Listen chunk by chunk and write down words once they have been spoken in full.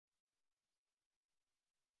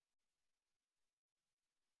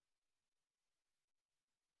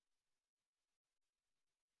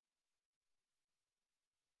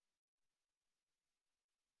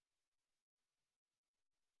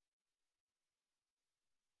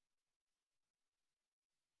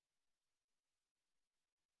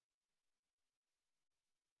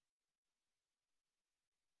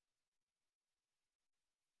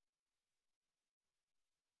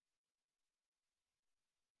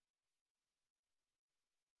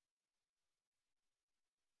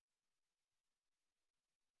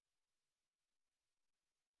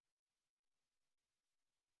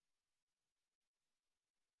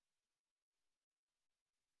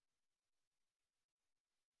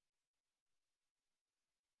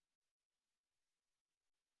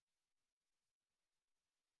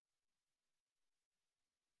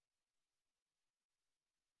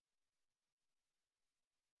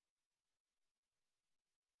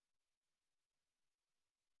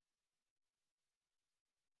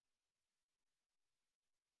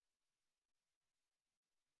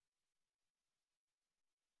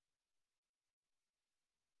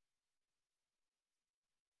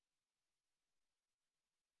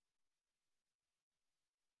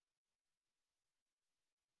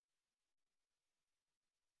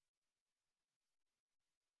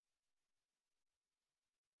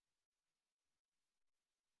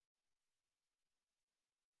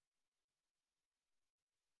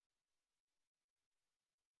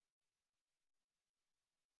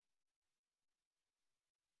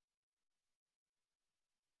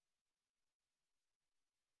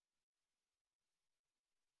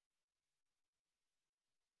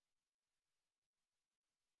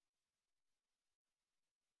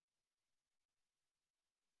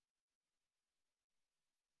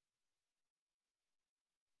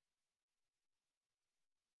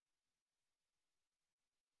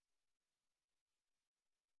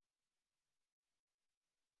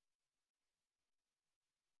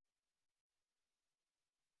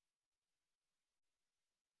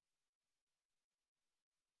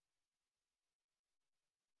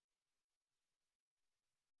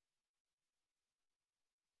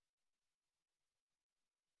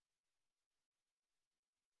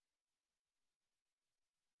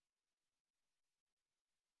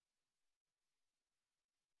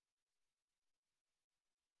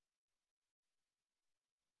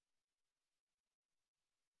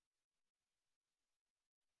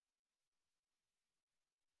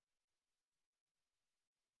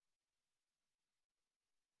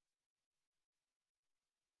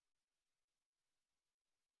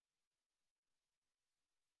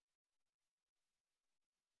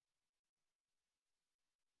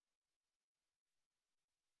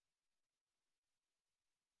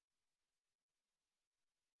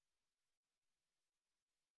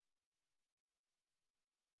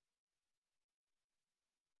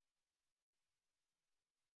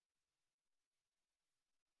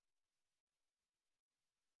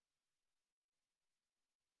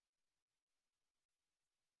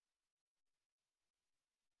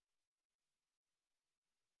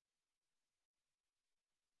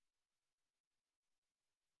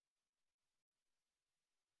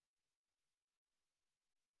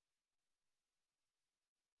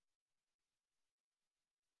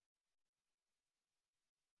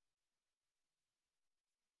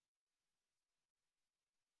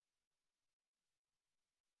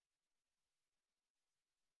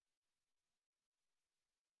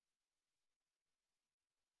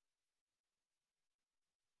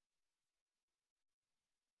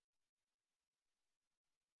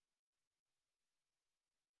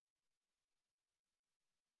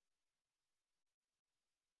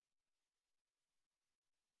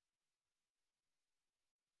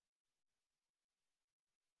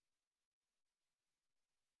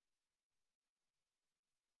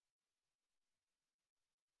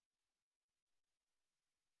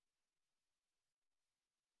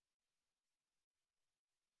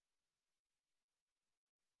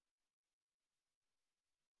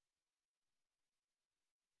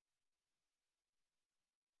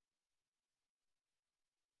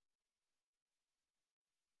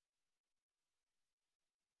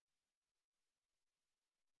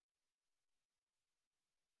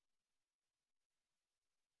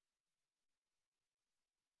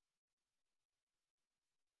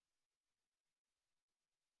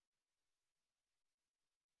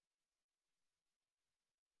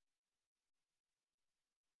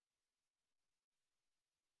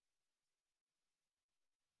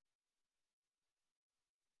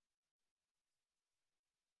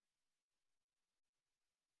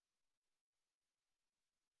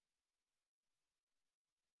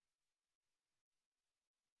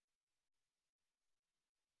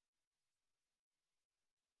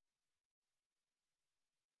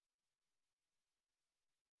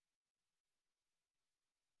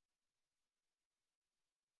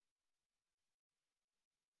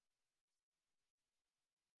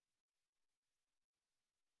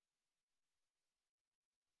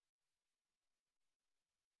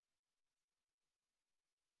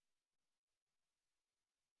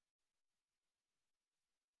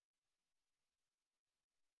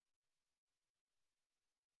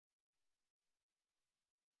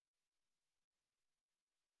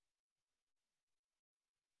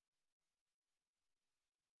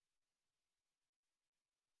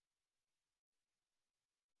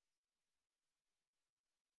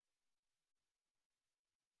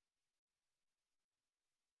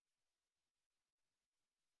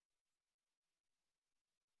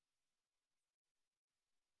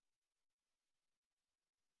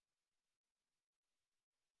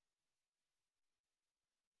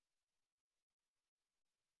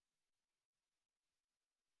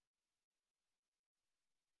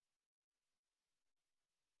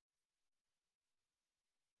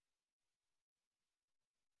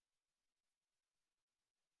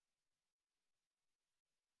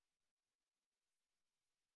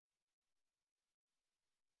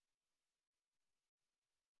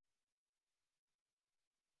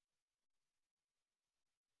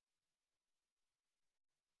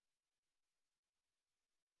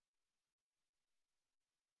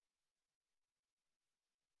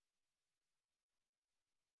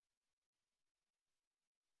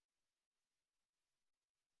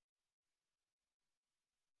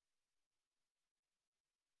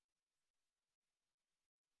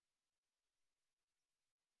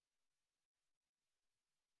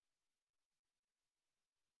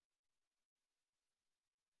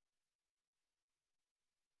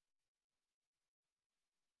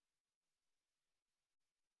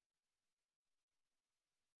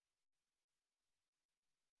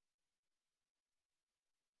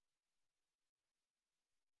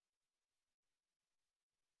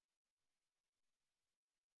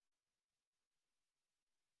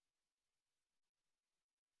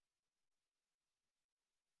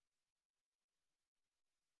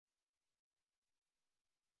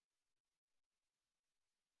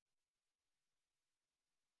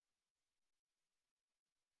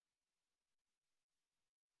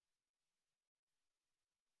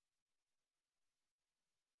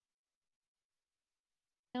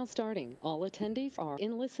Now starting, all attendees are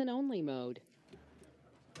in listen-only mode.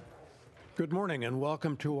 Good morning and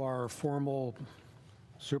welcome to our formal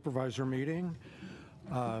supervisor meeting.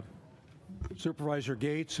 Supervisor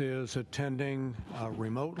Gates is attending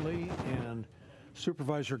remotely, and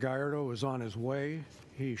Supervisor Gallardo is on his way.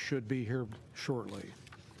 He should be here shortly.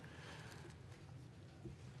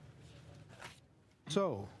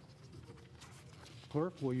 So,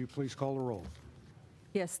 clerk, will you please call the roll?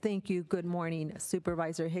 Yes, thank you. Good morning.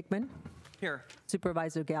 Supervisor Hickman. Here.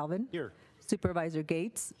 Supervisor Galvin. Here. Supervisor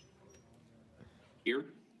Gates. Here.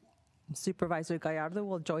 Supervisor Gallardo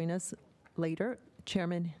will join us later.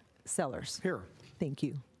 Chairman Sellers. Here. Thank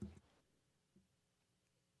you.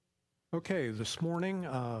 Okay, this morning,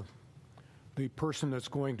 the person that's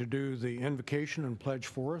going to do the invocation and pledge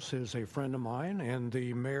for us is a friend of mine and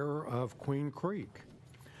the mayor of Queen Creek,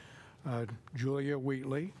 Julia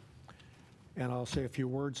Wheatley. And I'll say a few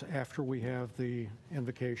words after we have the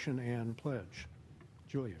invocation and pledge.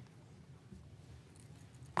 Julia.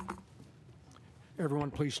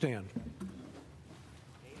 Everyone, please stand.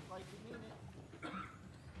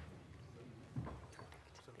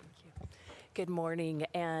 Good morning,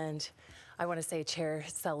 and I want to say Chair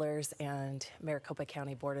Sellers and Maricopa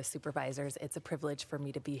County Board of Supervisors, it's a privilege for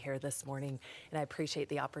me to be here this morning, and I appreciate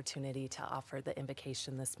the opportunity to offer the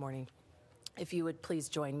invocation this morning. If you would please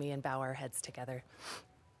join me and bow our heads together.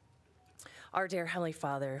 Our dear Heavenly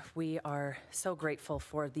Father, we are so grateful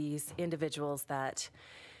for these individuals that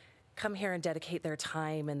come here and dedicate their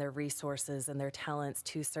time and their resources and their talents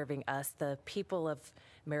to serving us, the people of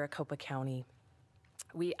Maricopa County.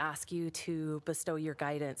 We ask you to bestow your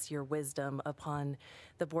guidance, your wisdom upon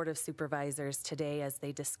the Board of Supervisors today as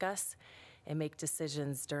they discuss and make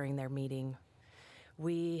decisions during their meeting.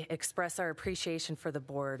 We express our appreciation for the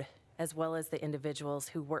board as well as the individuals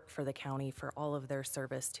who work for the county for all of their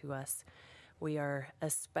service to us. We are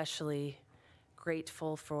especially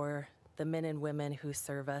grateful for the men and women who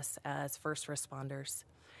serve us as first responders,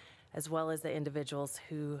 as well as the individuals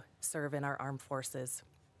who serve in our armed forces.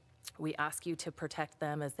 We ask you to protect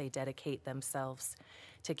them as they dedicate themselves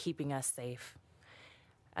to keeping us safe.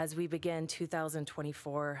 As we begin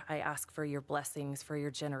 2024, I ask for your blessings, for your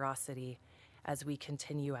generosity as we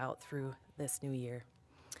continue out through this new year.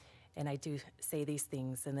 And I do say these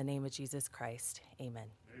things in the name of Jesus Christ. Amen.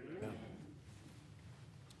 Amen.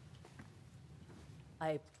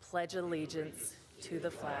 I pledge allegiance to the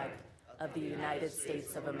flag of the United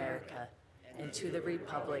States of America and to the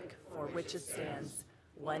republic for which it stands,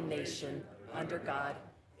 one nation, under God,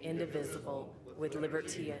 indivisible, with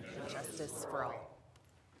liberty and justice for all.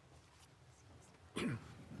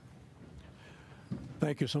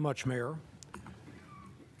 Thank you so much, Mayor.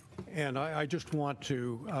 And I just want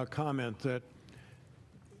to comment that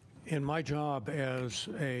in my job as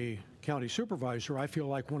a county supervisor, I feel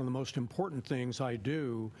like one of the most important things I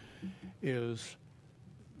do is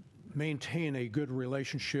maintain a good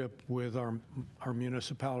relationship with our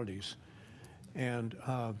municipalities. And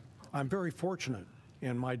I'm very fortunate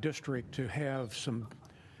in my district to have some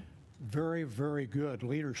very, very good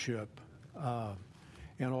leadership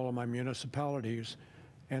in all of my municipalities.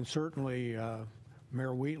 And certainly,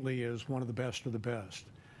 Mayor Wheatley is one of the best of the best.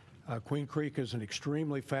 Queen Creek is an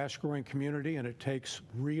extremely fast-growing community, and it takes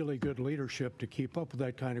really good leadership to keep up with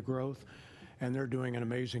that kind of growth, and they're doing an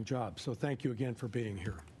amazing job. So thank you again for being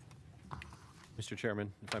here. Mr.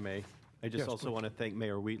 Chairman, if I may, I just also want to thank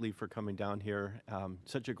Mayor Wheatley for coming down here.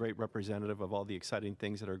 Such a great representative of all the exciting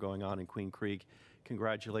things that are going on in Queen Creek.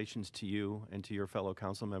 Congratulations to you and to your fellow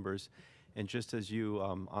council members. And just as you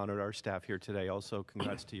honored our staff here today, also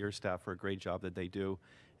congrats to your staff for a great job that they do,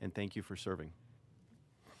 and thank you for serving.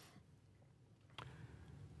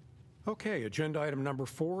 Okay, agenda item number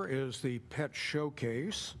 4 is the pet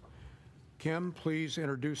showcase. Kim, please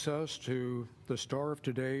introduce us to the star of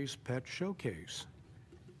today's pet showcase.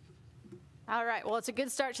 All right, well, it's a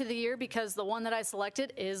good start to the year because the one that I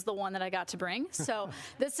selected is the one that I got to bring. So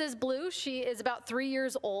this is Blue. She is about 3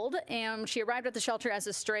 years old, and she arrived at the shelter as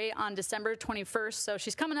a stray on December 21st. So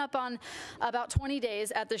she's coming up on about 20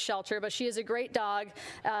 days at the shelter, but she is a great dog.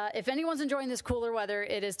 If anyone's enjoying this cooler weather,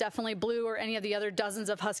 it is definitely Blue or any of the other dozens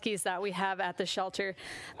of Huskies that we have at the shelter.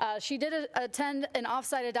 She did attend an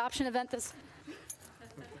offsite adoption event this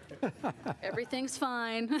Everything's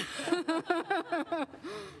fine.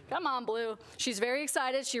 Come on, Blue. She's very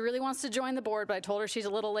excited. She really wants to join the board, but I told her she's a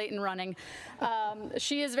little late in running.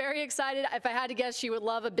 She is very excited. If I had to guess, she would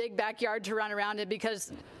love a big backyard to run around in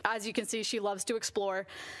because, as you can see, she loves to explore.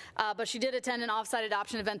 But she did attend an offsite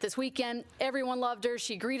adoption event this weekend. Everyone loved her.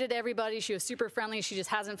 She greeted everybody. She was super friendly. She just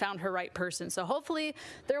hasn't found her right person. So hopefully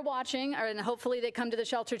they're watching, and hopefully they come to the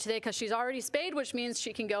shelter today because she's already spayed, which means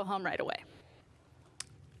she can go home right away.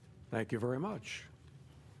 Thank you very much.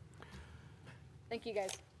 Thank you,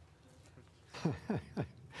 guys.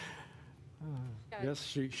 Yes,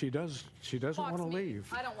 she doesn't want to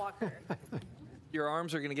leave. I don't walk her. Your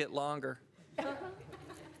arms are going to get longer.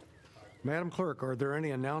 Madam Clerk, are there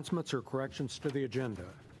any announcements or corrections to the agenda?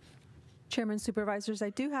 Chairman, Supervisors,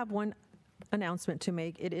 I do have one announcement to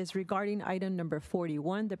make. It is regarding item number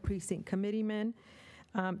 41, the precinct committeemen.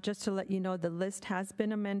 Just to let you know, the list has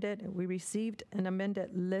been amended. We received an amended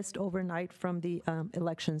list overnight from the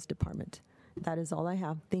Elections Department. That is all I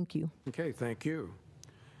have. Thank you. Okay, thank you.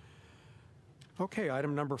 Okay,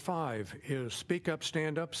 item number 5 is Speak Up,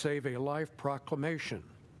 Stand Up, Save a Life proclamation.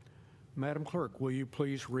 Madam Clerk, will you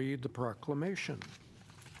please read the proclamation?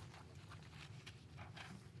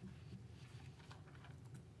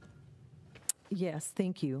 Yes,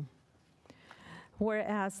 thank you.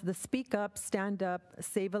 Whereas the Speak Up, Stand Up,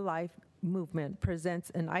 Save a Life movement presents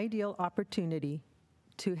an ideal opportunity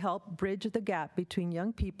to help bridge the gap between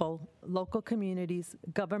young people, local communities,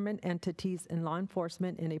 government entities, and law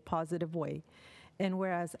enforcement in a positive way. And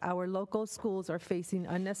whereas our local schools are facing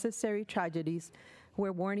unnecessary tragedies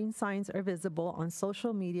where warning signs are visible on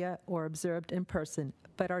social media or observed in person,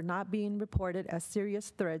 but are not being reported as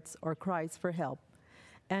serious threats or cries for help.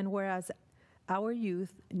 And whereas our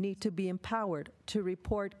youth need to be empowered to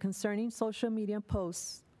report concerning social media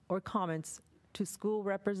posts or comments to school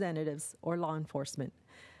representatives or law enforcement.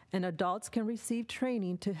 And adults can receive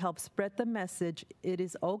training to help spread the message it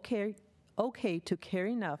is okay to care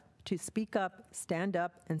enough to speak up, stand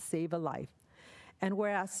up, and save a life. And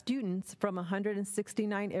whereas students from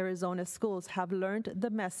 169 Arizona schools have learned the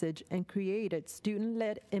message and created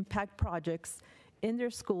student-led impact projects in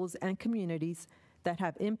their schools and communities that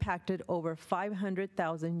have impacted over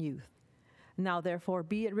 500,000 youth. Now therefore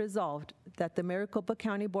be it resolved that the Maricopa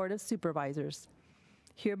County Board of Supervisors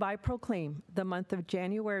hereby proclaim the month of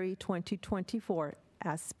January 2024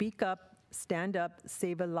 as Speak Up, Stand Up,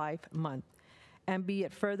 Save a Life Month. And be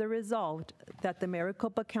it further resolved that the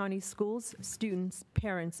Maricopa County schools, students,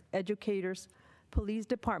 parents, educators, police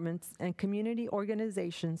departments, and community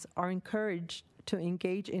organizations are encouraged to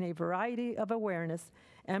engage in a variety of awareness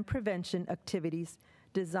and prevention activities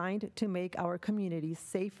designed to make our communities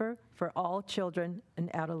safer for all children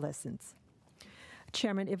and adolescents.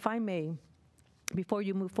 Chairman, if I may, before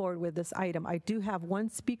you move forward with this item, I do have one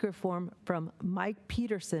speaker form from Mike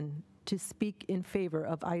Peterson to speak in favor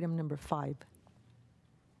of item number 5.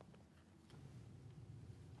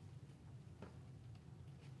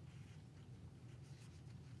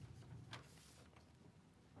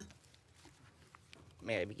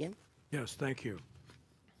 May I begin? Yes, thank you.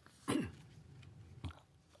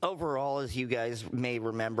 Overall, as you guys may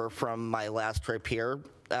remember from my last trip here,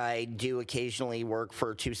 I do occasionally work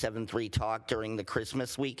for 273 Talk during the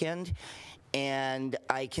Christmas weekend, and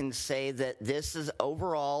I can say that this is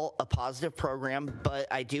overall a positive program, but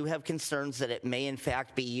I do have concerns that it may in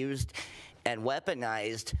fact be used and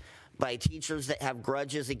weaponized by teachers that have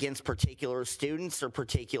grudges against particular students or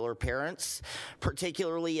particular parents,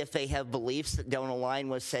 particularly if they have beliefs that don't align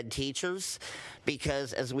with said teachers,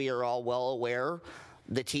 because as we are all well aware,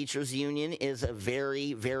 the teachers union is a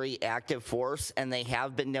very, very active force, and they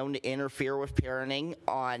have been known to interfere with parenting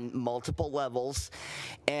on multiple levels,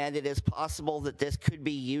 and it is possible that this could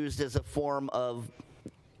be used as a form of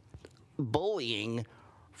bullying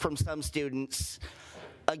from some students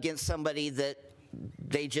against somebody that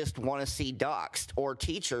they just want to see doxxed, or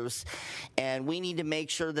teachers, and we need to make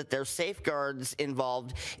sure that there's safeguards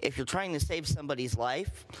involved. If you're trying to save somebody's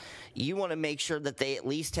life, you want to make sure that they at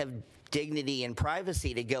least have dignity and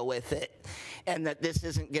privacy to go with it, and that this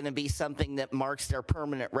isn't going to be something that marks their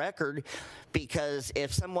permanent record, because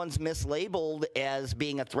if someone's mislabeled as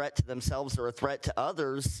being a threat to themselves or a threat to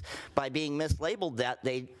others by being mislabeled that,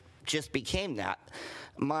 they just became that.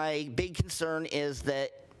 My big concern is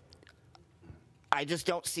that I just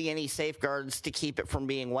don't see any safeguards to keep it from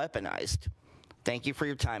being weaponized. Thank you for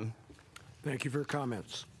your time. Thank you for your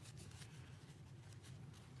comments.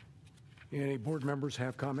 Any board members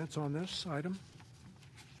have comments on this item?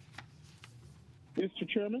 Mr.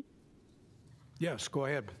 Chairman? Yes, go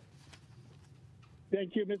ahead.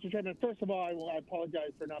 Thank you, Mr. Chairman. First of all, I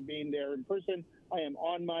apologize for not being there in person. I am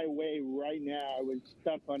on my way right now. I was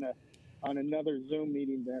stuck on another Zoom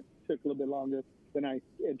meeting that took a little bit longer than I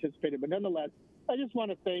anticipated. But nonetheless, I just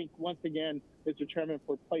want to thank once again, Mr. Chairman,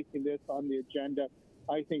 for placing this on the agenda.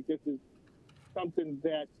 I think this is something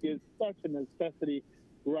that is such a necessity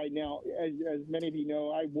right now. As many of you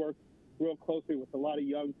know, I work real closely with a lot of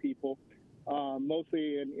young people,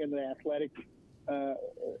 mostly in the athletic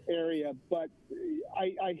area, but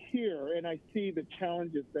I hear and I see the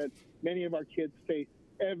challenges that many of our kids face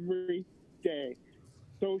every day,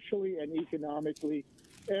 socially and economically.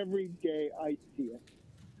 Every day I see it.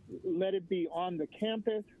 Let it be on the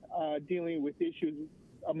campus, dealing with issues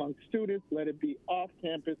among students. Let it be off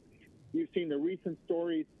campus. You've seen the recent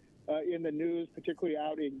stories in the news, particularly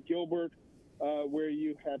out in Gilbert, where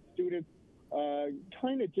you have students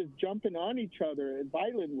kind of just jumping on each other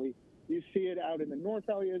violently. You see it out in the North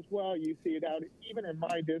Valley as well. You see it out even in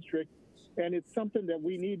my district. And it's something that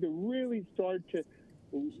we need to really start to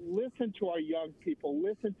listen to our young people,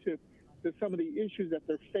 listen to some of the issues that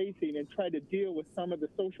they're facing, and try to deal with some of the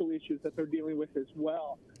social issues that they're dealing with as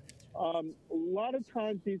well. A lot of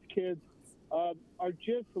times these kids are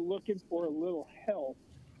just looking for a little help.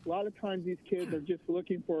 A lot of times these kids are just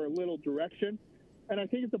looking for a little direction. And I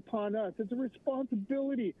think it's upon us. It's a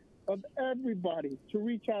responsibility of everybody to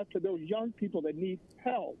reach out to those young people that need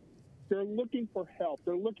help. They're looking for help.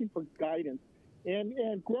 They're looking for guidance.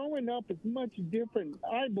 And growing up is much different,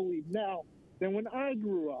 I believe, now than when I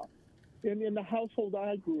grew up, in the household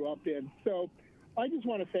I grew up in. So I just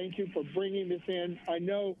want to thank you for bringing this in. I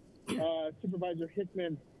know Supervisor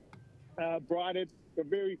Hickman brought it the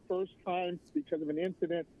very first time because of an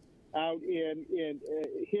incident out in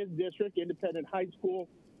his district, Independent High School.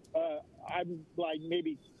 I'm like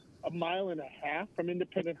maybe a mile and a half from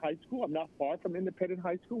Independent High School. I'm not far from Independent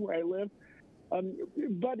High School where I live.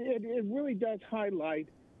 But it really does highlight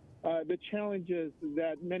the challenges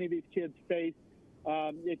that many of these kids face.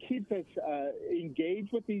 It keeps us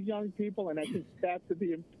engaged with these young people, and I think that's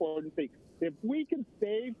the important thing. If we can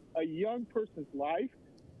save a young person's life,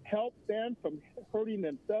 help them from hurting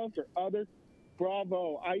themselves or others,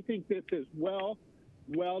 bravo. I think this is well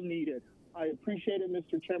needed. I appreciate it,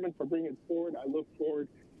 Mr. Chairman, for bringing it forward. I look forward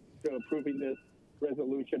to approving this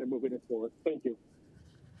resolution and moving it forward. Thank you.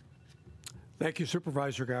 Thank you,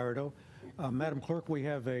 Supervisor Garrido. Madam Clerk, we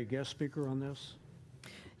have a guest speaker on this.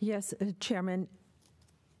 Yes, Chairman.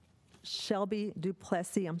 Shelby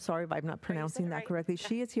Duplessis, I'm sorry if I'm not pronouncing that correctly.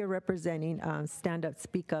 She is here representing Stand Up,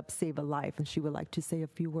 Speak Up, Save a Life, and she would like to say a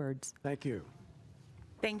few words. Thank you.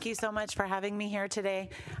 Thank you so much for having me here today.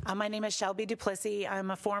 My name is Shelby Duplessis. I'm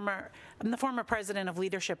the former president of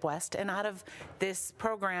Leadership West, and out of this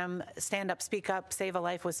program, Stand Up, Speak Up, Save a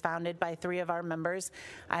Life was founded by 3 of our members.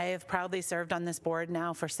 I have proudly served on this board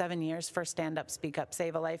now for 7 years for Stand Up, Speak Up,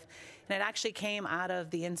 Save a Life, and it actually came out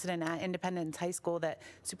of the incident at Independence High School that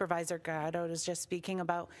Supervisor Garrido was just speaking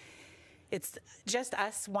about. It's just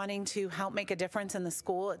us wanting to help make a difference in the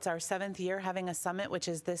school. It's our 7th year having a summit, which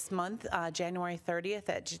is this month, January 30th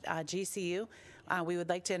at GCU. We would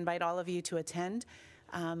like to invite all of you to attend.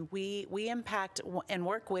 We impact and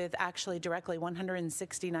work with actually directly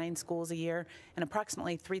 169 schools a year and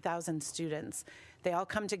approximately 3,000 students. They all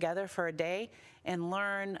come together for a day and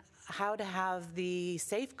learn how to have the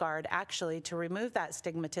safeguard actually to remove that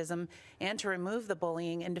stigmatism and to remove the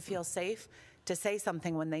bullying and to feel safe to say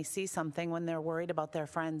something when they see something, when they're worried about their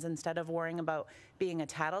friends, instead of worrying about being a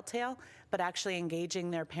tattletale, but actually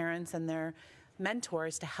engaging their parents and their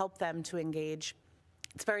mentors to help them to engage.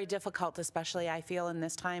 It's very difficult, especially I feel in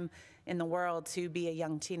this time in the world, to be a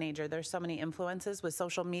young teenager. There's so many influences with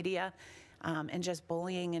social media and just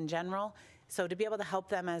bullying in general. So to be able to help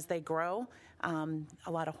them as they grow,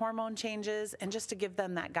 a lot of hormone changes, and just to give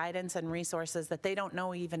them that guidance and resources that they don't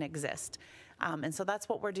know even exist. And so that's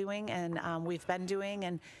what we're doing, and we've been doing,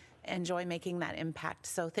 and enjoy making that impact.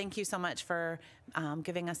 So thank you so much for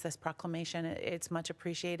giving us this proclamation. It's much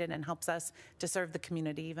appreciated and helps us to serve the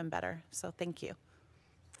community even better. So thank you.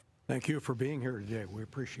 Thank you for being here today. We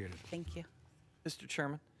appreciate it. Thank you. Mr.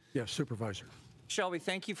 Chairman. Yes, Supervisor. Shelby,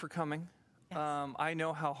 thank you for coming. Yes. I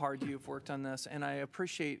know how hard you've worked on this, and I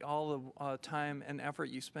appreciate all the time and effort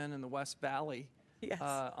you spend in the West Valley Yes.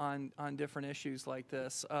 on different issues like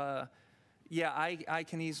this. Yeah, I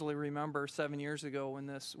can easily remember 7 years ago when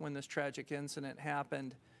this tragic incident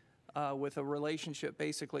happened with a relationship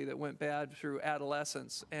basically that went bad through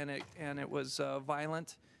adolescence, and it was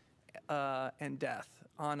violent and death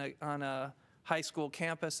on a high school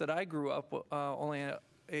campus that I grew up only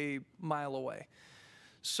a mile away.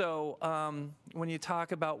 So when you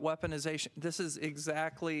talk about weaponization, this is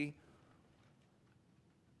exactly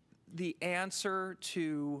the answer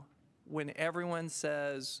to when everyone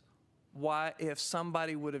says, why, if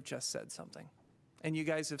somebody would have just said something. And you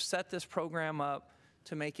guys have set this program up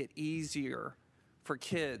to make it easier for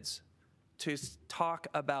kids to talk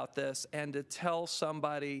about this and to tell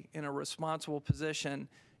somebody in a responsible position,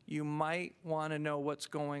 you might want to know what's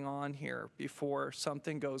going on here before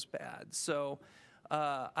something goes bad. So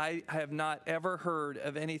I have not ever heard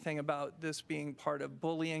of anything about this being part of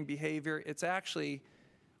bullying behavior. It's actually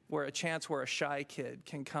where a chance where a shy kid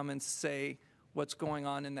can come and say what's going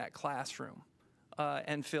on in that classroom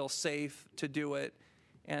and feel safe to do it,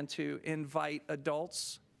 and to invite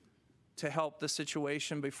adults to help the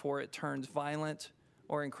situation before it turns violent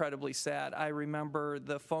or incredibly sad. I remember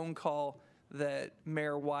the phone call that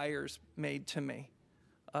Mayor Wires made to me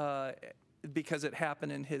because it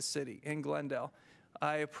happened in his city, in Glendale.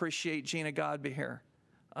 I appreciate Gina Godby here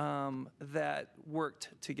that worked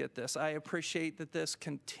to get this. I appreciate that this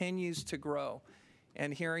continues to grow,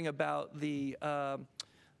 and hearing about the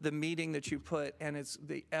meeting that you put and it's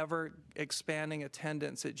the ever expanding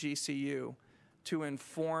attendance at GCU to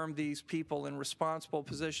inform these people in responsible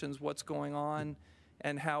positions what's going on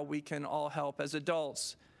and how we can all help as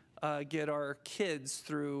adults get our kids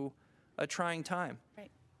through a trying time. Right.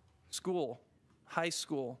 School, high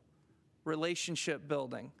school, relationship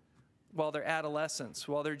building, while they're adolescents,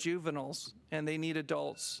 while they're juveniles, and they need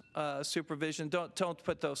adults supervision. Don't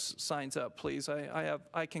put those signs up, please.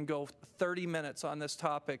 I can go 30 minutes on this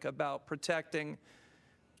topic about protecting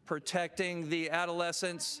the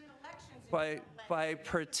adolescents by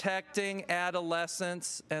protecting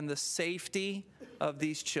adolescents and the safety of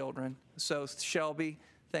these children. So Shelby,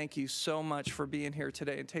 thank you so much for being here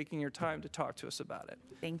today and taking your time to talk to us about it.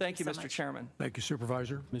 Thank you so Mr. much. Chairman. Thank you,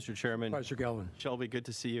 Supervisor. Mr. Chairman, Supervisor Galvin. Shelby, good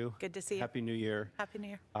to see you. Good to see you. Happy New Year. Happy New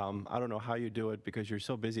Year. I don't know how you do it because you're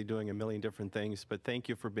so busy doing a million different things, but thank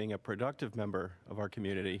you for being a productive member of our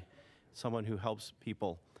community, someone who helps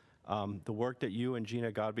people. The work that you and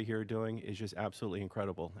Gina Godby here are doing is just absolutely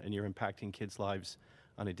incredible, and you're impacting kids' lives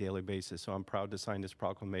on a daily basis. So I'm proud to sign this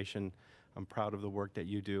proclamation. I'm proud of the work that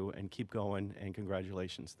you do, and keep going, and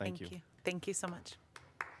congratulations. Thank you. Thank you so much.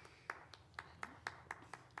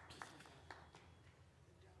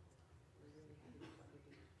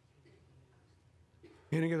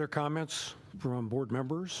 Any other comments from board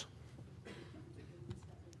members?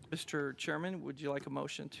 Mr. Chairman, would you like a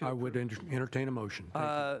motion to? I would entertain a motion.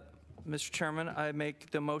 Thank you. Mr. Chairman, I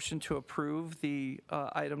make the motion to approve the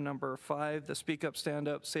item number 5, the Speak Up, Stand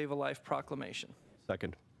Up, Save a Life proclamation.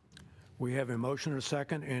 Second. We have a motion and a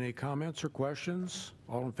second. Any comments or questions?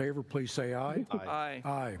 All in favor, please say aye. Aye.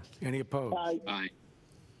 Aye. Any opposed? Aye.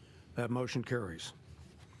 That motion carries.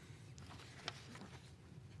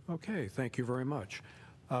 Okay, thank you very much.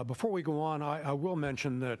 Before we go on, I will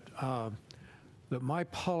mention that that my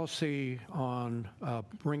policy on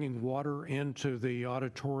bringing water into the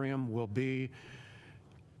auditorium will be,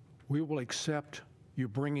 we will accept you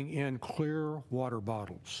bringing in clear water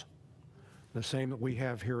bottles, the same that we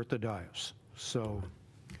have here at the dais. So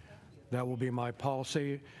that will be my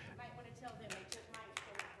policy.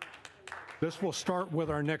 This will start with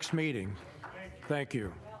our next meeting. Thank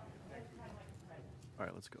you. All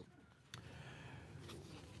right, let's go.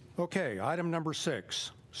 Okay, item number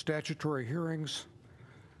 6, statutory hearings.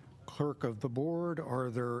 Clerk of the board, are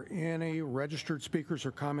there any registered speakers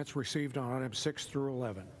or comments received on items 6 through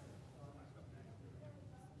 11?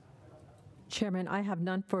 Chairman, I have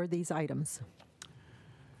none for these items.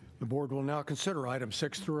 The board will now consider items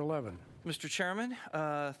 6 through 11. Mr. Chairman,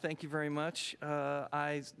 thank you very much.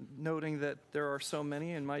 Noting that there are so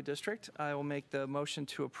many in my district, I will make the motion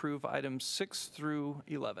to approve items 6 through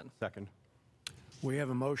 11. Second. We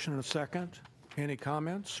have a motion and a second. Any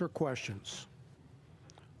comments or questions?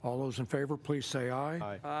 All those in favor, please say aye.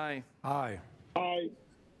 Aye. Aye. Aye. Aye.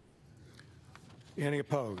 Any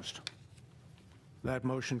opposed? That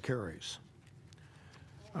motion carries.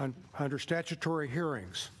 Under statutory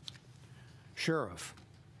hearings, Sheriff,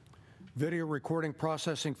 video recording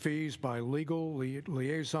processing fees by legal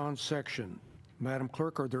liaison section. Madam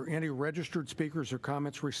Clerk, are there any registered speakers or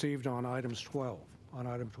comments received on items 12? On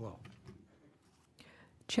item 12.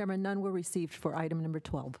 Chairman, none were received for item number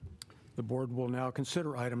 12. The board will now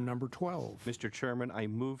consider item number 12. Mr. Chairman, I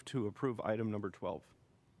move to approve item number 12.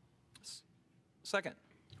 Second.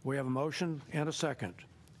 We have a motion and a second.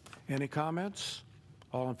 Any comments?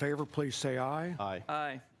 All in favor, please say aye. Aye.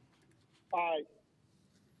 Aye. Aye.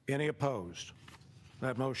 Any opposed?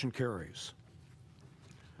 That motion carries.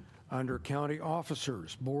 Under County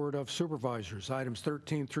Officers, Board of Supervisors, items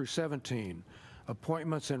 13 through 17,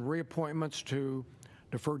 appointments and reappointments to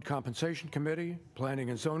Deferred Compensation Committee, Planning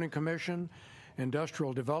and Zoning Commission,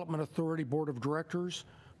 Industrial Development Authority Board of Directors,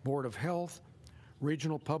 Board of Health,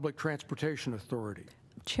 Regional Public Transportation Authority.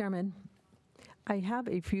 Chairman, I have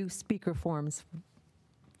a few speaker forms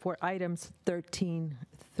for items 13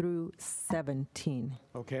 through 17.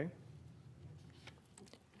 Okay.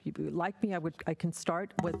 If you would like me, I can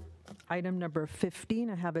start with item number 15.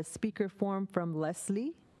 I have a speaker form from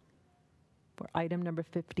Leslie for item number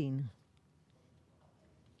 15.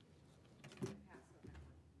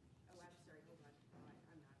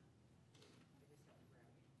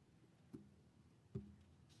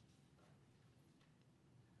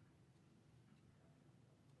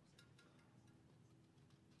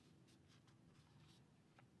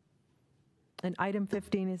 And item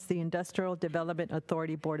 15 is the Industrial Development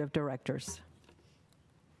Authority Board of Directors.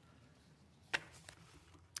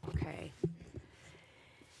 Okay.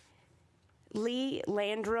 Lee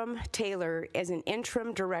Landrum Taylor is an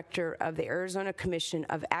interim director of the Arizona Commission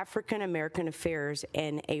of African American Affairs,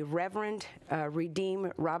 and a Reverend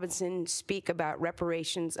Redeem Robinson speak about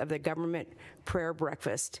reparations of the government prayer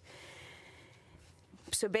breakfast.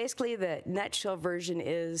 So basically the nutshell version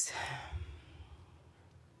is,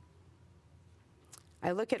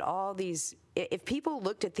 I look at all these, if people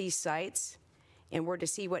looked at these sites and were to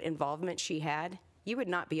see what involvement she had, you would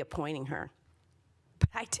not be appointing her. But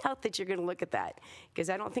I doubt that you're going to look at that, because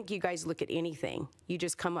I don't think you guys look at anything. You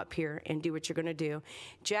just come up here and do what you're going to do.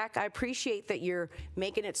 Jack, I appreciate that you're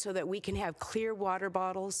making it so that we can have clear water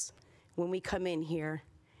bottles when we come in here.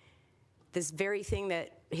 This very thing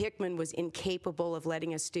that Hickman was incapable of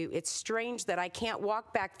letting us do. It's strange that I can't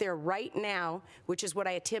walk back there right now, which is what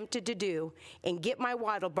I attempted to do, and get my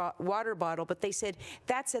water bottle, but they said,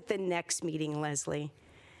 that's at the next meeting, Leslie.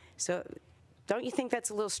 So don't you think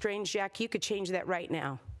that's a little strange, Jack? You could change that right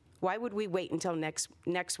now. Why would we wait until next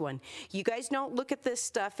one? You guys don't look at this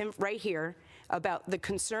stuff right here about the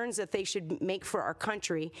concerns that they should make for our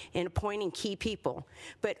country in appointing key people.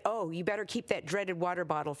 But, oh, you better keep that dreaded water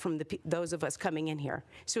bottle from those of us coming in here.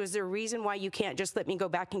 So is there a reason why you can't just let me go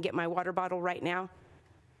back and get my water bottle right now?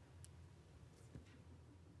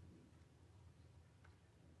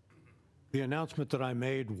 The announcement that I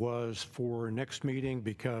made was for next meeting,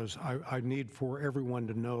 because I need for everyone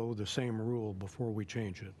to know the same rule before we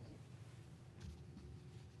change it.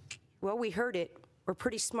 Well, we heard it. We're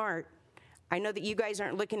pretty smart. I know that you guys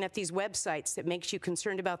aren't looking at these websites that makes you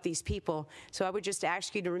concerned about these people. So I would just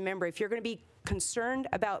ask you to remember, if you're going to be concerned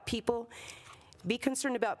about people, be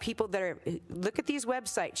concerned about people that are, look at these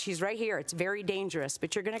websites. She's right here. It's very dangerous.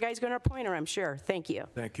 But you're guys going to appoint her, I'm sure. Thank you.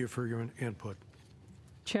 Thank you for your input.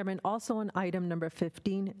 Chairman, also on item number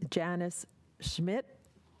 15, Janice Schmidt.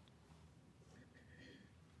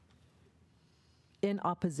 In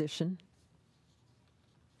opposition.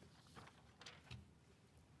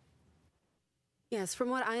 Yes, from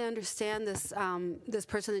what I understand, this this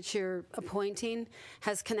person that you're appointing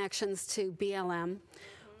has connections to BLM,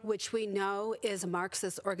 which we know is a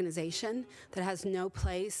Marxist organization that has no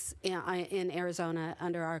place in Arizona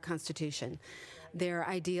under our Constitution. Their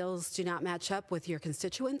ideals do not match up with your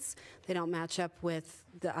constituents. They don't match up with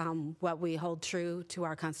what we hold true to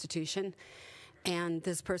our Constitution. And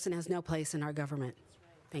this person has no place in our government.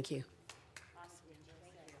 Thank you.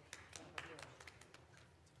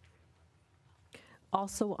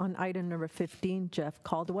 Also on item number 15, Jeff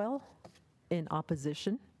Caldwell, in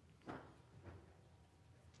opposition.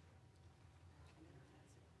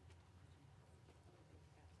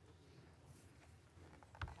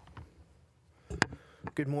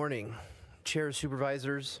 Good morning, Chair,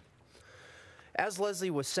 Supervisors. As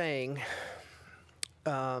Leslie was saying,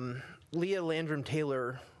 Leah Landrum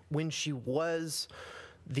Taylor, when she was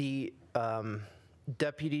the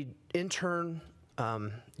deputy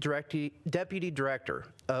director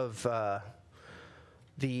of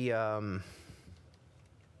the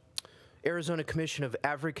Arizona Commission of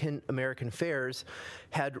African American Affairs,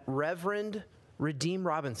 had Reverend Redeem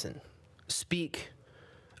Robinson speak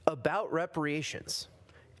about reparations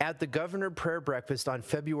at the Governor Prayer Breakfast on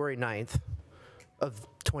February 9th of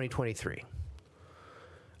 2023.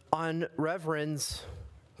 On Reverend's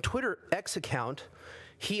Twitter X account,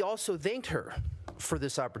 he also thanked her for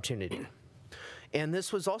this opportunity. And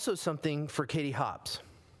this was also something for Katie Hobbs.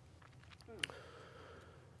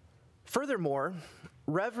 Furthermore,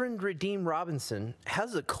 Reverend Redeem Robinson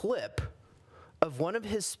has a clip of one of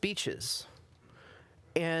his speeches,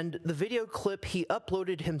 and the video clip he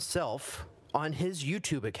uploaded himself on his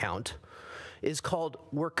YouTube account is called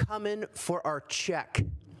 "We're Coming for Our Check."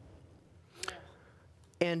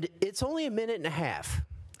 And it's only a minute and a half.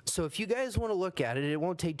 So if you guys want to look at it, it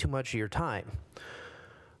won't take too much of your time.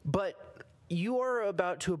 But you are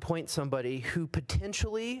about to appoint somebody who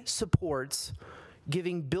potentially supports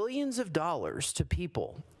giving billions of dollars to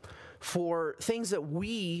people for things that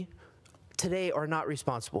we today are not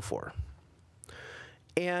responsible for.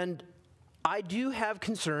 And I do have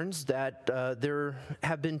concerns that there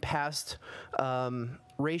have been past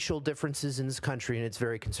racial differences in this country, and it's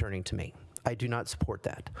very concerning to me. I do not support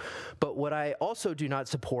that. But what I also do not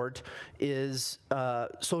support is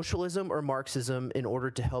socialism or Marxism in order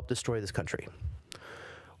to help destroy this country.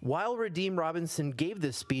 While Radim Robinson gave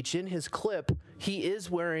this speech, in his clip, he is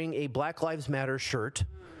wearing a Black Lives Matter shirt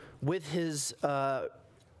with his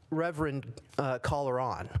Reverend collar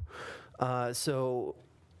on. So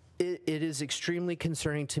it is extremely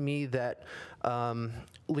concerning to me that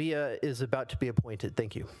Leah is about to be appointed.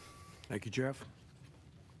 Thank you. Thank you, Jeff.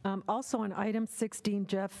 Also on item 16,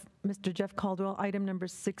 Mr. Jeff Caldwell, item number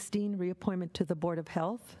 16, reappointment to the Board of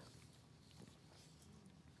Health.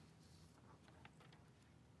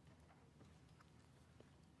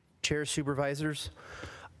 Chair, Supervisors,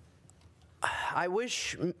 I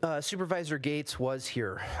wish Supervisor Gates was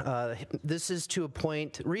here. This is to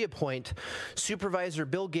reappoint Supervisor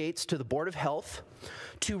Bill Gates to the Board of Health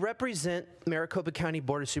to represent Maricopa County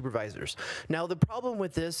Board of Supervisors. Now, the problem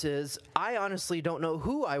with this is I honestly don't know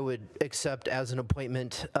who I would accept as an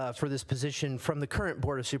appointment for this position from the current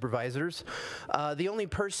Board of Supervisors. The only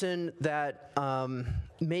person that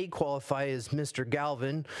may qualify is Mr.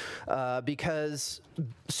 Galvin because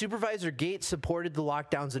Supervisor Gates supported the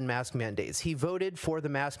lockdowns and mask mandates. He voted for the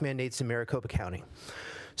mask mandates in Maricopa County.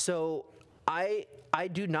 So I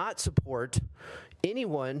do not support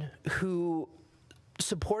anyone who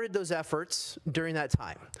supported those efforts during that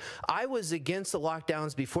time. I was against the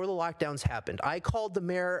lockdowns before the lockdowns happened. I called the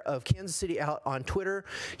mayor of Kansas City out on Twitter.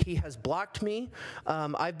 He has blocked me.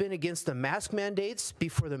 I've been against the mask mandates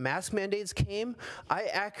before the mask mandates came. I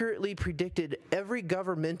accurately predicted every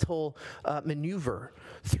governmental maneuver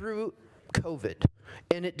through COVID,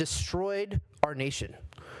 and it destroyed our nation.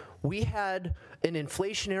 We had an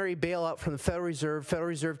inflationary bailout from the Federal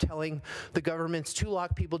Reserve telling the governments to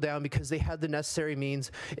lock people down because they had the necessary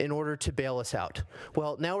means in order to bail us out.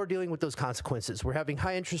 Well, now we're dealing with those consequences. We're having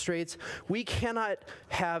high interest rates. We cannot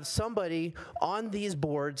have somebody on these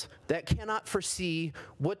boards that cannot foresee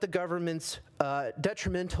what the government's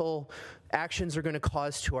detrimental actions are going to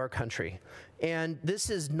cause to our country. And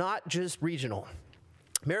this is not just regional.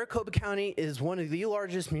 Maricopa County is one of the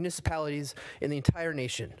largest municipalities in the entire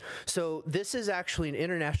nation. So this is actually an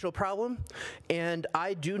international problem, and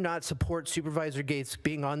I do not support Supervisor Gates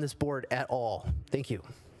being on this board at all. Thank you.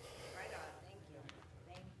 Right on.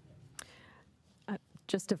 Thank you.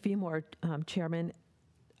 Just a few more, Chairman.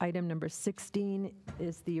 Item number 16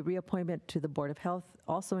 is the reappointment to the Board of Health.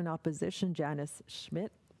 Also in opposition, Janice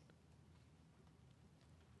Schmidt.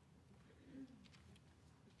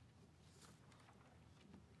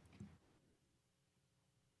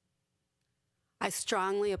 I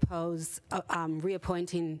strongly oppose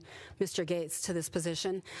reappointing Mr. Gates to this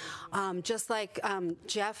position. Just like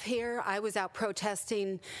Jeff here, I was out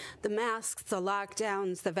protesting the masks, the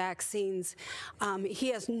lockdowns, the vaccines. He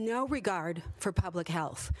has no regard for public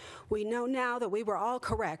health. We know now that we were all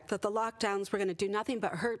correct, that the lockdowns were going to do nothing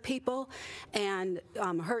but hurt people and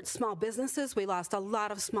hurt small businesses. We lost a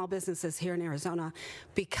lot of small businesses here in Arizona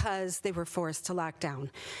because they were forced to lock down.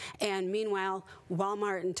 And meanwhile,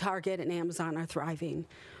 Walmart and Target and Amazon are thriving.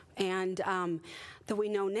 And that we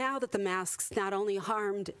know now that the masks not only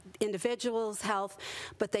harmed individuals' health,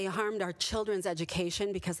 but they harmed our children's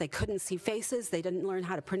education because they couldn't see faces, they didn't learn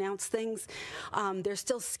how to pronounce things. They're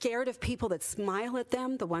still scared of people that smile at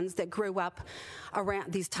them, the ones that grew up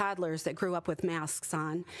around, these toddlers that grew up with masks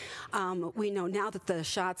on. We know now that the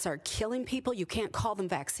shots are killing people. You can't call them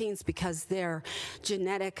vaccines because they're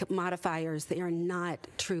genetic modifiers. They are not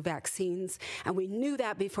true vaccines. And we knew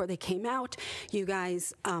that before they came out. You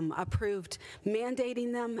guys approved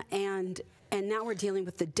mandating them, and now we're dealing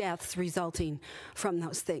with the deaths resulting from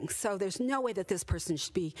those things. So there's no way that this person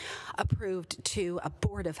should be approved to a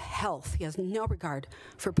Board of Health. He has no regard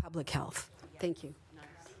for public health. Thank you.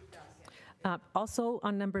 Also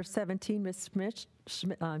on number 17, Ms.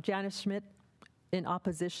 Janice Schmidt in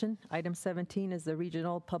opposition. Item 17 is the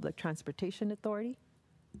Regional Public Transportation Authority.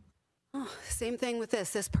 Oh, same thing with this.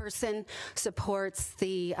 This person supports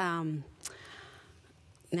the,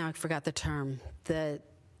 now I forgot the term, the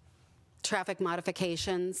traffic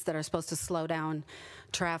modifications that are supposed to slow down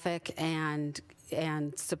traffic and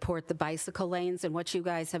support the bicycle lanes, and what you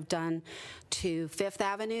guys have done to Fifth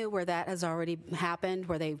Avenue, where that has already happened,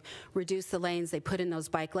 where they reduced the lanes, they put in those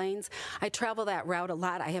bike lanes. I travel that route a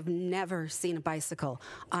lot. I have never seen a bicycle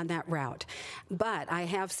on that route, but I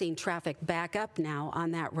have seen traffic back up now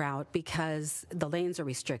on that route because the lanes are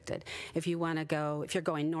restricted. If you want to go, if you're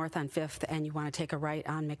going north on Fifth and you want to take a right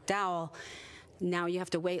on McDowell, now you have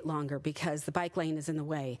to wait longer because the bike lane is in the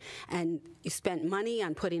way. And you spent money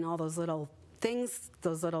on putting all those little things,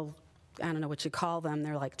 those little, I don't know what you call them,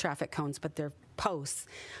 they're like traffic cones, but they're posts.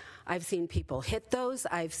 I've seen people hit those.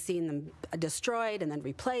 I've seen them destroyed and then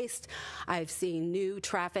replaced. I've seen new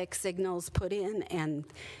traffic signals put in, and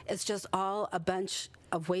it's just all a bunch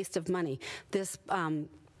of waste of money. This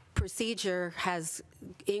procedure has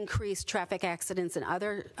increased traffic accidents in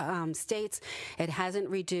other states. It hasn't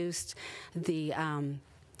reduced the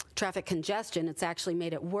traffic congestion. It's actually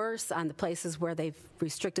made it worse on the places where they've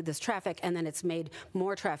restricted this traffic, and then it's made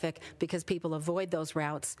more traffic because people avoid those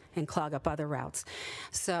routes and clog up other routes.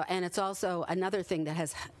 So, and it's also another thing that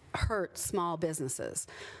has hurt small businesses.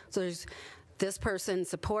 So this person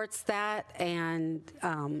supports that, and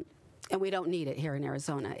we don't need it here in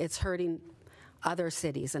Arizona. It's hurting other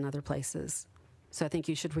cities and other places. So I think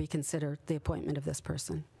you should reconsider the appointment of this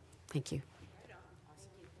person. Thank you.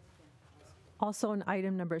 Also on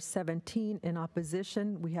item number 17, in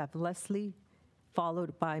opposition, we have Leslie,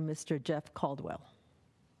 followed by Mr. Jeff Caldwell.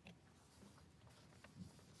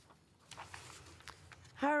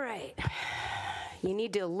 All right. You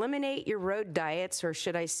need to eliminate your road diets, or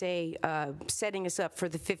should I say, setting us up for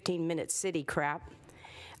the 15-minute city crap.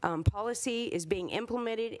 Policy is being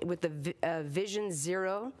implemented with the Vision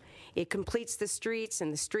Zero. It completes the streets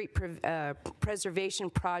and the street preservation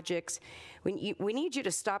projects. We need you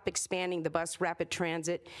to stop expanding the bus rapid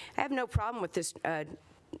transit. I have no problem with this,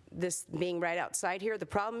 this being right outside here. The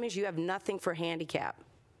problem is you have nothing for handicap.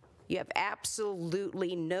 You have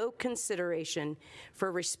absolutely no consideration for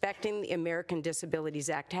respecting the American Disabilities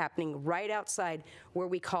Act happening right outside where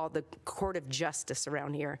we call the Court of Justice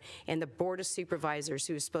around here, and the Board of Supervisors,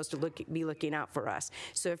 who is supposed to be looking out for us.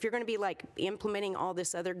 So if you're going to be like implementing all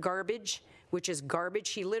this other garbage, which is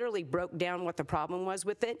garbage, he literally broke down what the problem was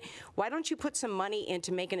with it. Why don't you put some money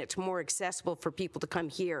into making it more accessible for people to come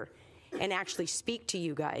here and actually speak to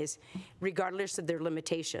you guys, regardless of their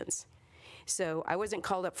limitations? So I wasn't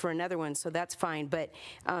called up for another one, so that's fine. But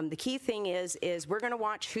the key thing is we're going to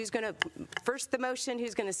watch who's going to first the motion,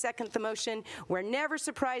 who's going to second the motion. We're never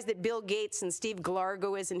surprised that Bill Gates and Steve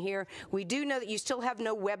Glargo isn't here. We do know that you still have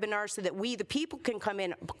no webinar so that we, the people, can come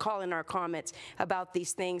in, call in our comments about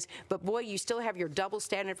these things. But boy, you still have your double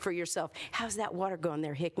standard for yourself. How's that water going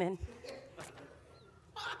there, Hickman?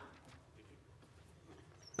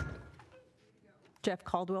 Jeff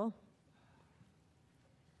Caldwell.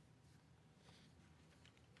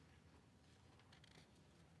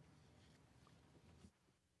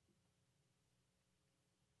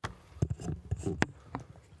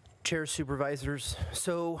 Chair, Supervisors.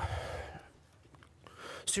 So,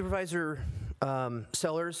 Supervisor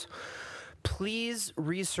Sellers, please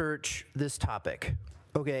research this topic.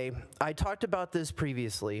 Okay, I talked about this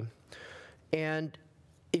previously, and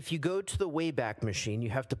if you go to the Wayback Machine, you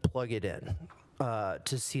have to plug it in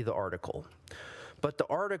to see the article. But the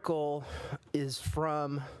article is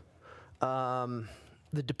from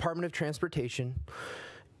the Department of Transportation.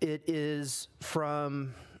 It is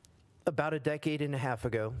from about a decade and a half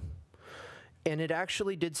ago, and it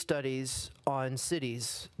actually did studies on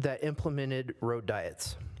cities that implemented road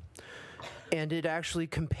diets. And it actually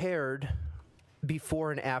compared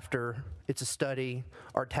before and after. It's a study.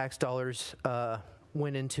 Our tax dollars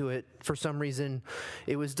went into it. For some reason,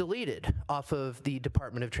 it was deleted off of the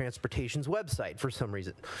Department of Transportation's website for some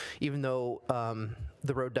reason, even though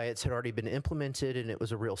the road diets had already been implemented and it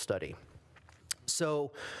was a real study.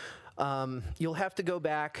 So you'll have to go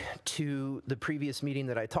back to the previous meeting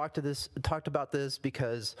that I talked about this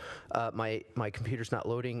because my computer's not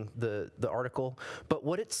loading the article. But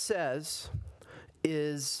what it says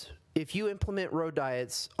is if you implement road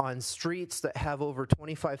diets on streets that have over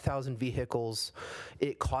 25,000 vehicles,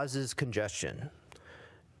 it causes congestion.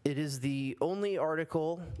 It is the only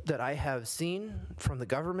article that I have seen from the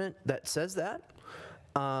government that says that.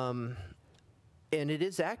 And it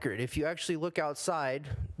is accurate. If you actually look outside,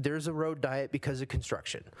 there's a road diet because of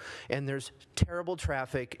construction. And there's terrible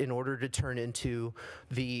traffic in order to turn into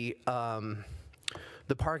the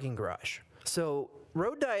parking garage. So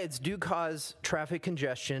road diets do cause traffic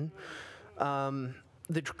congestion.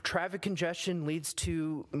 The traffic congestion leads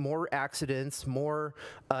to more accidents, more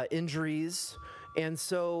injuries, And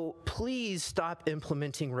so please stop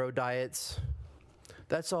implementing road diets.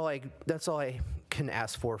 That's all I can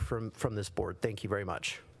ask for from this board. Thank you very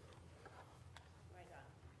much.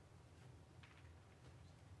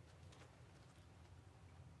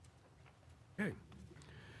 Okay.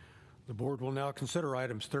 The board will now consider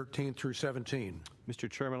items 13 through 17. Mr.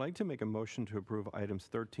 Chairman, I'd like to make a motion to approve items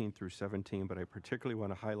 13 through 17, but I particularly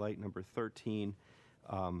want to highlight number 13,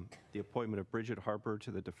 the appointment of Bridget Harper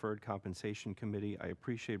to the Deferred Compensation Committee. I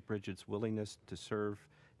appreciate Bridget's willingness to serve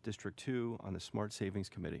District 2 on the Smart Savings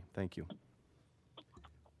Committee. Thank you.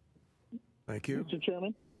 Thank you. Mr.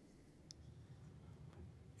 Chairman?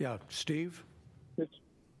 Yeah, Steve?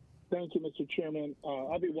 Thank you, Mr. Chairman.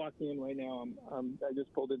 I'll be walking in right now. I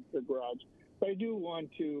just pulled into the garage. But I do want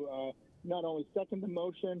to not only second the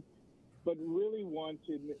motion, but really want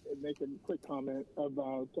to make a quick comment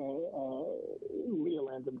about Leah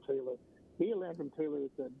Landrum-Taylor. Leah Landrum-Taylor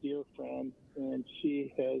is a dear friend, and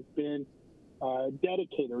she has been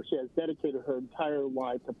dedicated, or she has dedicated her entire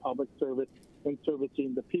life to public service and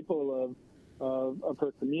servicing the people of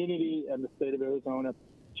her community and the state of Arizona.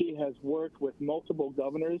 She has worked with multiple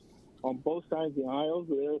governors on both sides of the aisle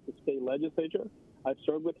there at the state legislature. I've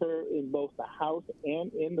served with her in both the House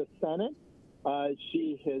and in the Senate.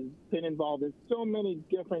 She has been involved in so many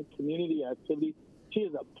different community activities. She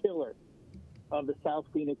is a pillar of the South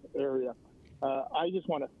Phoenix area. I just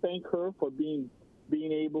want to thank her for being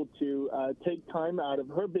able to take time out of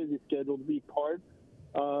her busy schedule to be part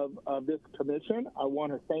of this commission. I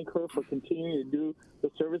want to thank her for continuing to do the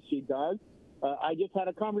service she does. I just had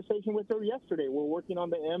a conversation with her yesterday. We're working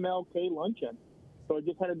on the MLK luncheon. So I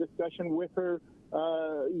just had a discussion with her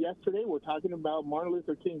yesterday. We're talking about Martin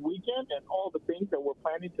Luther King weekend and all the things that we're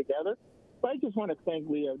planning together. But I just want to thank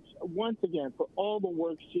Leah once again for all the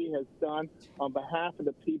work she has done on behalf of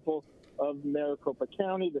the people of Maricopa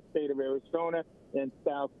County, the state of Arizona, and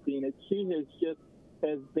South Phoenix. She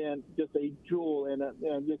has been just a jewel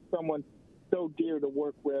and just someone so dear to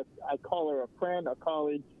work with. I call her a friend, a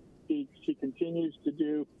colleague. She continues to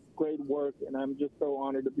do great work, and I'm just so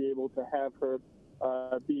honored to be able to have her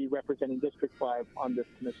be representing District 5 on this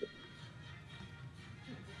commission.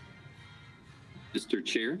 Mr.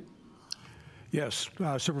 Chair? Yes,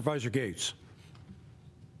 Supervisor Gates.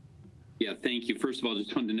 Yeah, thank you. First of all,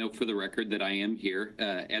 just wanted to note for the record that I am here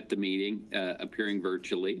at the meeting, appearing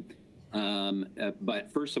virtually. But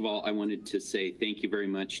first of all, I wanted to say thank you very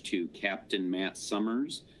much to Captain Matt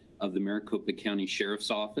Summers of the Maricopa County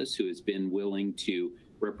Sheriff's Office, who has been willing to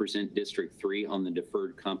represent District 3 on the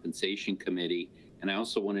Deferred Compensation Committee. And I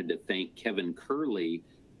also wanted to thank Kevin Curley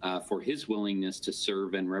for his willingness to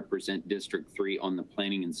serve and represent District 3 on the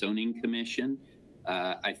Planning and Zoning Commission.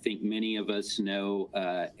 I think many of us know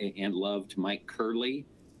and loved Mike Curley,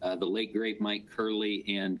 the late great Mike Curley,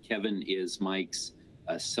 and Kevin is Mike's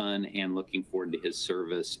son, and looking forward to his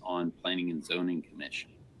service on Planning and Zoning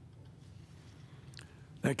Commission.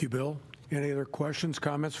 Thank you, Bill. Any other questions,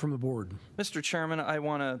 comments from the board? Mr. Chairman, I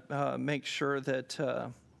want to make sure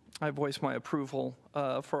that I voice my approval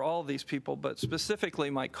for all of these people, but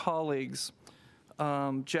specifically my colleagues,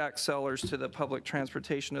 Jack Sellers to the Public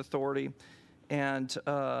Transportation Authority, and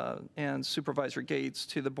Supervisor Gates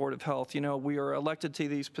to the Board of Health. You know, we are elected to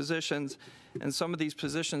these positions, and some of these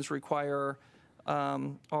positions require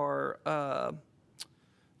our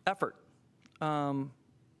effort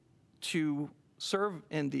to serve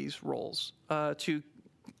in these roles, to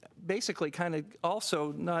basically kind of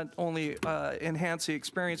also not only enhance the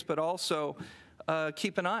experience, but also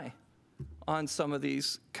keep an eye on some of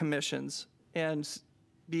these commissions and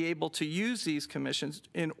be able to use these commissions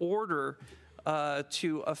in order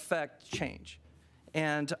to affect change.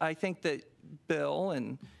 And I think that Bill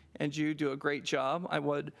and you do a great job. I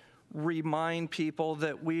would remind people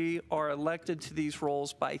that we are elected to these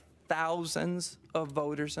roles by thousands of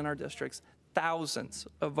voters in our districts, thousands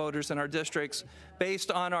of voters in our districts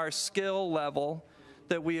based on our skill level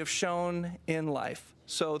that we have shown in life.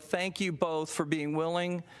 So thank you both for being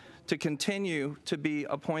willing to continue to be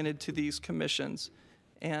appointed to these commissions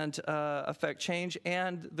and affect change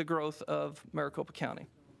and the growth of Maricopa County.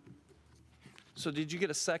 So did you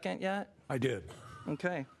get a second yet? I did.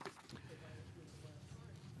 Okay.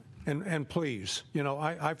 And please, you know,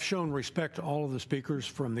 I've shown respect to all of the speakers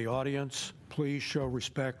from the audience. Please show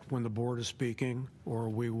respect when the board is speaking, or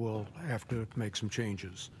we will have to make some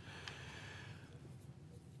changes.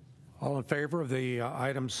 All in favor of the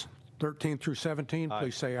items 13 through 17,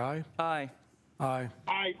 please say aye. Aye. Aye.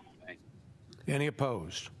 Aye. Any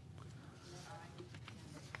opposed?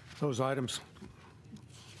 Those items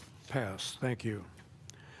pass. Thank you.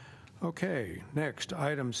 Okay, next,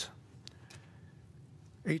 items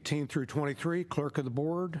 18 through 23, Clerk of the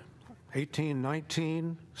Board.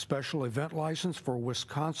 18-19, Special Event License for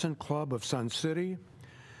Wisconsin Club of Sun City.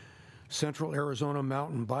 Central Arizona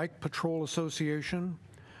Mountain Bike Patrol Association.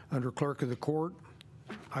 Under Clerk of the Court.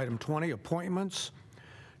 Item 20, Appointments.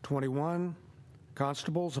 21,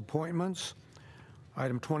 Constables Appointments.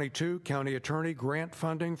 Item 22, County Attorney Grant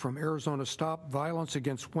Funding from Arizona Stop Violence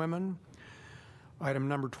Against Women. Item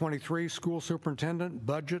number 23, School Superintendent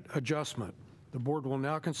Budget Adjustment. The board will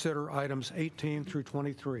now consider items 18 through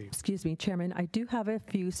 23. Excuse me, Chairman, I do have a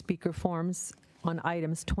few speaker forms on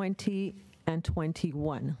items 20 and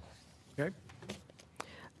 21. Okay.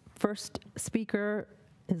 First speaker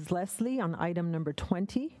is Leslie on item number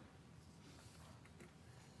 20.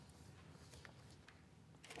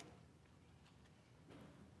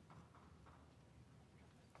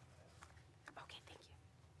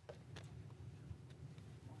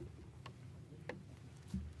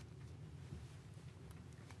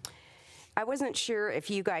 I wasn't sure if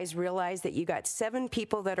you guys realized that you got 7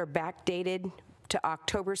 people that are backdated to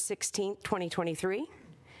October 16th, 2023.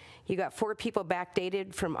 You got 4 people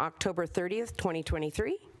backdated from October 30th,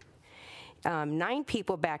 2023. 9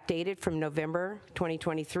 people backdated from November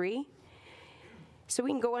 2023. So we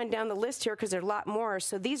can go on down the list here because there are a lot more.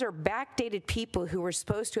 So these are backdated people who were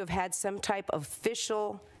supposed to have had some type of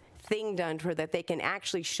official thing done for that they can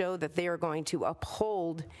actually show that they are going to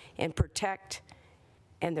uphold and protect,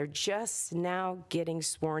 and they're just now getting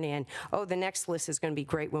sworn in. Oh, the next list is going to be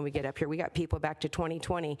great when we get up here. We got people back to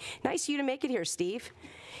 2020. Nice of you to make it here, Steve.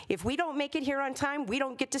 If we don't make it here on time, we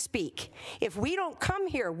don't get to speak. If we don't come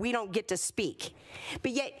here, we don't get to speak.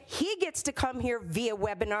 But yet, he gets to come here via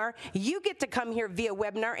webinar, you get to come here via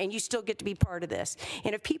webinar, and you still get to be part of this.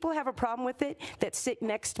 And if people have a problem with it that sit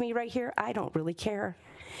next to me right here, I don't really care.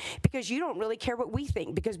 Because you don't really care what we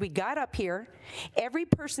think, because we got up here, every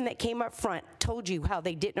person that came up front told you how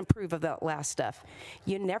they didn't approve of that last stuff.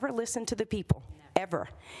 You never listen to the people, ever.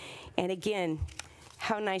 And again,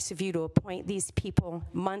 how nice of you to appoint these people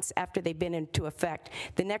months after they've been into effect.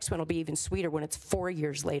 The next one will be even sweeter when it's 4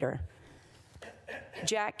 years later.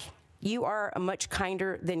 Jack, you are much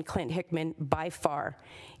kinder than Clint Hickman by far,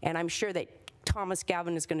 and I'm sure that Thomas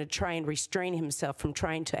Galvin is going to try and restrain himself from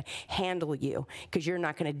trying to handle you, because you're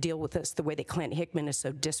not going to deal with us the way that Clint Hickman is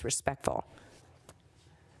so disrespectful.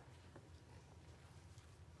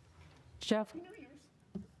 Jeff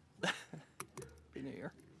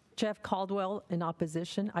Caldwell in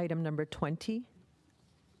opposition, item number 20.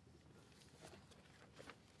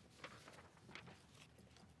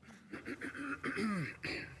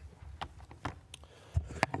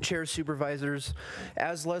 Chair, Supervisors,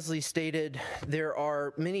 as Leslie stated, there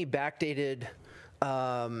are many backdated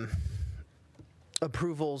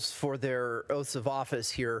approvals for their oaths of office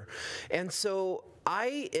here. And so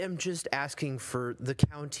I am just asking for the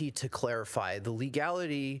county to clarify the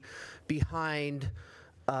legality behind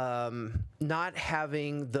not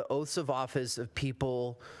having the oaths of office of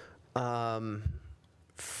people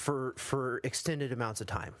for extended amounts of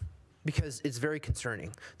time, because it's very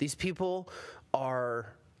concerning. These people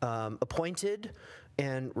are appointed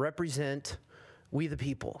and represent we the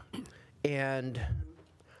people. And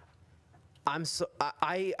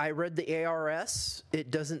I read the ARS. It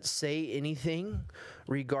doesn't say anything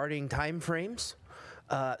regarding time frames.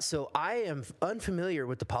 So I am unfamiliar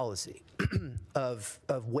with the policy of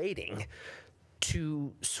waiting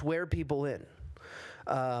to swear people in.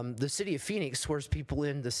 The city of Phoenix swears people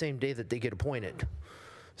in the same day that they get appointed.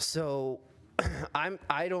 So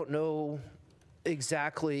I don't know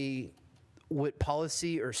exactly what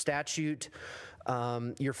policy or statute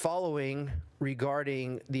you're following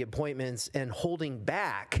regarding the appointments and holding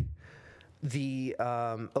back the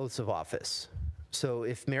oaths of office. So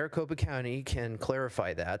if Maricopa County can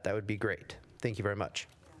clarify that, that would be great. Thank you very much.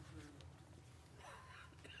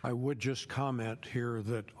 I would just comment here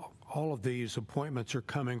that all of these appointments are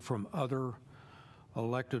coming from other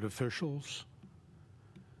elected officials,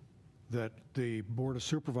 that the Board of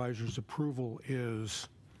Supervisors approval is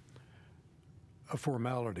a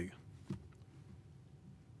formality.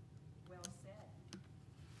 Well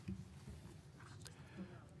said.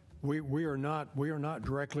 We are not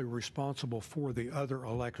directly responsible for the other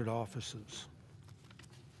elected offices.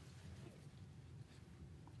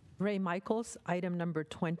 Ray Michaels, item number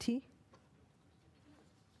 20.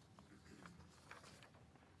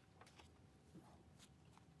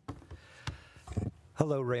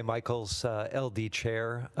 Hello, Ray Michaels, LD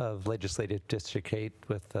Chair of Legislative District 8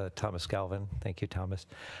 with Thomas Galvin. Thank you, Thomas.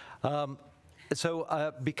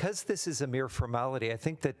 Because this is a mere formality, I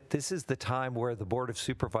think that this is the time where the Board of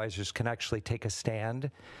Supervisors can actually take a stand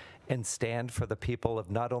and stand for the people of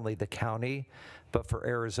not only the county, but for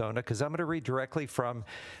Arizona, because I'm going to read directly from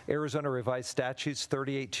Arizona Revised Statutes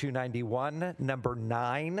 38291, number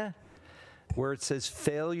 9, where it says,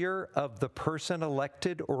 failure of the person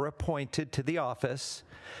elected or appointed to the office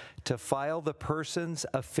to file the person's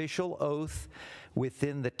official oath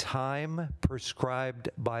within the time prescribed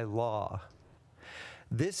by law.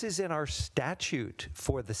 This is in our statute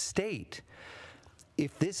for the state.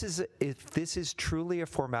 If this is truly a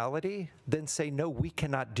formality, then say, no, we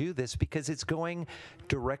cannot do this because it's going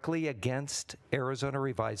directly against Arizona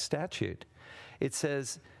Revised Statute. It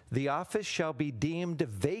says, the office shall be deemed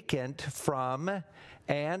vacant from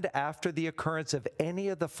and after the occurrence of any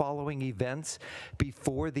of the following events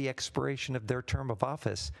before the expiration of their term of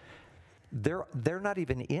office. They're not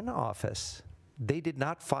even in office. They did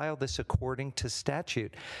not file this according to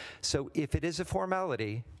statute. So if it is a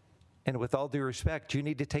formality, and with all due respect, you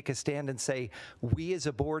need to take a stand and say, we as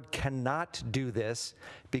a board cannot do this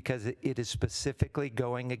because it is specifically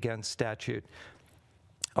going against statute.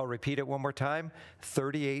 I'll repeat it one more time,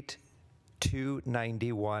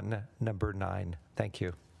 38291, number 9. Thank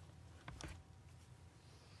you.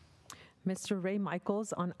 Mr. Ray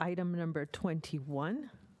Michaels on item number 21.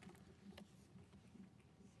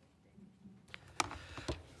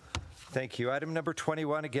 Thank you. Item number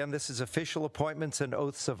 21, again, this is official appointments and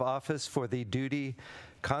oaths of office for the duty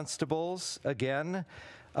constables. Again,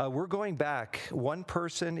 we're going back. One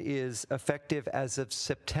person is effective as of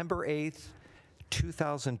September 8th,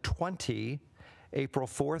 2020, April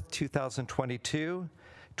 4th, 2022,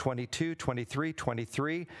 22, 23,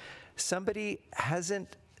 23. Somebody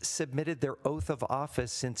hasn't submitted their oath of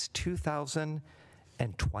office since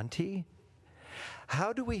 2020?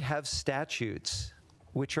 How do we have statutes,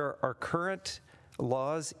 which are our current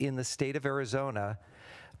laws in the state of Arizona,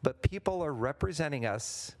 but people are representing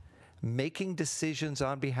us, making decisions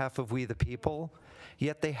on behalf of we the people,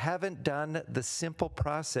 yet they haven't done the simple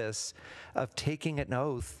process of taking an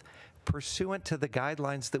oath pursuant to the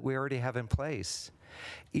guidelines that we already have in place.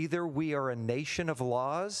 Either we are a nation of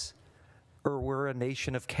laws or we're a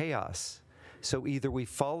nation of chaos. So either we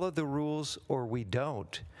follow the rules or we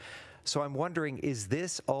don't. So I'm wondering, is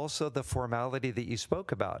this also the formality that you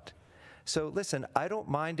spoke about? So listen, I don't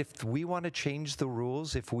mind if we want to change the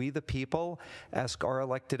rules, if we the people ask our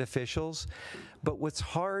elected officials, but what's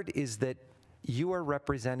hard is that you are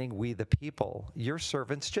representing we the people. You're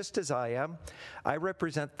servants, just as I am. I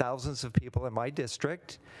represent thousands of people in my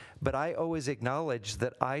district, but I always acknowledge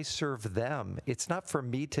that I serve them. It's not for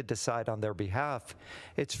me to decide on their behalf.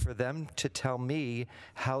 It's for them to tell me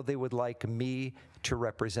how they would like me to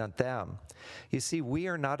represent them. You see, we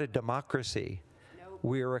are not a democracy.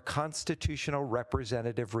 We are a constitutional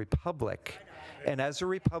representative republic. And as a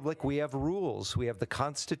republic, we have rules. We have the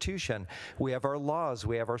Constitution. We have our laws.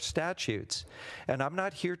 We have our statutes. And I'm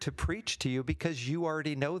not here to preach to you because you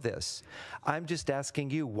already know this. I'm just asking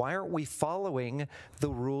you, why aren't we following the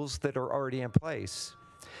rules that are already in place?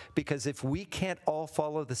 Because if we can't all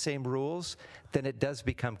follow the same rules, then it does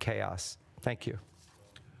become chaos. Thank you.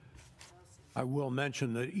 I will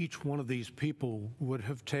mention that each one of these people would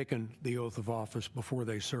have taken the oath of office before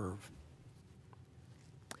they serve.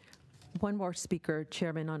 One more speaker,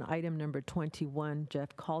 Chairman, on item number 21,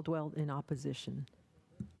 Jeff Caldwell in opposition.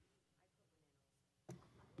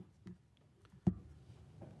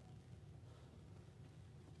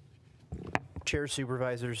 Chair,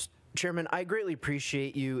 Supervisors, Chairman, I greatly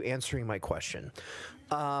appreciate you answering my question.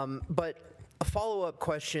 But a follow-up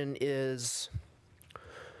question is,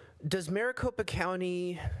 does Maricopa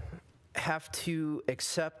County have to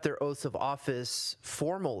accept their oaths of office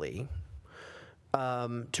formally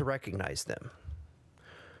to recognize them?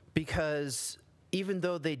 Because even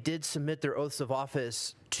though they did submit their oaths of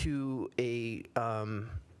office to a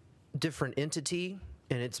different entity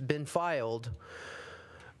and it's been filed,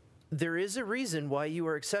 there is a reason why you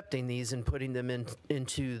are accepting these and putting them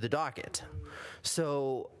into the docket.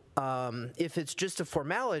 So if it's just a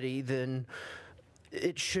formality, then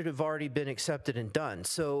it should have already been accepted and done.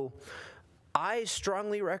 So I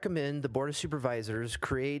strongly recommend the Board of Supervisors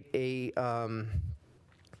create a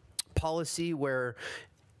policy where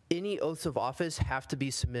any oaths of office have to be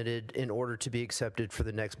submitted in order to be accepted for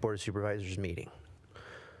the next Board of Supervisors meeting.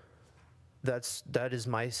 That is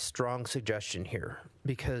my strong suggestion here,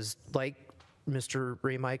 because like Mr.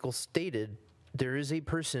 Ray Michaels stated, there is a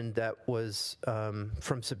person that was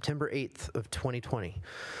from September 8th of 2020.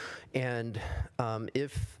 And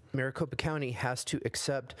if Maricopa County has to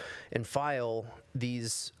accept and file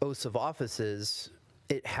these oaths of offices,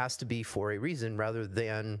 it has to be for a reason rather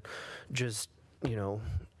than just,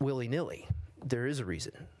 willy-nilly. There is a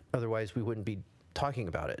reason. Otherwise, we wouldn't be talking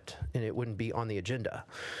about it, and it wouldn't be on the agenda.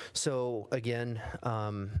 So again,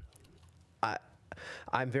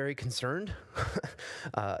 I'm very concerned,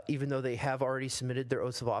 even though they have already submitted their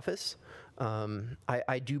oaths of office.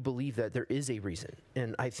 I do believe that there is a reason,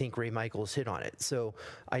 and I think Ray Michaels hit on it. So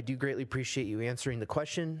I do greatly appreciate you answering the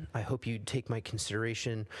question. I hope you take my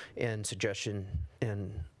consideration and suggestion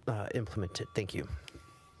and implement it. Thank you.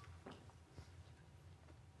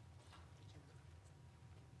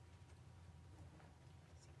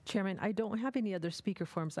 Chairman, I don't have any other speaker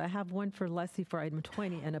forms. I have one for Leslie for item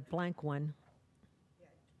 20 and a blank one. Yeah,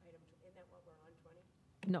 isn't that what we're on,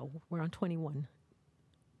 20? No, we're on 21.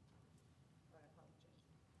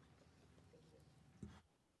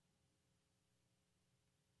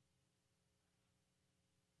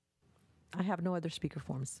 I have no other speaker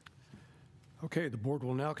forms. Okay, the board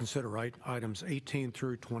will now consider items 18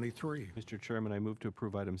 through 23. Mr. Chairman, I move to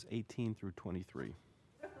approve items 18 through 23.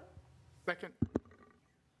 Second.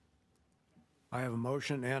 I have a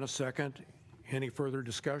motion and a second. Any further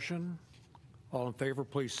discussion? All in favor,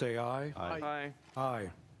 please say aye. Aye. Aye.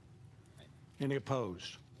 Any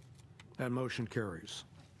opposed? That motion carries.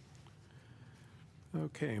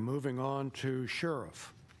 Okay, moving on to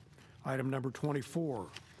Sheriff. Item number 24,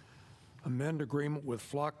 amend agreement with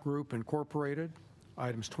Flock Group Incorporated.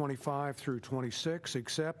 Items 25 through 26,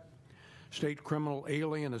 accept state criminal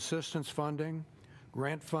alien assistance funding,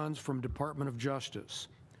 grant funds from Department of Justice.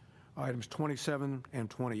 Items 27 and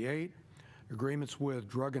 28, agreements with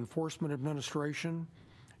Drug Enforcement Administration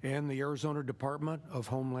and the Arizona Department of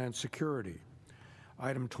Homeland Security.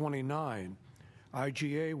 Item 29,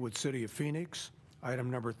 IGA with City of Phoenix. Item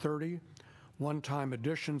number 30, one-time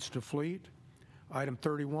additions to fleet. Item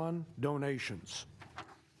 31, donations.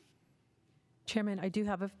 Chairman, I do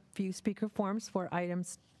have a few speaker forms for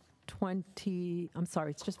items 20, I'm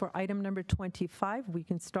sorry, it's just for item number 25. We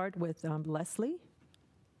can start with Leslie.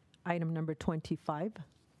 Item number 25.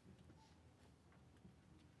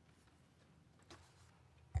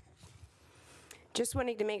 Just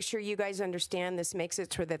wanting to make sure you guys understand this makes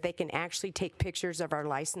it so that they can actually take pictures of our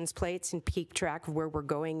license plates and keep track of where we're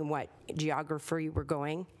going and what geography we're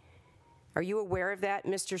going. Are you aware of that,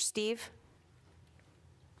 Mr. Steve?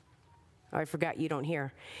 Oh, I forgot you don't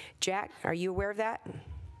hear. Jack, are you aware of that?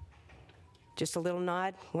 Just a little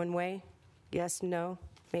nod one way? Yes, no,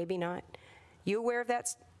 maybe not. You aware of that,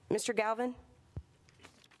 Mr. Galvin?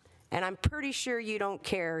 And I'm pretty sure you don't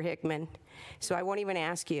care, Hickman, so I won't even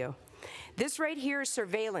ask you. This right here is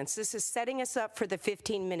surveillance. This is setting us up for the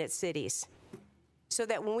 15-minute cities, so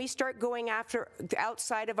that when we start going after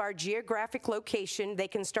outside of our geographic location, they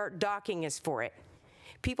can start docking us for it.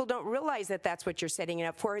 People don't realize that that's what you're setting it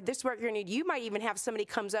up for. This is what you're going to do. You might even have somebody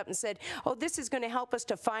comes up and said, oh, this is going to help us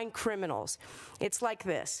to find criminals. It's like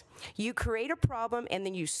this. You create a problem and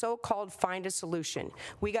then you so-called find a solution.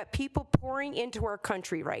 We got people pouring into our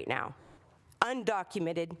country right now,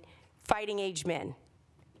 undocumented, fighting-age men.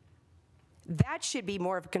 That should be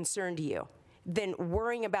more of a concern to you than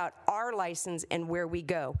worrying about our license and where we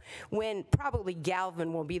go, when probably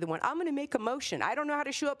Galvin will be the one. I'm going to make a motion. I don't know how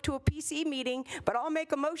to show up to a PC meeting, but I'll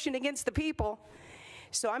make a motion against the people.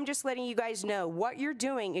 So I'm just letting you guys know what you're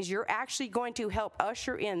doing is you're actually going to help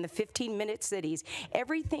usher in the 15-minute cities.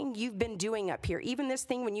 Everything you've been doing up here, even this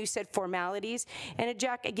thing when you said formalities, and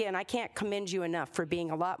Jack, again, I can't commend you enough for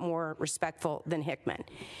being a lot more respectful than Hickman.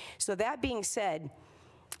 So that being said,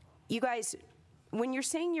 you guys, when you're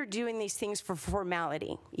saying you're doing these things for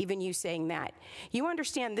formality, even you saying that, you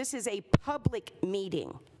understand this is a public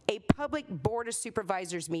meeting, a public Board of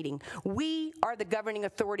Supervisors meeting. We are the governing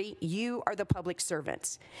authority. You are the public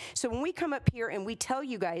servants. So when we come up here and we tell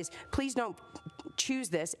you guys, please don't choose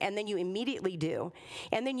this, and then you immediately do,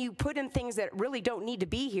 and then you put in things that really don't need to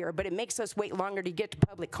be here, but it makes us wait longer to get to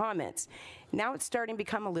public comments. Now it's starting to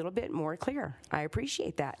become a little bit more clear. I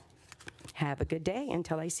appreciate that. Have a good day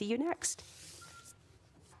until I see you next.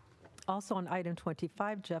 Also on item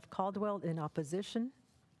 25, Jeff Caldwell in opposition.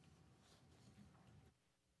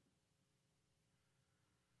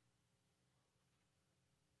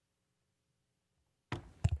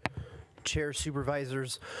 Chair,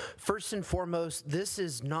 Supervisors, first and foremost, this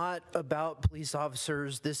is not about police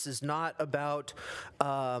officers. This is not about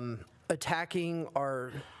attacking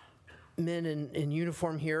our men in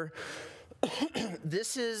uniform here.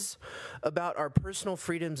 This is about our personal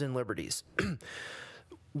freedoms and liberties.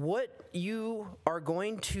 What you are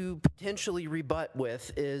going to potentially rebut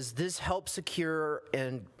with is this helps secure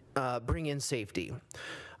and bring in safety.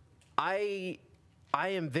 I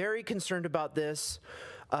am very concerned about this.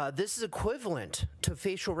 This is equivalent to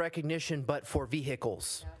facial recognition, but for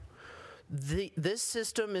vehicles. This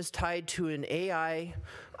system is tied to an AI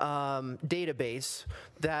database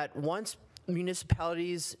that once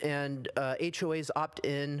municipalities and HOAs opt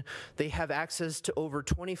in, they have access to over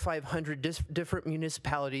 2,500 different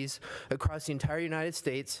municipalities across the entire United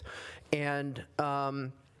States. And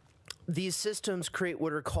these systems create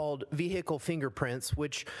what are called vehicle fingerprints,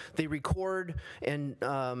 which they record and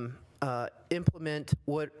implement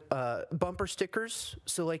what bumper stickers.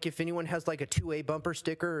 So like if anyone has like a 2A bumper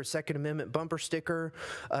sticker or Second Amendment bumper sticker,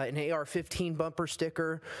 an AR-15 bumper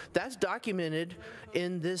sticker, that's documented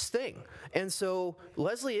in this thing. And so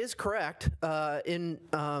Leslie is correct. In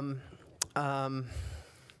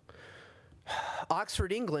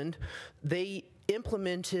Oxford, England, they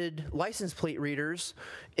implemented license plate readers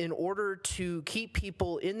in order to keep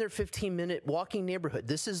people in their 15-minute walking neighborhood.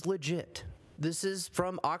 This is legit. This is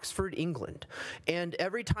from Oxford, England. And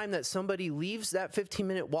every time that somebody leaves that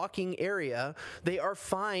 15-minute walking area, they are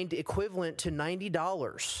fined equivalent to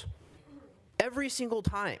 $90 every single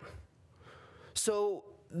time. So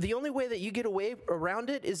the only way that you get away around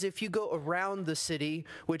it is if you go around the city,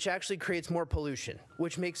 which actually creates more pollution,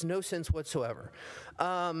 which makes no sense whatsoever.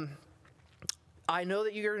 I know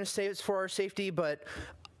that you're going to say it's for our safety, but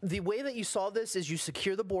the way that you solve this is you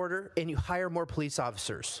secure the border and you hire more police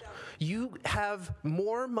officers. You have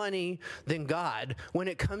more money than God when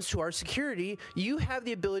it comes to our security. You have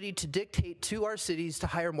the ability to dictate to our cities to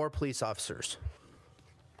hire more police officers.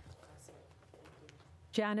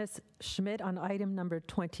 Janice Schmidt on item number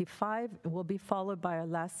 25 will be followed by our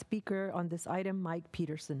last speaker on this item, Mike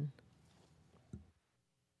Peterson.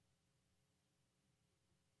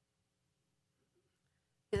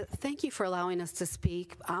 Thank you for allowing us to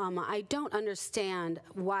speak. I don't understand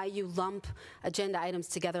why you lump agenda items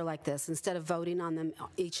together like this instead of voting on them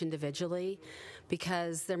each individually,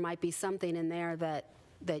 because there might be something in there that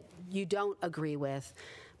you don't agree with,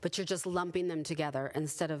 but you're just lumping them together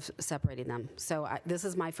instead of separating them. So this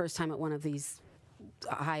is my first time at one of these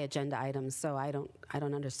high agenda items, so I don't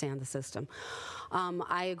understand the system.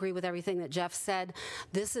 I agree with everything that Jeff said.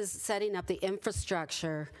 This is setting up the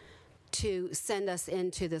infrastructure to send us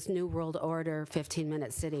into this New World Order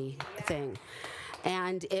 15-minute city thing.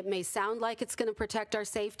 And it may sound like it's going to protect our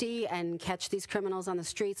safety and catch these criminals on the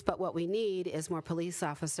streets, but what we need is more police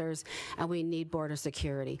officers, and we need border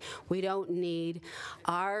security. We don't need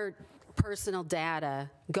our personal data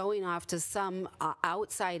going off to some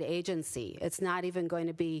outside agency. It's not even going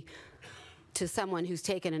to be to someone who's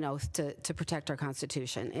taken an oath to protect our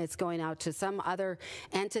Constitution. It's going out to some other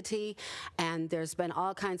entity, and there's been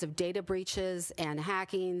all kinds of data breaches and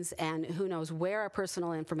hackings, and who knows where our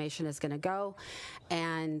personal information is going to go.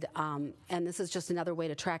 And this is just another way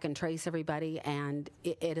to track and trace everybody, and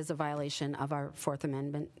it is a violation of our Fourth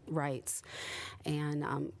Amendment rights. And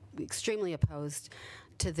I'm extremely opposed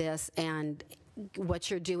to this, and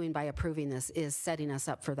what you're doing by approving this is setting us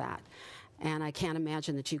up for that. And I can't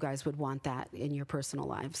imagine that you guys would want that in your personal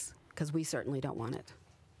lives, because we certainly don't want it.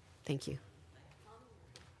 Thank you.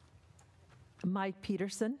 Mike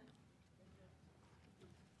Peterson.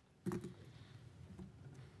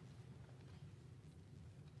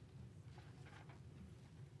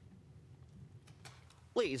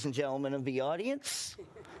 Ladies and gentlemen of the audience,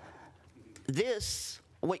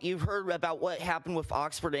 what you've heard about what happened with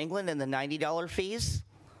Oxford, England and the $90 fees,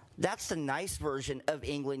 that's the nice version of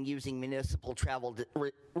England using municipal travel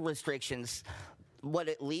restrictions. What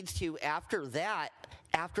it leads to after that,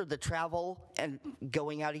 after the travel and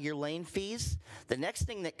going out of your lane fees, the next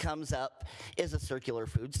thing that comes up is a circular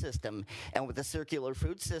food system. And with the circular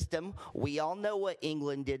food system, we all know what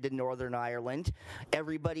England did to Northern Ireland.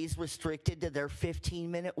 Everybody's restricted to their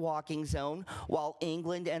 15-minute walking zone, while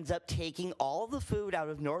England ends up taking all the food out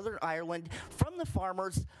of Northern Ireland from the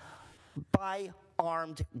farmers by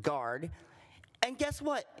armed guard. And guess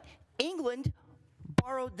what? England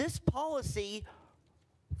borrowed this policy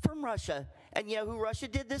from Russia. And you know who Russia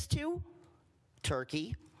did this to?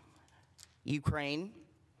 Turkey, Ukraine,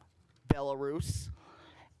 Belarus.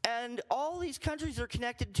 And all these countries are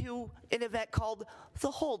connected to an event called the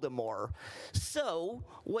Holodomor. So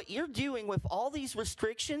what you're doing with all these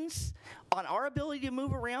restrictions on our ability to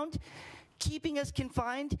move around, keeping us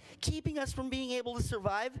confined, keeping us from being able to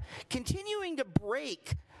survive, continuing to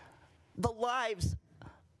break the lives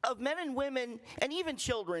of men and women and even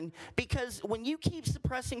children, because when you keep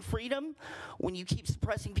suppressing freedom, when you keep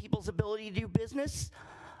suppressing people's ability to do business,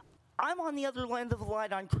 I'm on the other end of the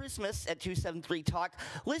line on Christmas at 273 Talk,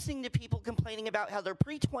 listening to people complaining about how their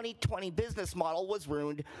pre-2020 business model was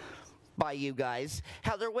ruined by you guys,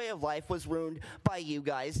 how their way of life was ruined by you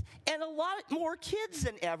guys, and a lot more kids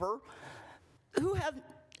than ever who have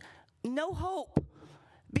no hope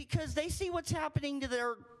because they see what's happening to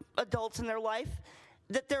their adults in their life,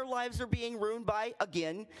 that their lives are being ruined by,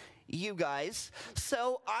 again, you guys.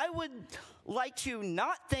 So I would like to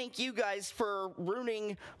not thank you guys for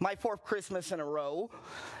ruining my 4th Christmas in a row.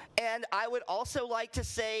 And I would also like to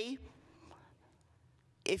say,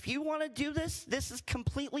 if you want to do this, this is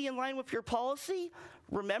completely in line with your policy.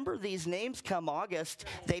 Remember these names come August.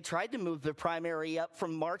 They tried to move the primary up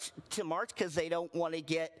from March to March because they don't want to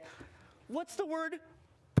get, what's the word?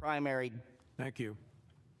 Primary. Thank you.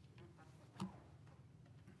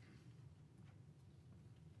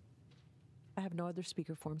 I have no other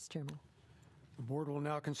speaker forms, Chairman. The board will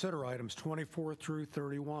now consider items 24 through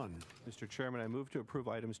 31. Mr. Chairman, I move to approve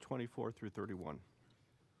items 24 through 31.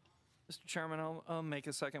 Mr. Chairman, I'll make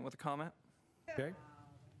a second with a comment. Okay.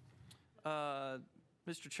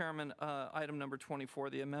 Mr. Chairman, item number 24,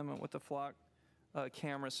 the amendment with the flock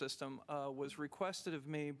camera system, was requested of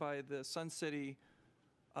me by the Sun City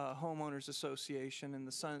Homeowners Association and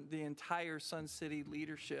the entire Sun City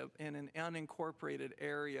leadership in an unincorporated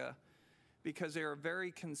area, because they are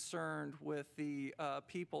very concerned with the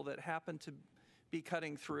people that happen to be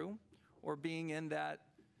cutting through or being in that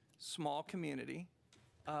small community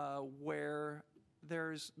where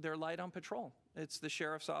they're light on patrol. It's the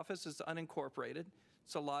sheriff's office, it's unincorporated.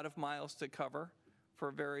 It's a lot of miles to cover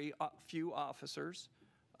for very few officers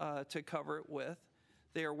to cover it with.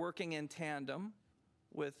 They are working in tandem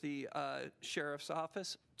with the sheriff's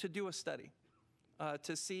office to do a study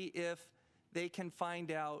to see if they can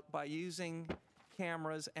find out by using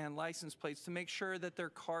cameras and license plates to make sure that their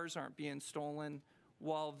cars aren't being stolen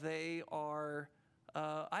while they are,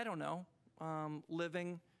 I don't know,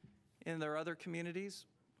 living in their other communities.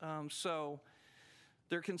 So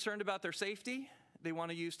they're concerned about their safety. They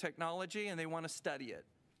want to use technology and they want to study it.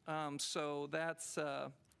 So that's,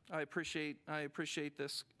 I appreciate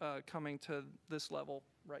this coming to this level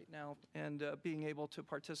right now and being able to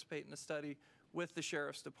participate in the study with the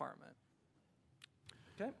Sheriff's Department.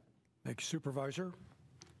 Okay. Thank you, Supervisor.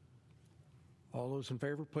 All those in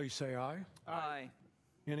favor, please say aye. Aye.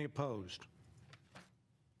 Any opposed?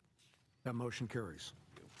 That motion carries.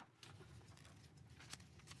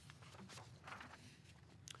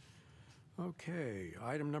 Okay,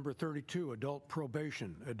 item number 32, adult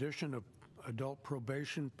probation, addition of adult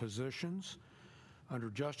probation positions. Under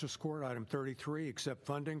Justice Court, item 33, accept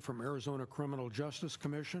funding from Arizona Criminal Justice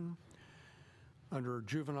Commission. Under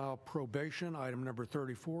juvenile probation, item number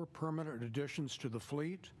 34, permanent additions to the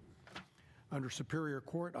fleet. Under Superior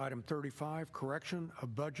Court, item 35, correction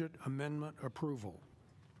of budget amendment approval.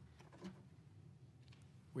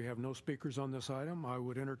 We have no speakers on this item. I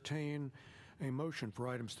would entertain a motion for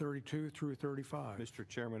items 32 through 35. Mr.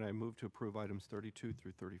 Chairman, I move to approve items 32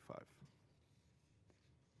 through 35.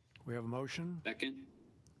 We have a motion. Second.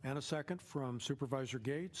 And a second from Supervisor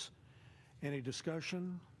Gates. Any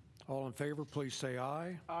discussion? All in favor, please say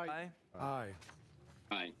aye. Aye. Aye.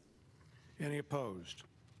 Aye. Any opposed?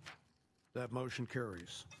 That motion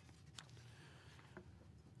carries.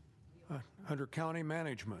 Under County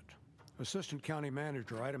Management, Assistant County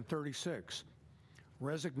Manager, item 36,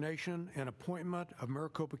 resignation and appointment of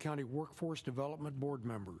Maricopa County Workforce Development Board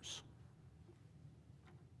members.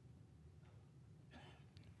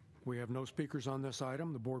 We have no speakers on this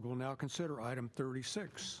item. The board will now consider item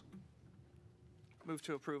 36. Move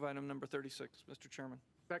to approve item number 36, Mr. Chairman.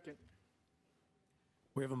 Second.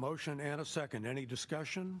 We have a motion and a second. Any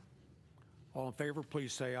discussion? All in favor,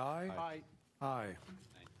 please say aye. Aye. Aye.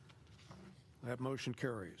 That motion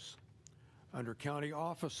carries. Under County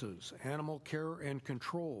Offices, Animal Care and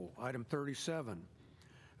Control, item 37,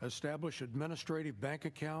 establish administrative bank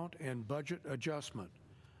account and budget adjustment.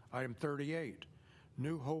 Item 38,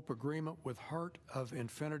 New Hope Agreement with Heart of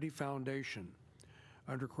Infinity Foundation.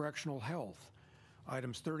 Under Correctional Health,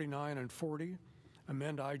 items 39 and 40,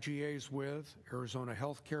 amend IGAs with Arizona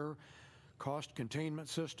Healthcare Cost Containment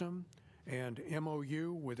System and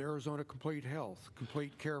MOU with Arizona Complete Health,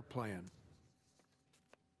 Complete Care Plan.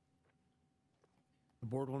 The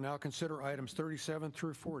board will now consider items 37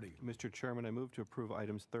 through 40. Mr. Chairman, I move to approve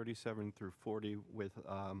items 37 through 40 with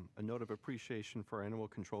a note of appreciation for our Animal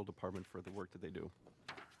Control Department for the work that they do.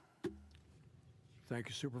 Thank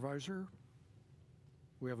you, Supervisor.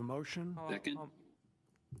 We have a motion. Second.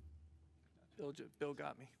 Bill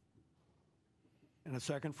got me. And a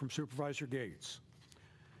second from Supervisor Gates.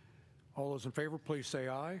 All those in favor, please say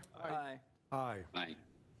aye. Aye. Aye. Aye.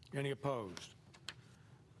 Any opposed?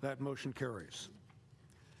 That motion carries.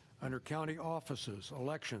 Under County Offices,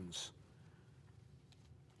 Elections,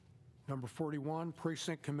 number 41,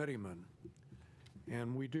 Precinct Committeeman.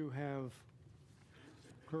 And we do have,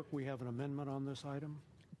 Clerk, we have an amendment on this item?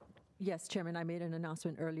 Yes, Chairman, I made an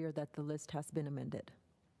announcement earlier that the list has been amended.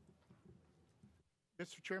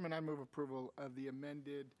 Mr. Chairman, I move approval of the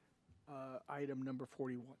amended item number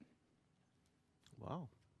 41. Wow.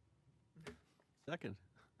 Second.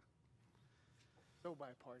 So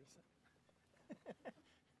bipartisan.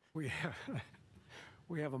 We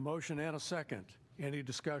have a motion and a second. Any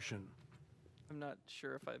discussion? I'm not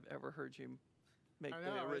sure if I've ever heard you make I know,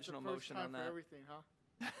 the it's original the first motion time on for that. everything, huh?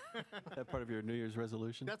 That part of your New Year's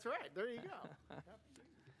resolution? That's right. There you go.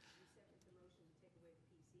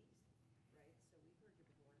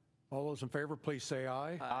 All those in favor, please say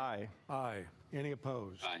aye. Aye. Aye. Any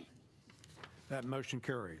opposed? Aye. That motion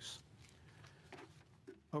carries.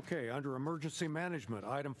 Okay, under Emergency Management,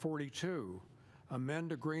 item 42,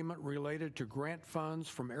 amend agreement related to grant funds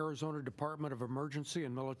from Arizona Department of Emergency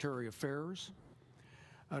and Military Affairs.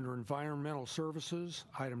 Under Environmental Services,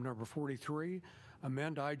 item number 43,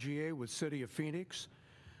 amend IGA with City of Phoenix.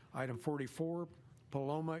 Item 44,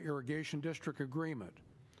 Paloma Irrigation District Agreement.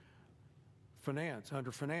 Finance,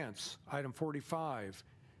 under Finance, item 45,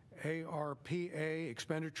 ARPA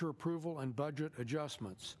expenditure approval and budget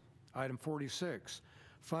adjustments. Item 46,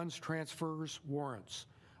 funds transfers warrants.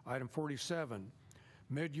 Item 47,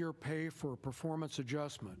 mid-year pay for performance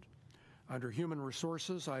adjustment. Under Human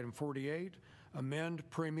Resources, item 48, amend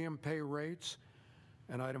premium pay rates.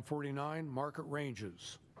 And item 49, market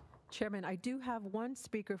ranges. Chairman, I do have one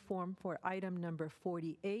speaker form for item number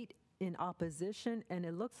 48 in opposition, and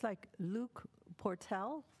it looks like Luke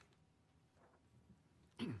Portel.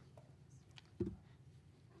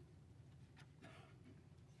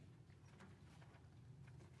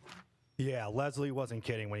 Yeah, Leslie wasn't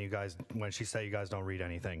kidding when she said you guys don't read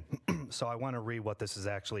anything. So I want to read what this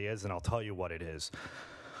actually is, and I'll tell you what it is.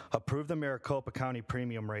 Approve the Maricopa County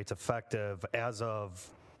premium rates effective as of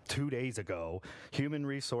 2 days ago. Human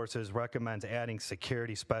Resources recommends adding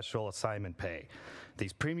security special assignment pay.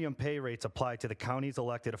 These premium pay rates apply to the county's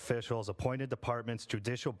elected officials, appointed departments,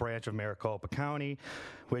 judicial branch of Maricopa County,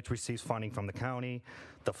 which receives funding from the county,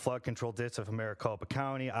 the flood control district of Maricopa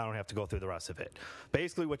County. I don't have to go through the rest of it.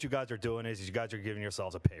 Basically, what you guys are doing is you guys are giving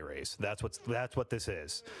yourselves a pay raise. That's what this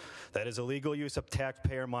is. That is illegal use of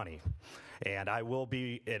taxpayer money. And I will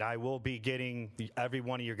be getting every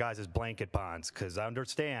one of your guys' blanket bonds, because I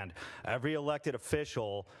understand every elected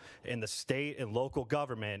official in the state and local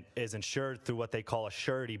government is insured through what they call a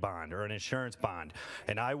surety bond or an insurance bond.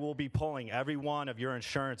 And I will be pulling every one of your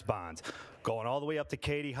insurance bonds, going all the way up to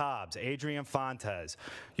Katie Hobbs, Adrian Fontes.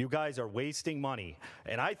 You guys are wasting money.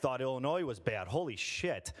 And I thought Illinois was bad. Holy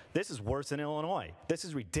shit. This is worse than Illinois. This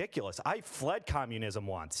is ridiculous. I fled communism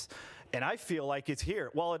once. And I feel like it's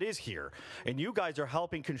here. Well, it is here. And you guys are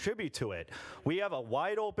helping contribute to it. We have a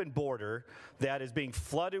wide open border that is being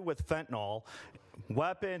flooded with fentanyl,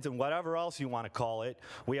 weapons, and whatever else you want to call it.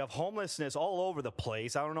 We have homelessness all over the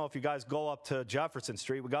place. I don't know if you guys go up to Jefferson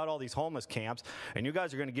Street. We got all these homeless camps, and you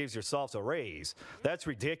guys are going to give yourselves a raise. That's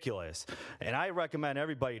ridiculous. And I recommend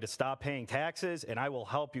everybody to stop paying taxes, and I will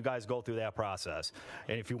help you guys go through that process.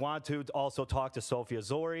 And if you want to, also talk to Sophia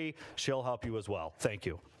Zori. She'll help you as well. Thank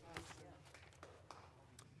you.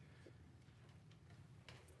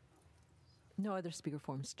 No other speaker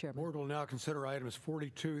forms, Chairman. Board will now consider items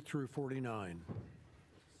 42 through 49.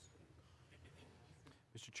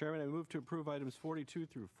 Mr. Chairman, I move to approve items 42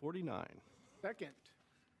 through 49. Second.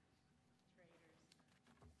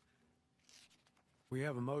 We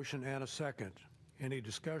have a motion and a second. Any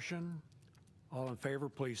discussion? All in favor,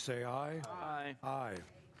 please say aye. Aye. Aye.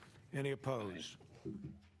 Any opposed?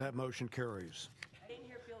 That motion carries. I didn't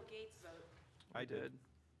hear Bill Gates vote. I did.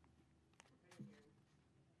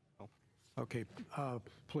 Okay,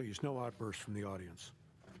 please, no outbursts from the audience.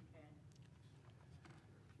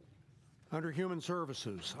 Under Human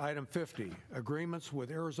Services, item 50, agreements with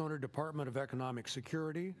Arizona Department of Economic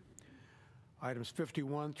Security. Items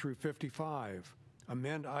 51 through 55,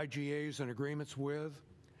 amend IGAs and agreements with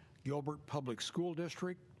Gilbert Public School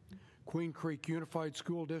District, Queen Creek Unified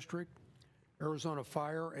School District, Arizona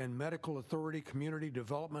Fire and Medical Authority Community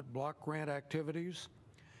Development Block Grant Activities,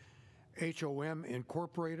 HOM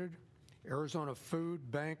Incorporated, Arizona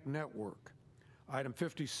Food Bank Network. Item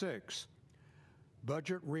 56,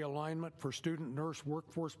 budget realignment for student nurse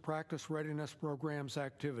workforce practice readiness programs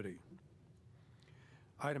activity.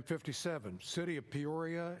 Item 57, City of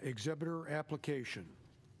Peoria exhibitor application.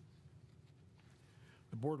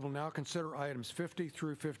 The board will now consider items 50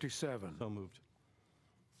 through 57. So moved.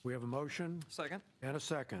 We have a motion. Second. And a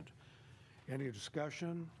second. Any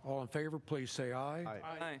discussion? All in favor, please say aye.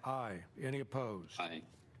 Aye. Aye. Any opposed? Aye.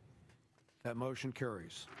 That motion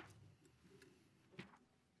carries.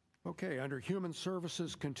 Okay, under Human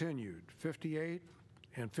Services continued, 58,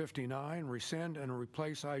 And 59, rescind and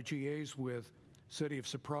replace IGAs with City of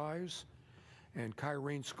Surprise and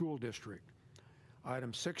Kyrene School District.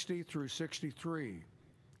 Items 60 through 63,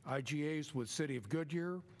 IGAs with City of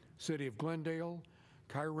Goodyear, City of Glendale,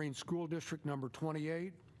 Kyrene School District number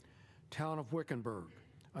 28, Town of Wickenburg.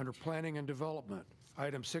 Under Planning and Development,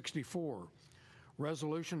 item 64,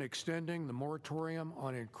 resolution extending the moratorium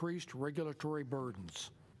on increased regulatory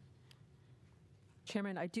burdens.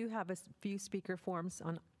 Chairman, I do have a few speaker forms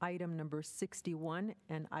on item number 61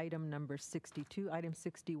 and item number 62. Item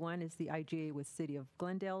 61 is the IGA with City of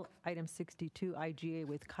Glendale. Item 62, IGA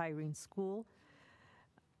with Kyrene School.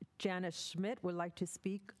 Janice Schmidt would like to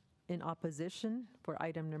speak in opposition for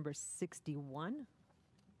item number 61.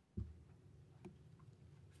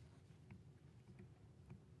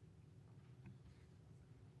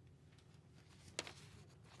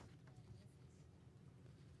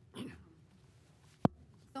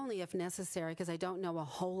 Only if necessary, because I don't know a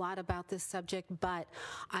whole lot about this subject, but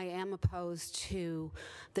I am opposed to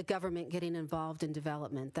the government getting involved in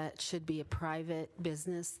development. That should be a private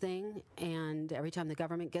business thing, and every time the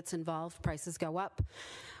government gets involved, prices go up.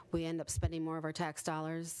 We end up spending more of our tax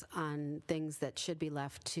dollars on things that should be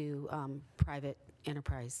left to private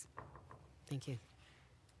enterprise. Thank you.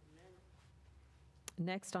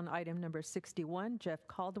 Next on item number 61, Jeff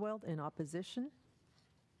Caldwell in opposition.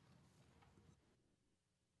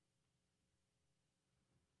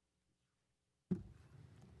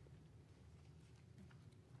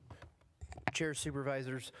 Chair,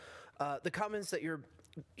 Supervisors, the comments that you're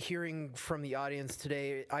hearing from the audience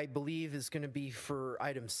today, I believe, is going to be for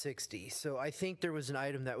item 60. So I think there was an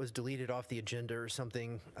item that was deleted off the agenda or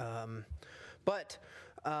something.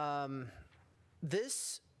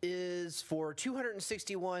 This is for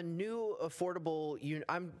 261 new affordable units.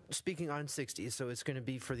 I'm speaking on 60, so it's going to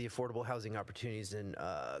be for the affordable housing opportunities in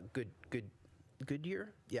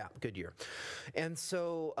Goodyear? Yeah, Goodyear. And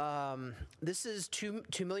so this is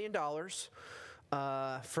 $2 million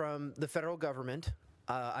from the federal government.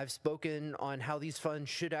 I've spoken on how these funds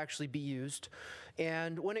should actually be used.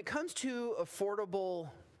 And when it comes to affordable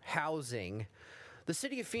housing, the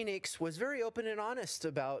city of Phoenix was very open and honest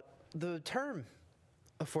about the term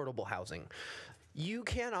affordable housing. You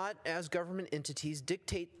cannot, as government entities,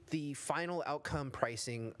 dictate the final outcome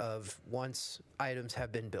pricing of once items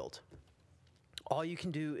have been built. All you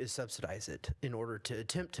can do is subsidize it in order to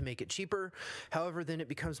attempt to make it cheaper. However, then it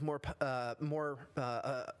becomes more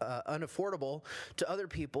unaffordable to other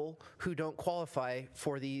people who don't qualify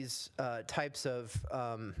for these types of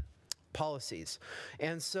policies.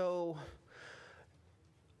 And so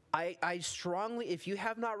I strongly, if you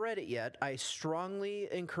have not read it yet, I strongly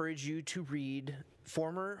encourage you to read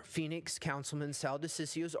former Phoenix Councilman Sal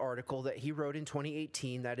DeCicio's article that he wrote in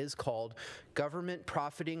 2018 that is called Government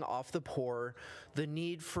Profiting Off the Poor, The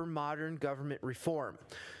Need for Modern Government Reform.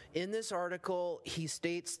 In this article, he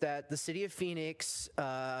states that the city of Phoenix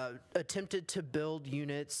attempted to build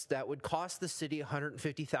units that would cost the city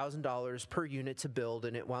 $150,000 per unit to build,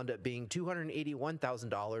 and it wound up being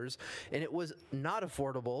 $281,000, and it was not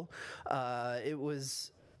affordable. It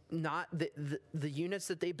was not the units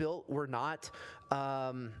that they built were not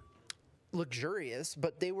luxurious,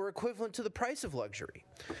 but they were equivalent to the price of luxury.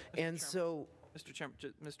 Mr. Chairman,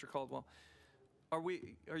 Mr. Caldwell, are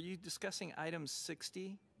you discussing item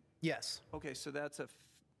 60? Yes. Okay, so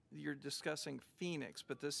you're discussing Phoenix,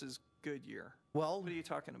 but this is Goodyear. Well, what are you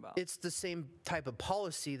talking about? It's the same type of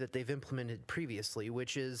policy that they've implemented previously,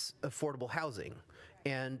 which is affordable housing.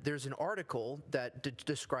 And there's an article that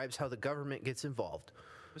describes how the government gets involved.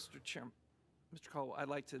 Mr. Chairman, Mr. Caldwell, I'd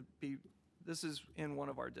like to be, this is in one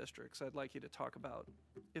of our districts. I'd like you to talk about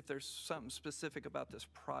if there's something specific about this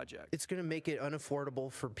project. It's going to make it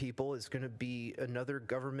unaffordable for people. It's going to be another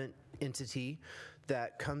government entity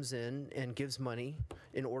that comes in and gives money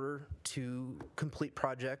in order to complete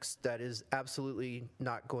projects that is absolutely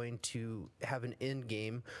not going to have an end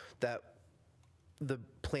game that the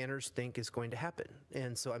planners think is going to happen.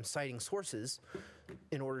 And so I'm citing sources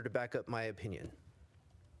in order to back up my opinion.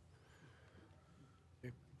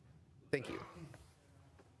 Thank you.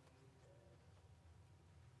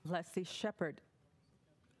 Leslie Shepard,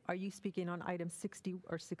 are you speaking on item 60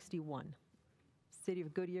 or 61? City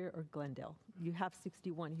of Goodyear or Glendale? You have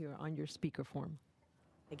 61 here on your speaker form.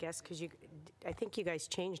 I guess because I think you guys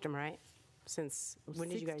changed them, right? Since when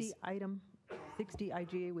did you guys? 60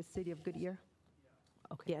 IGA with City of Goodyear?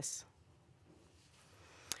 Okay. Yes.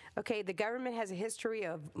 Okay, the government has a history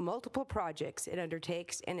of multiple projects it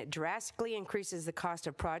undertakes, and it drastically increases the cost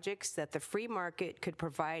of projects that the free market could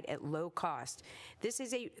provide at low cost. This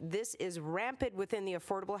is rampant within the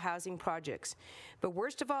affordable housing projects. But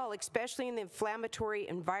worst of all, especially in the inflammatory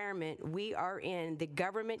environment we are in, the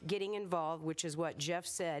government getting involved, which is what Jeff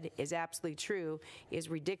said is absolutely true, is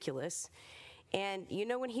ridiculous. And you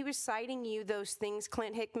know, when he was citing you those things,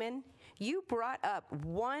 Clint Hickman, you brought up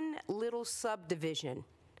one little subdivision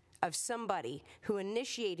of somebody who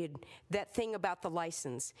initiated that thing about the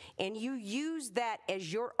license, and you use that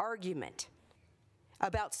as your argument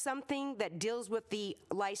about something that deals with the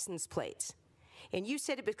license plates. And you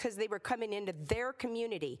said it because they were coming into their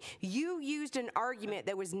community. You used an argument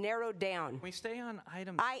that was narrowed down. Can we stay on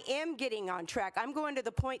items? I am getting on track. I'm going to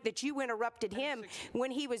the point that you interrupted him when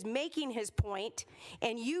he was making his point,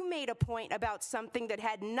 and you made a point about something that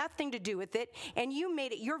had nothing to do with it, and you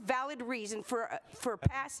made it your valid reason for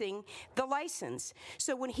passing the license.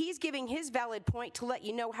 So when he's giving his valid point to let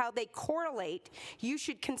you know how they correlate, you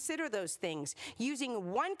should consider those things.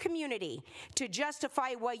 Using one community to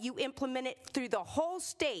justify why you implement it through the whole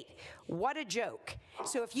state, what a joke.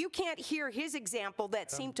 So if you can't hear his example that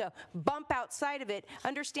seemed to bump outside of it,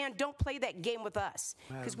 understand, don't play that game with us.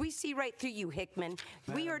 Because we see right through you, Hickman.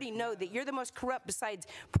 We already know that you're the most corrupt besides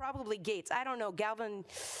probably Gates. I don't know, Galvin,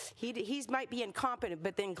 he might be incompetent,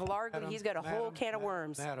 but then Galargo, he's got a whole can of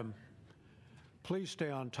worms. Madam, please stay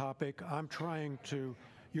on topic. I'm trying to,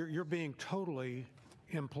 you're being totally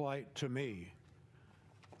impolite to me.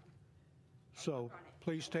 So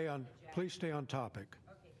please stay on topic.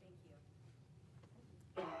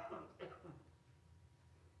 Okay, thank you.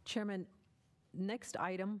 Chairman, next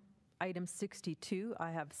item 62,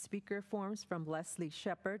 I have speaker forms from Leslie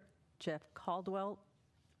Shepard, Jeff Caldwell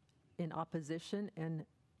in opposition, and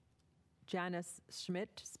Janice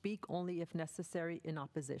Schmidt, speak only if necessary in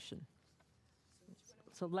opposition.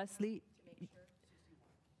 So Leslie,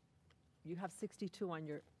 you have 62 on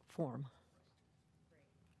your form.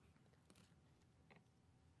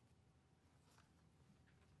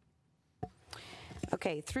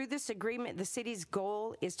 Okay, through this agreement, the city's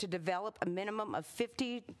goal is to develop a minimum of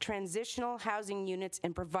 50 transitional housing units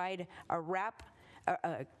and provide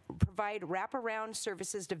wraparound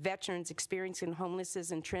services to veterans experiencing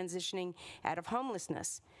homelessness and transitioning out of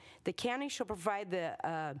homelessness. The county shall provide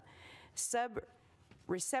the receipt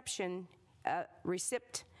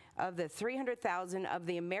of the $300,000 of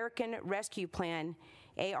the American Rescue Plan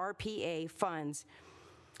ARPA funds.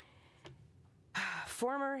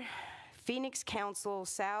 Former Phoenix Council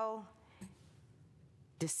Sal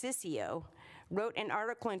DeCiccio wrote an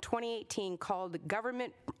article in 2018 called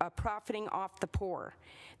Government Profiting Off the Poor,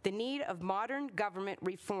 the Need of Modern Government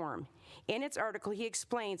Reform. In its article, he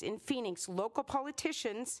explains in Phoenix, local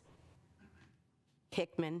politicians,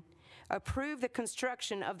 Hickman, approved the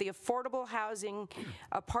construction of the affordable housing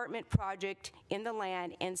apartment project in the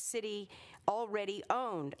land and city already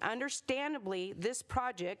owned. Understandably, this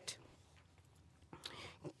project,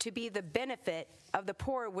 to be the benefit of the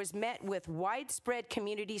poor, was met with widespread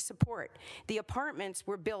community support. The apartments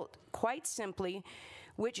were built quite simply,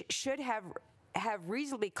 which should have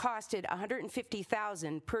reasonably costed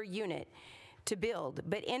 $150,000 per unit to build,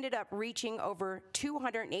 but ended up reaching over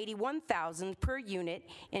 $281,000 per unit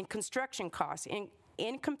in construction costs.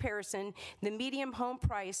 In comparison, the median home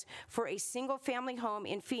price for a single-family home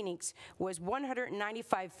in Phoenix was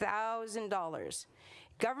 $195,000.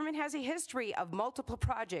 Government has a history of multiple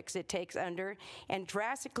projects it takes under and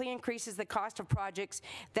drastically increases the cost of projects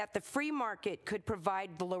that the free market could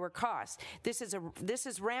provide the lower cost. This is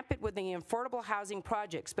rampant with the affordable housing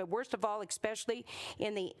projects, but worst of all, especially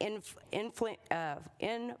in the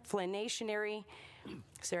inflationary,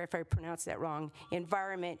 sorry if I pronounced that wrong,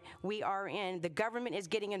 environment we are in. The government is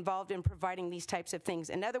getting involved in providing these types of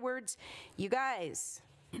things. In other words, you guys,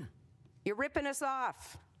 you're ripping us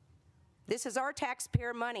off. This is our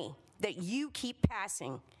taxpayer money that you keep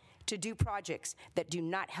passing to do projects that do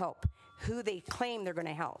not help who they claim they're going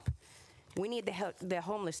to help. We need the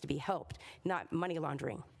homeless to be helped, not money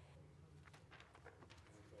laundering.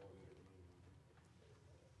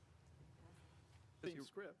 You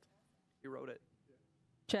wrote it.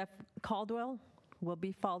 Jeff Caldwell will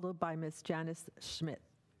be followed by Ms. Janice Schmidt.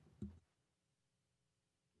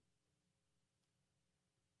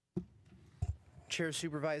 Chair,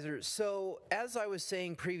 Supervisor, so as I was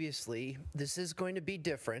saying previously, this is going to be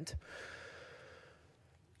different.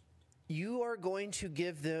 You are going to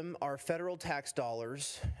give them our federal tax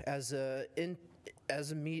dollars as a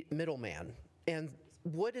middleman. And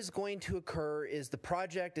what is going to occur is the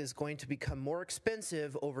project is going to become more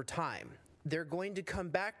expensive over time. they're going to come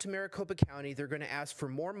back to Maricopa County. They're going to ask for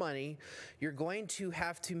more money. You're going to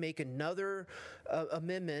have to make another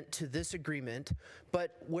amendment to this agreement.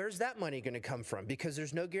 But where's that money going to come from? Because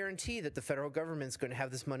there's no guarantee that the federal government's going to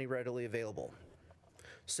have this money readily available.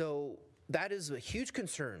 So that is a huge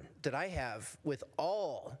concern that I have with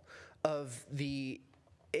all of the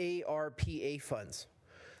ARPA funds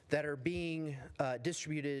that are being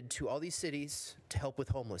distributed to all these cities to help with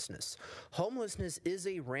homelessness. Homelessness is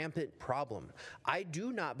a rampant problem. I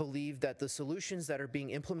do not believe that the solutions that are being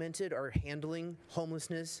implemented are handling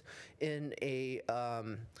homelessness in a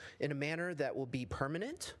manner that will be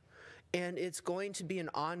permanent, and it's going to be an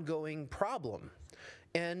ongoing problem.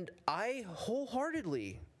 And I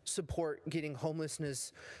wholeheartedly support getting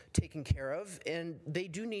homelessness taken care of, and they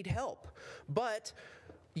do need help. But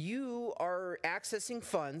you are accessing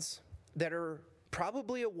funds that are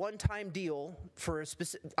probably a one-time deal for a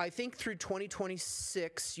specific, I think through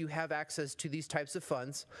 2026 you have access to these types of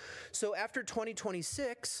funds. So after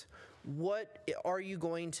 2026, what are you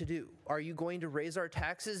going to do? Are you going to raise our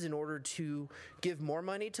taxes in order to give more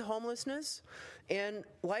money to homelessness? And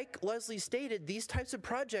like Leslie stated, these types of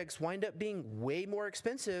projects wind up being way more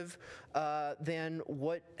expensive than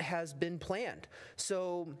what has been planned.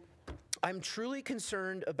 So I'm truly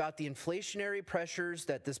concerned about the inflationary pressures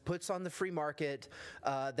that this puts on the free market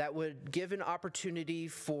that would give an opportunity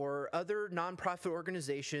for other nonprofit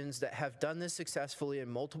organizations that have done this successfully in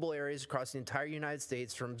multiple areas across the entire United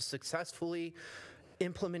States from successfully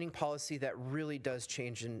implementing policy that really does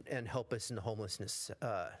change and help us in the homelessness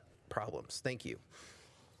problems. Thank you.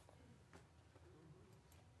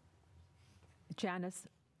 Janice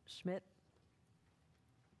Schmidt.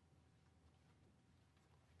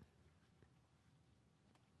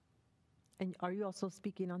 And are you also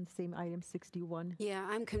speaking on the same item, 61? Yeah,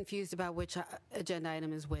 I'm confused about which agenda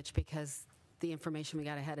item is which because the information we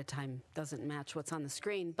got ahead of time doesn't match what's on the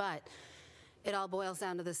screen. But it all boils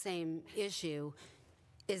down to the same issue,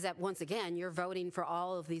 is that once again, you're voting for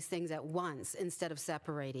all of these things at once instead of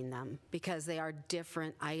separating them because they are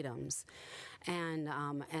different items. And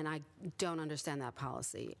I don't understand that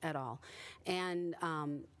policy at all. And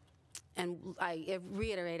I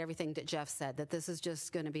reiterate everything that Jeff said, that this is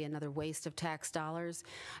just going to be another waste of tax dollars.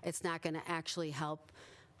 It's not going to actually help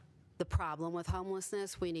the problem with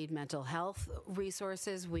homelessness. We need mental health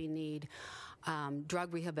resources. We need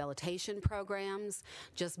drug rehabilitation programs.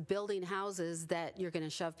 Just building houses that you're going to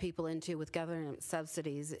shove people into with government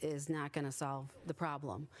subsidies is not going to solve the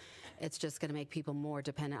problem. It's just going to make people more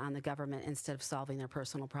dependent on the government instead of solving their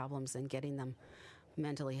personal problems and getting them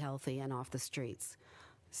mentally healthy and off the streets.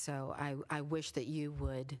 So I wish that you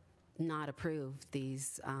would not approve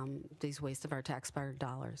these waste of our taxpayer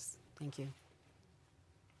dollars. Thank you.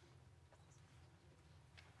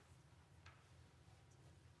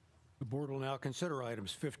 The board will now consider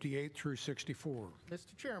items 58 through 64.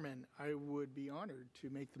 Mr. Chairman, I would be honored to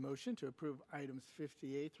make the motion to approve items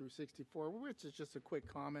 58 through 64, which is just a quick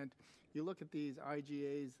comment. You look at these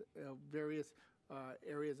IGAs, various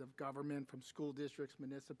areas of government, from school districts,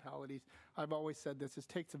 municipalities. I've always said this, it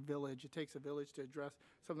takes a village. It takes a village to address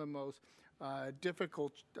some of the most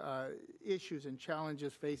difficult issues and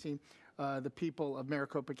challenges facing the people of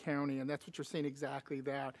Maricopa County, and that's what you're seeing, exactly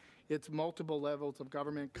that. It's multiple levels of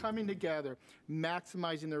government coming together,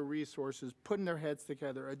 maximizing their resources, putting their heads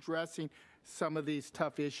together, addressing some of these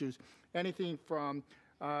tough issues. Anything from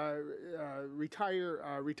retired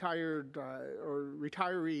or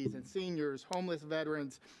retirees and seniors, homeless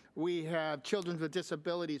veterans. We have children with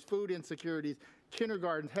disabilities, food insecurities,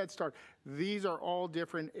 kindergarten, Head Start. These are all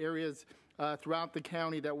different areas throughout the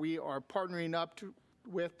county that we are partnering up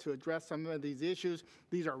with to address some of these issues.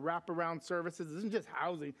 These are wraparound services. This isn't just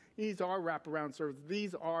housing. These are wraparound services.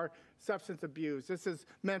 These are substance abuse. This is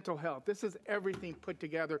mental health. This is everything put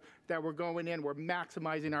together that we're going in. We're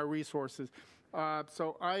maximizing our resources.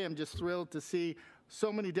 So I am just thrilled to see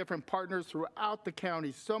so many different partners throughout the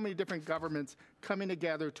county, so many different governments coming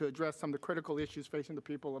together to address some of the critical issues facing the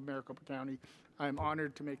people of Maricopa County. I am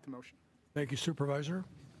honored to make the motion. Thank you, Supervisor.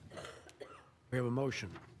 We have a motion.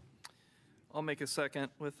 I'll make a second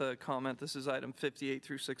with a comment. This is item 58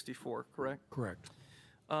 through 64, correct? Correct.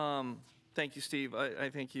 Thank you, Steve. I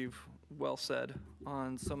think you've well said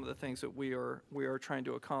on some of the things that we are trying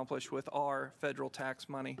to accomplish with our federal tax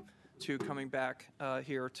money to coming back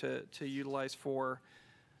here to utilize for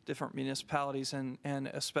different municipalities and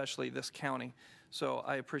especially this county. So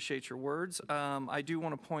I appreciate your words. I do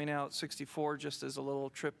want to point out 64 just as a little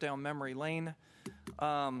trip down memory lane.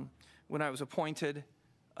 When I was appointed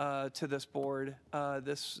to this board,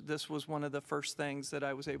 this was one of the first things that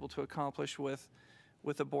I was able to accomplish with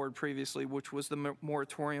with the board previously, which was the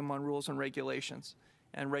moratorium on rules and regulations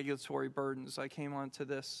and regulatory burdens. I came onto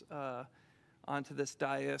this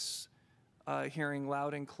dais hearing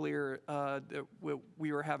loud and clear that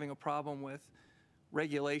we were having a problem with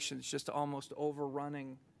regulations just almost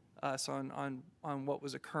overrunning us on what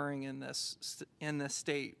was occurring in this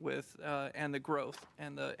state with and the growth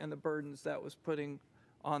and the burdens that was putting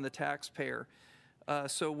on the taxpayer.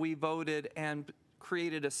 So we voted and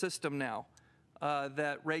created a system now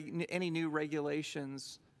that any new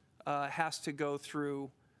regulations has to go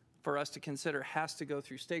through, for us to consider, has to go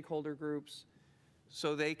through stakeholder groups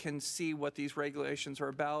so they can see what these regulations are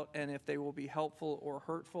about and if they will be helpful or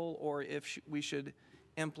hurtful or if we should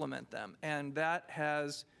implement them. And that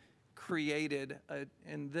has created,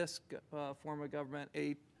 in this form of government,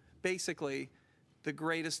 basically the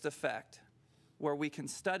greatest effect where we can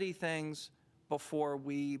study things before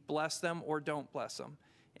we bless them or don't bless them.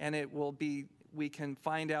 And it will be, we can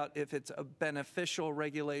find out if it's a beneficial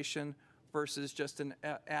regulation versus just an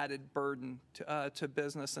added burden to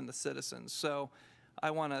business and the citizens. So I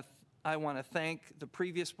want to thank the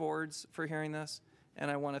previous boards for hearing this, and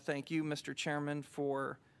I want to thank you, Mr. Chairman,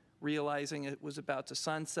 for realizing it was about to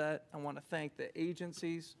sunset. I want to thank the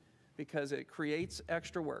agencies because it creates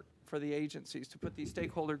extra work for the agencies to put these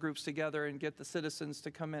stakeholder groups together and get the citizens to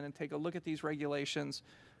come in and take a look at these regulations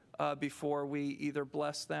before we either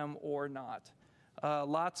bless them or not.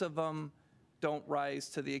 Lots of them don't rise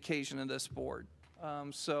to the occasion of this board.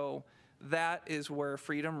 So that is where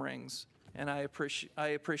freedom rings, and I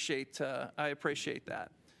appreciate that.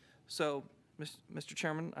 So, Mr.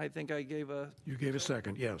 Chairman, I think I gave a... You gave a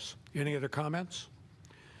second, yes. Any other comments?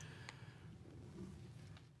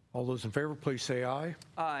 All those in favor, please say aye.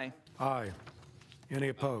 Aye. Aye. Any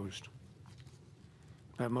opposed?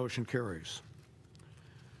 That motion carries.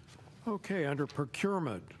 Okay, under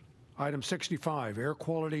procurement, item 65, air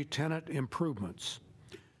quality tenant improvements.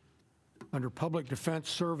 Under public defense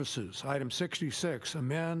services, item 66,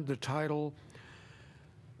 amend the title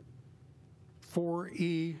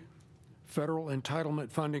 4E federal entitlement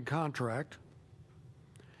funding contract.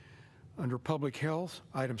 Under public health,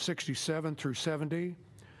 item 67 through 70,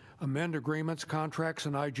 amend agreements, contracts,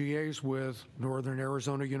 and IGAs with Northern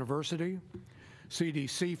Arizona University,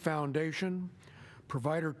 CDC Foundation,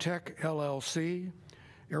 Provider Tech LLC,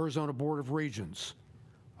 Arizona Board of Regents.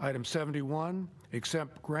 Item 71,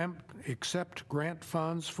 accept grant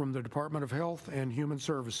funds from the Department of Health and Human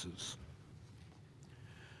Services.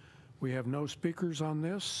 We have no speakers on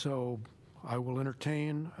this, so I will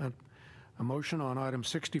entertain a motion on items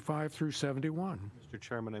 65 through 71. Mr.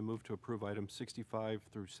 Chairman, I move to approve items 65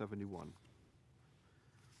 through 71.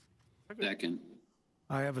 Second.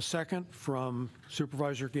 I have a second from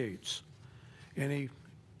Supervisor Gates. Any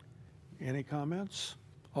comments?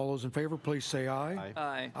 All those in favor, please say aye. Aye.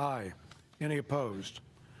 Aye. Aye. Any opposed?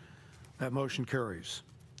 That motion carries.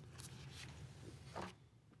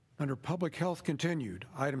 Under public health continued,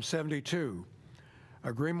 item 72,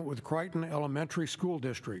 agreement with Crichton Elementary School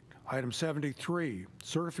District. Item 73,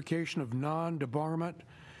 certification of non-debarment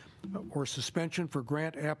or suspension for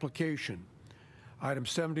grant application. Item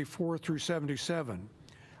 74 through 77,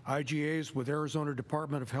 IGAs with Arizona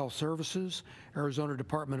Department of Health Services, Arizona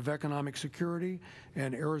Department of Economic Security,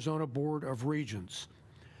 and Arizona Board of Regents.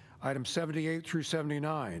 Items 78 through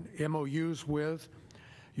 79, MOUs with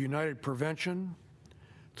United Prevention,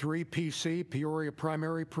 3PC, Peoria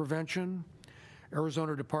Primary Prevention,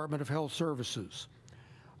 Arizona Department of Health Services.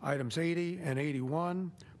 Items 80 and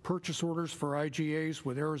 81, purchase orders for IGAs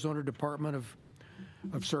with Arizona Department of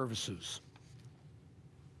Services.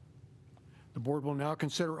 The board will now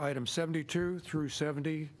consider items 72 through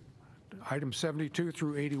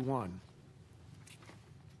 81.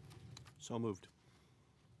 So moved.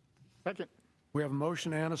 Second. We have a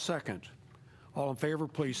motion and a second. All in favor,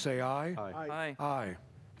 please say aye. Aye. Aye. Aye.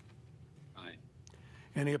 Aye.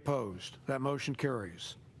 Any opposed? That motion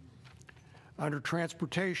carries. Under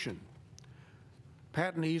transportation,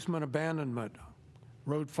 patent easement abandonment,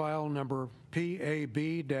 road file number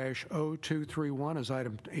PAB-0231 is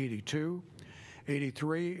item 82.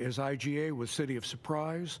 83 is IGA with City of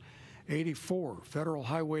Surprise. 84, Federal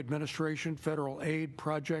Highway Administration Federal Aid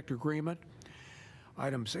Project Agreement.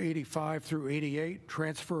 Items 85 through 88,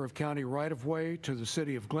 transfer of county right-of-way to the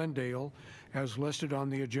City of Glendale as listed on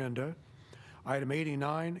the agenda. Item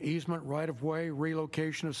 89, easement right-of-way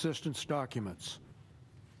relocation assistance documents.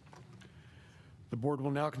 The board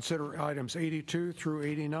will now consider items 82 through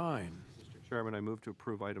 89. Mr. Chairman, I move to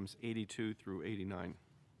approve items 82 through 89.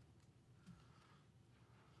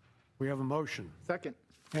 We have a motion. Second.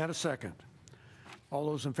 And a second. All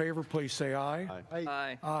those in favor, please say aye. Aye.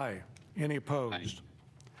 Aye. Aye. Any opposed? Aye.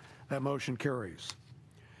 That motion carries.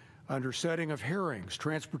 Under setting of hearings,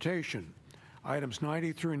 transportation, items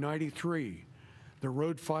 90 through 93, the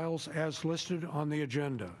road files as listed on the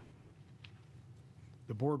agenda.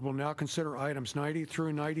 The board will now consider items 90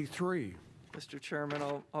 through 93. Mr. Chairman,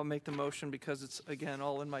 I'll make the motion because it's, again,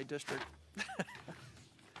 all in my district.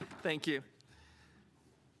 Thank you.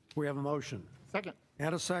 We have a motion. Second.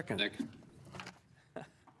 And a second. Second.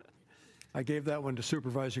 I gave that one to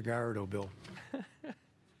Supervisor Gallardo, Bill.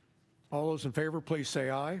 All those in favor, please say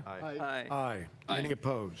aye. Aye. Aye. Any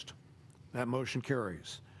opposed? That motion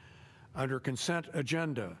carries. Under consent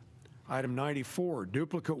agenda, item 94,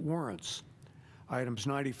 duplicate warrants. Items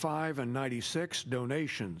 95 and 96,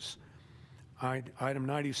 donations. Item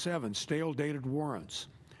 97, stale dated warrants.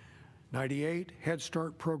 98, Head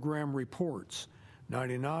Start program reports.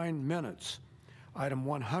 99, minutes. Item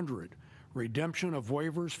 100, redemption of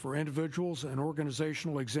waivers for individuals and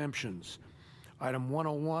organizational exemptions. Item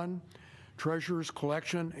 101, treasurer's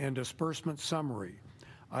collection and disbursement summary.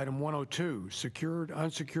 Item 102, secured,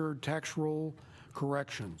 unsecured tax roll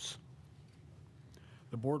corrections.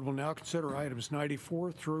 The board will now consider items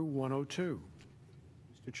 94 through 102.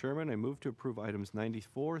 Mr. Chairman, I move to approve items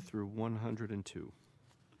 94 through 102.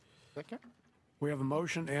 Second. We have a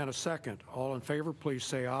motion and a second. All in favor, please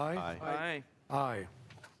say aye. Aye. Aye. Aye.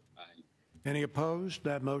 Aye. Any opposed?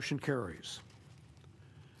 That motion carries.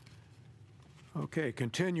 Okay,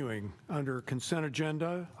 continuing under consent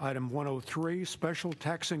agenda, item 103, special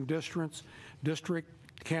taxing district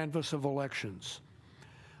canvass of elections.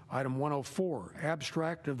 Item 104,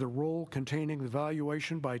 abstract of the roll containing the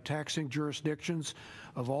valuation by taxing jurisdictions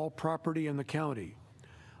of all property in the county.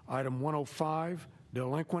 Item 105,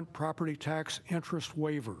 delinquent property tax interest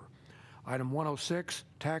waiver. Item 106,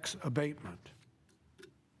 tax abatement.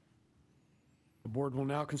 The board will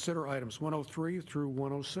now consider items 103 through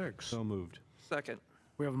 106. So moved. Second.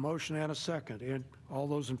 We have a motion and a second. And all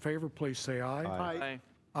those in favor, please say aye. Aye.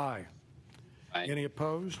 Aye. Aye. Any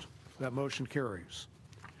opposed? That motion carries.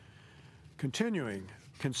 Continuing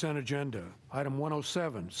consent agenda, item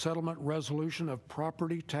 107, settlement resolution of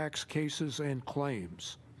property tax cases and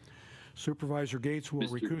claims. Supervisor Gates will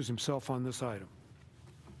recuse himself on this item.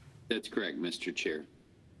 That's correct, Mr. Chair.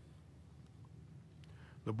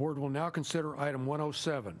 The board will now consider item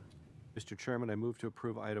 107. Mr. Chairman, I move to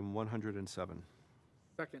approve item 107.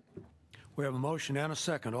 Second. We have a motion and a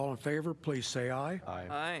second. All in favor, please say aye. Aye.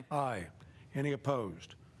 Aye. Aye. Any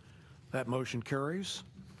opposed? That motion carries.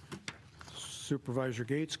 Supervisor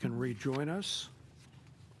Gates can rejoin us.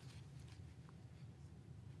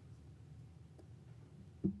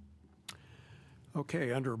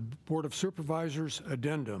 Okay, under Board of Supervisors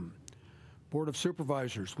addendum, Board of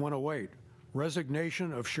Supervisors 108,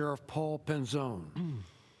 resignation of Sheriff Paul Penzone.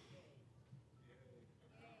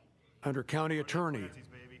 Under County Attorney.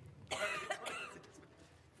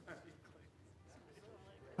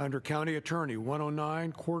 Under County Attorney,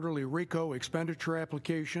 109, quarterly RICO expenditure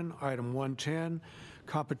application, item 110,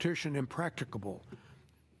 competition impracticable.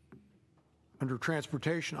 Under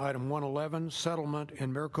Transportation, item 111, settlement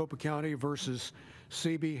in Maricopa County versus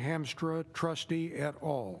CB Hamstra trustee et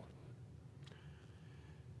al.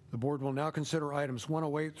 The board will now consider items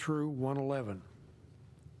 108 through 111.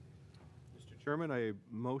 Mr. Chairman, I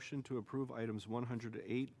motion to approve items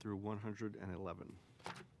 108 through 111.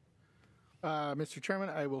 Mr. Chairman,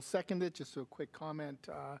 I will second it. Just a quick comment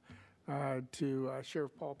to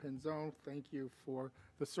Sheriff Paul Penzone. Thank you for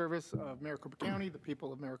the service of Maricopa County, the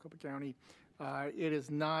people of Maricopa County. It is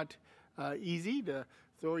not easy to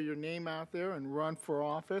throw your name out there and run for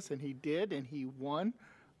office, and he did, and he won.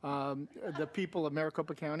 The people of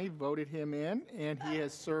Maricopa County voted him in, and he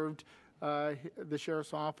has served the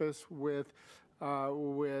sheriff's office with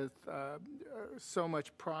so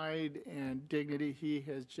much pride and dignity. He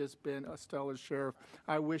has just been a stellar sheriff.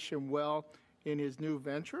 I wish him well in his new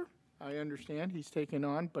venture. I understand he's taken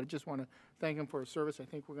on, but I just want to thank him for his service. I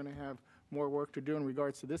think we're going to have more work to do in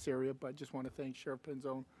regards to this area, but I just want to thank Sheriff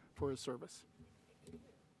Penzone for his service.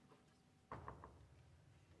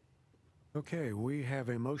 Okay, we have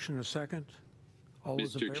a motion and a second. All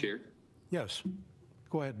those in Mr. favor? Chair? Yes.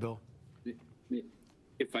 Go ahead, Bill.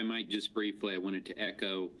 If I might just briefly, I wanted to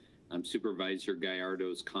echo Supervisor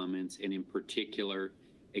Gallardo's comments, and in particular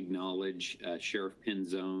acknowledge Sheriff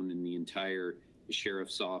Penzone and the entire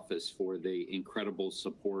Sheriff's Office for the incredible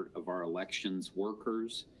support of our elections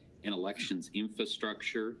workers and elections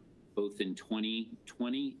infrastructure, both in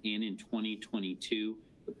 2020 and in 2022.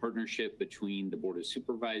 The partnership between the Board of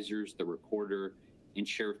Supervisors, the Recorder, and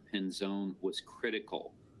Sheriff Penzone was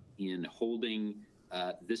critical in holding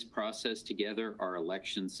this process together, our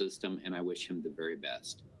election system, and I wish him the very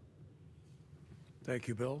best. Thank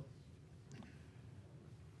you, Bill.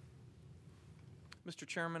 Mr.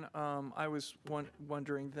 Chairman, I was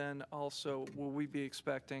wondering then also, will we be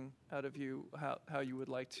expecting out of you how you would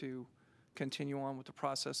like to continue on with the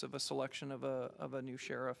process of a selection of a new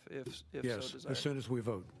sheriff, if Yes, so desired? as soon as we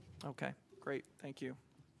vote. Okay, great, thank you.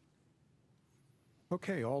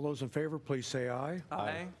 Okay, all those in favor, please say aye.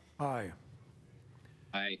 Aye. Aye.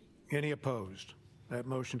 Aye. Any opposed? That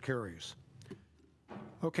motion carries.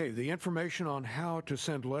 Okay, the information on how to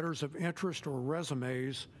send letters of interest or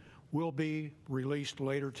resumes will be released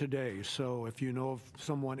later today. So if you know of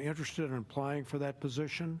someone interested in applying for that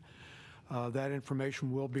position, that information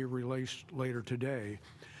will be released later today.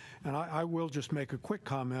 And I will just make a quick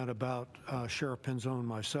comment about Sheriff Penzone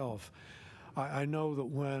myself. I know that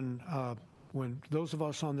when those of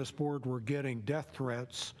us on this board were getting death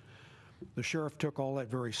threats, the sheriff took all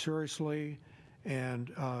that very seriously,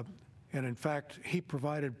 and in fact, he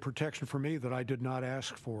provided protection for me that I did not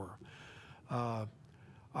ask for.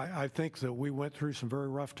 I think that we went through some very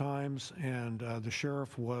rough times, and the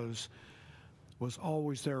sheriff was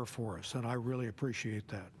always there for us, and I really appreciate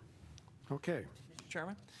that. Okay. Mr.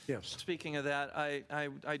 Chairman? Yes. Speaking of that,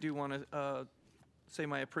 I do want to say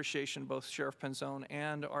my appreciation both Sheriff Penzone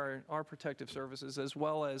and our protective services, as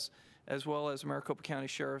well as Maricopa County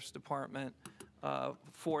Sheriff's Department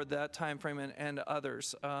for that time frame and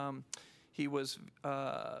others. He was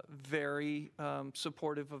very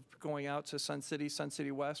supportive of going out to Sun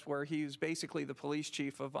City West, where he was basically the police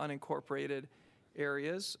chief of unincorporated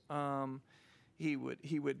areas. He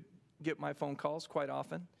would get my phone calls quite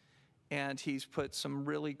often, and he's put some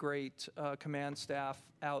really great command staff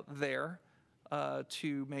out there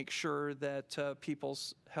to make sure that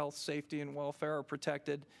people's health, safety, and welfare are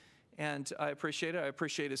protected. And I appreciate it. I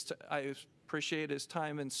appreciate his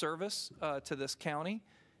time and service to this county,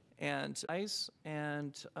 and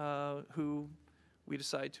who we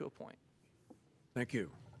decide to appoint. Thank you.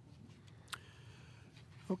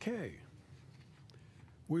 Okay.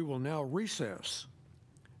 We will now recess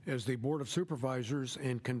as the Board of Supervisors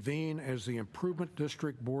and convene as the Improvement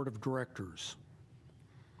District Board of Directors.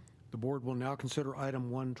 The board will now consider item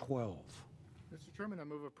 112. Mr. Chairman, I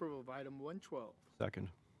move approval of item 112. Second.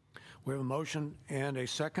 We have a motion and a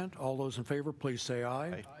second. All those in favor, please say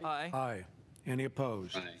aye. Aye. Aye. Any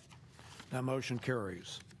opposed? Aye. That motion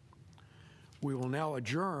carries. We will now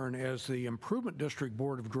adjourn as the Improvement District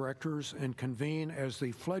Board of Directors and convene as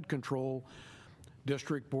the Flood Control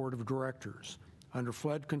District Board of Directors. Under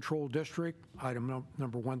Flood Control District, item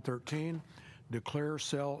number 113, declare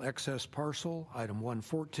sell excess parcel. Item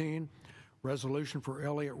 114, resolution for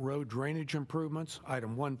Elliott Road drainage improvements.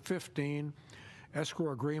 Item 115,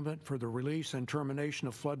 escrow agreement for the release and termination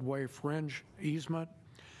of floodway fringe easement.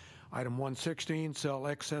 Item 116, sell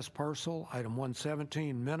excess parcel. Item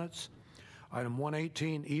 117, minutes. Item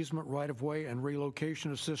 118, easement right-of-way and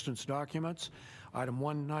relocation assistance documents. Item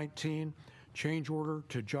 119, change order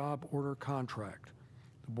to job order contract.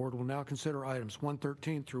 The board will now consider items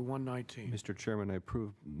 113 through 119. Mr. Chairman, I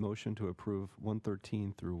motion to approve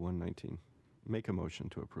 113 through 119. Make a motion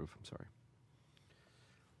to approve, I'm sorry.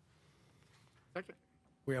 Second.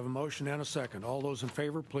 We have a motion and a second. All those in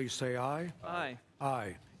favor, please say aye. Aye.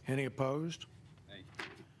 Aye. Any opposed? Aye.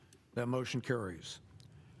 That motion carries.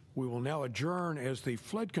 We will now adjourn as the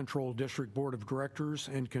Flood Control District Board of Directors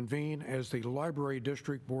and convene as the Library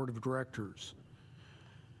District Board of Directors.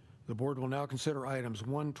 The board will now consider items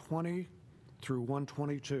 120 through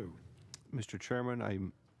 122. Mr. Chairman, I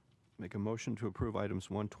make a motion to approve items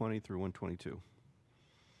 120 through 122.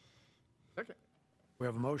 Second. We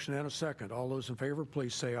have a motion and a second. All those in favor,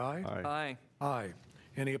 please say aye. Aye. Aye.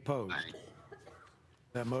 Any opposed? Aye.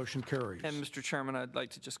 That motion carries. And Mr. Chairman, I'd like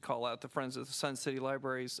to just call out the Friends of the Sun City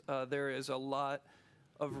Libraries. There is a lot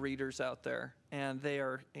of readers out there, and they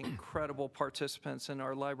are incredible participants in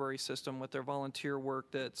our library system with their volunteer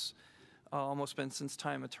work that's almost been since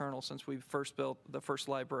time eternal, since we first built the first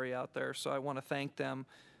library out there. So I want to thank them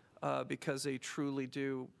because they truly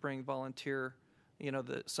do bring volunteer. You know,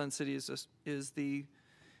 the Sun City is the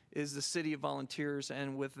city of volunteers,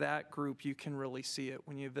 and with that group, you can really see it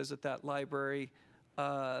when you visit that library.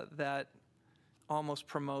 That almost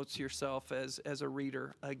promotes yourself as a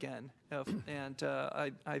reader again. And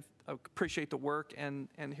I appreciate the work, and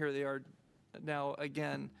here they are now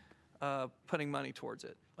again putting money towards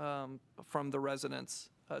it from the residents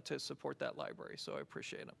to support that library. So I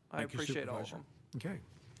appreciate them. I appreciate all of them. Okay.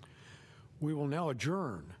 We will now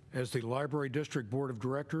adjourn as the Library District Board of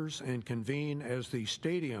Directors and convene as the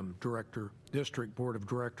Stadium District Board of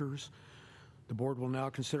Directors. The board will now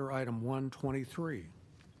consider item 123.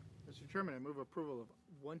 Mr. Chairman, I move approval of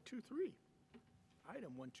 123.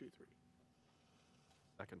 Item 123.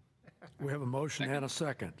 Second. We have a motion and a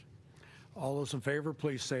second. All those in favor,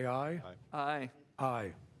 please say aye. Aye.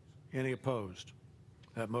 Aye. Any opposed?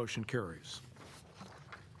 That motion carries.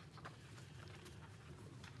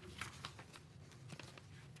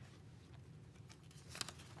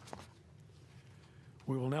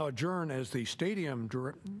 We will now adjourn as the Stadium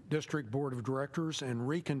District Board of Directors and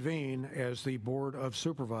reconvene as the Board of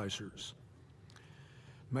Supervisors.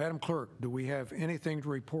 Madam Clerk, do we have anything to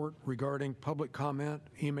report regarding public comment,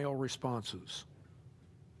 email responses?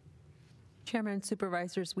 Chairman and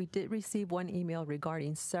Supervisors, we did receive one email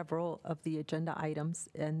regarding several of the agenda items,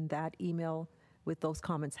 and that email with those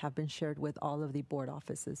comments have been shared with all of the board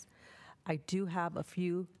offices. I do have a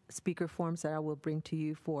few speaker forms that I will bring to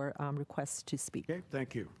you for requests to speak. Okay,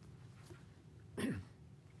 thank you.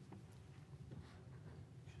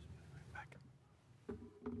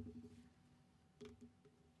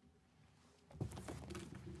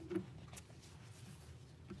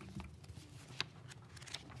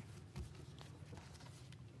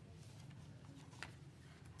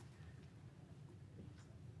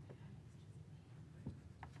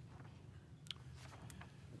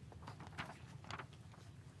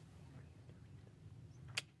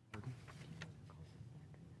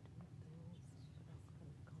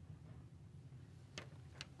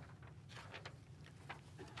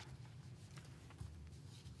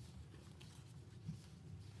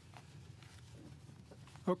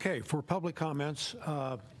 Okay, for public comments,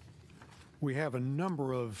 we have a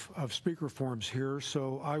number of speaker forms here,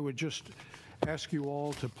 so I would just ask you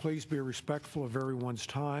all to please be respectful of everyone's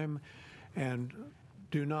time and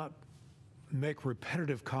do not make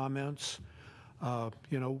repetitive comments.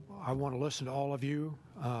 You know, I want to listen to all of you,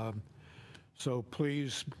 so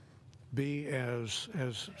please be as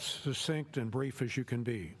succinct and brief as you can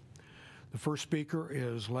be. The first speaker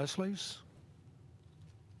is Leslie's.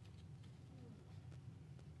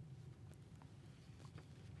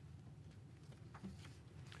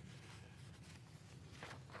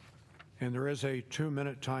 And there is a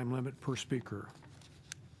 2-minute time limit per speaker.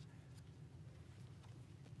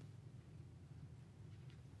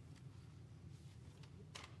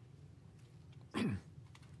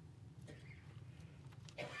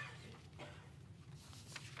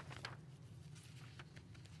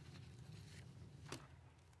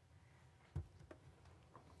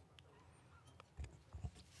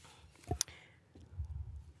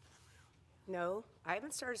 No, I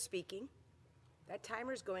haven't started speaking. That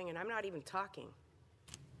timer's going and I'm not even talking.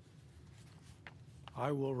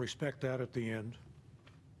 I will respect that at the end.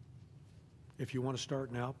 If you want to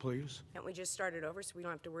start now, please. Can't we just start it over so we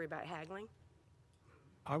don't have to worry about haggling?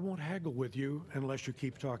 I won't haggle with you unless you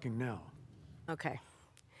keep talking now. Okay.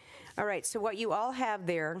 All right, so what you all have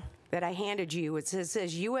there that I handed you, it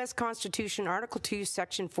says U.S. Constitution, Article 2,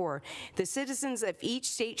 Section 4. The citizens of each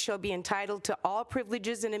state shall be entitled to all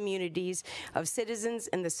privileges and immunities of citizens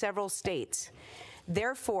in the several states.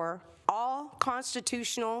 Therefore, all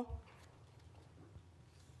constitutional,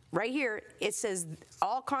 right here, it says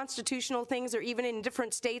all constitutional things, or even in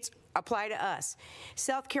different states, apply to us.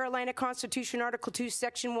 South Carolina Constitution, Article 2,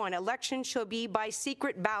 Section 1, elections shall be by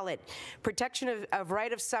secret ballot. Protection of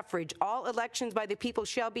right of suffrage. All elections by the people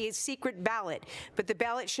shall be a secret ballot, but the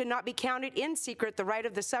ballot should not be counted in secret. The right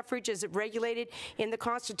of the suffrage as regulated in the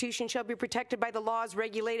Constitution shall be protected by the laws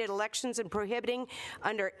regulated elections and prohibiting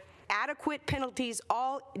under adequate penalties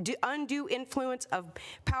all undue influence of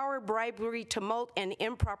power, bribery, tumult, and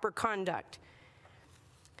improper conduct.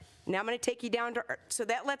 Now I'm going to take you down to, so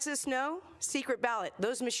that lets us know, secret ballot.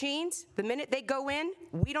 Those machines, the minute they go in,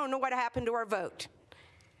 we don't know what happened to our vote.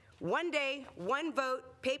 One day, one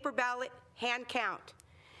vote, paper ballot, hand count.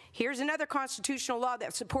 Here's another constitutional law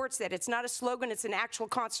that supports that. It's not a slogan, it's an actual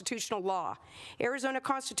constitutional law. Arizona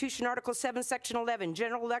Constitution, Article 7, Section 11,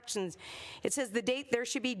 general elections. It says the date there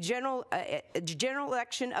should be general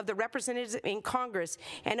election of the representatives in Congress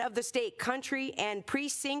and of the state, country, and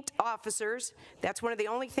precinct officers. That's one of the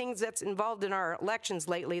only things that's involved in our elections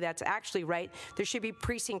lately that's actually right. There should be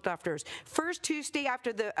precinct officers. First Tuesday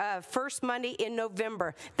after the first Monday in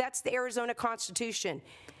November. That's the Arizona Constitution.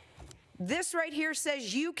 This right here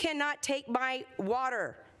says you cannot take my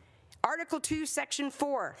water. Article 2, Section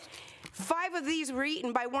 4. 5 of these were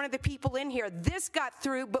eaten by one of the people in here. This got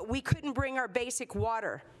through, but we couldn't bring our basic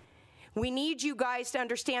water. We need you guys to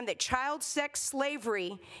understand that child sex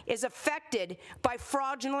slavery is affected by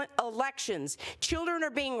fraudulent elections. Children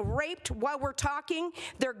are being raped while we're talking.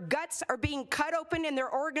 Their guts are being cut open and their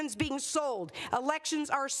organs being sold.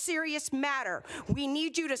 Elections are a serious matter. We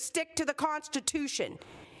need you to stick to the Constitution.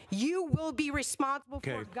 You will be responsible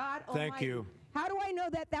for God Almighty. Thank you. How do I know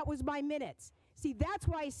that that was my minutes? See, that's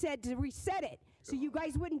why I said to reset it, so you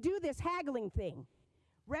guys wouldn't do this haggling thing.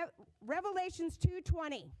 Revelations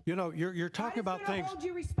 2:20. You know, you're talking about things. Hold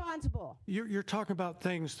you responsible. You're talking about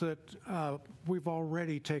things that we've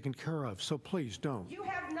already taken care of. So please don't. You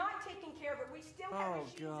have not taken care of it. We still have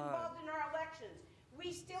issues involved in our elections.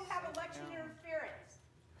 We still have election interference.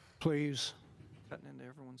 Please. Cutting into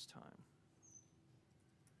everyone's time.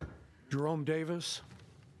 Jerome Davis.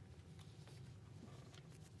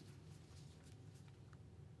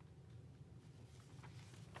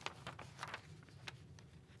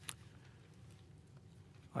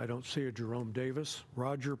 I don't see a Jerome Davis.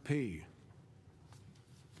 Roger P.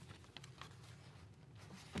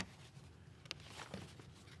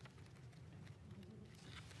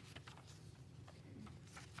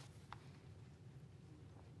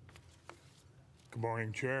 Good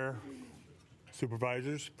morning, Chair,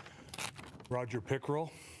 Supervisors. Roger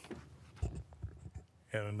Pickerel.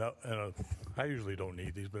 I usually don't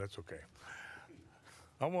need these, but that's okay.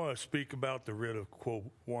 I want to speak about the writ of quo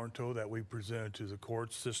warranto that we presented to the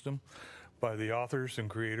court system by the authors and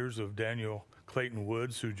creators of Daniel Clayton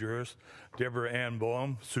Wood, sui juris, Deborah Ann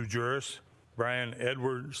Boehm, sui juris, Brian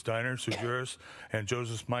Edward Steiner, sui juris, and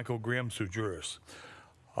Joseph Michael Grimm, sui juris.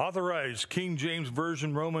 Authorized King James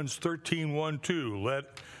Version Romans 13:1-2.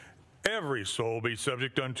 Let every soul be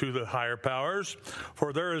subject unto the higher powers,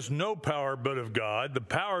 for there is no power but of God. The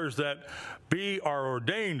powers that be are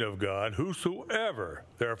ordained of God. Whosoever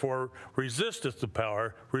therefore resisteth the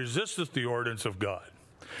power, resisteth the ordinance of God.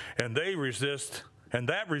 And that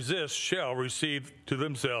resist shall receive to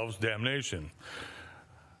themselves damnation.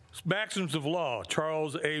 Maxims of Law,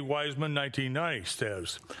 Charles A. Wiseman, 1990,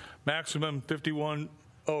 says, Maximum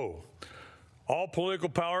 51:0. All political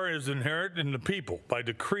power is inherent in the people by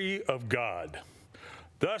decree of God.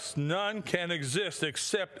 Thus none can exist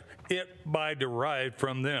except it by derived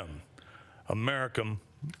from them. American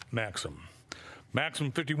maxim.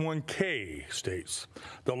 Maxim 51K states,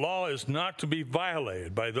 the law is not to be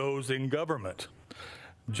violated by those in government.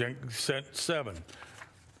 7.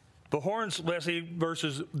 The Horns-Lessee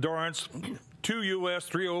versus Dorrance, 2 U.S.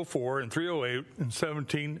 304 and 308 in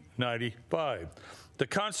 1795. The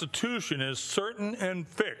Constitution is certain and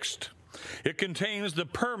fixed. It contains the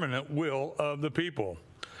permanent will of the people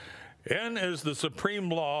and is the supreme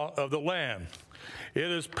law of the land. It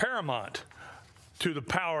is paramount to the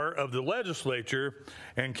power of the legislature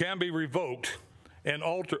and can be revoked and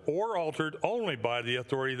altered only by the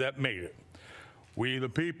authority that made it. We the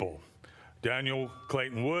people. Daniel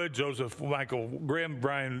Clayton Wood, Joseph Michael Grimm,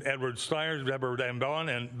 Brian Edward Steiner, Deborah Dan Bellin,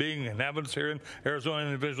 and being inhabitants here in Arizona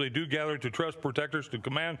individually do gather to trust protectors to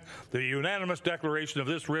command the unanimous declaration of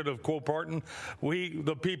this writ of quo parton. We,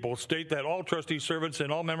 the people, state that all trustee servants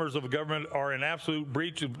and all members of the government are in absolute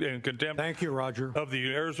breach and contempt Thank you, Roger. of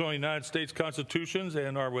the Arizona United States constitutions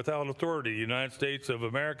and are without authority. The United States of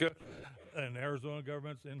America and Arizona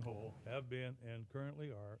governments in whole have been and currently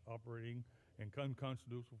are operating in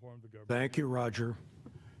unconstitutional form of the government. Thank you, Roger.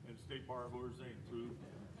 And State Bar of Oregon through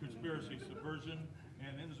conspiracy, subversion,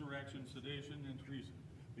 and insurrection, sedation, and treason.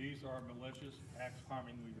 These are malicious acts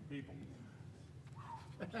harming we the people.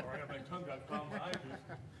 I'm sorry, my tongue got found. I just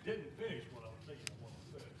didn't finish what I was thinking I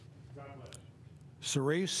wanted to say. God bless you.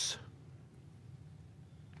 Cerise.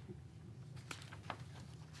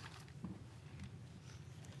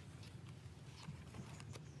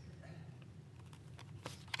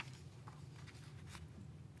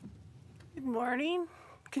 Good morning.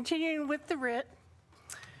 Continuing with the writ.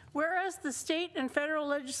 Whereas the state and federal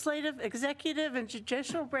legislative, executive, and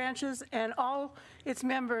judicial branches and all its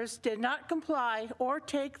members did not comply or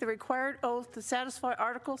take the required oath to satisfy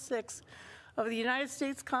Article 6 of the United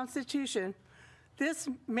States Constitution, this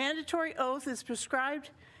mandatory oath is prescribed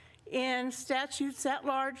in statutes at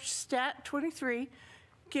large, Stat 23,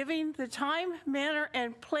 giving the time, manner,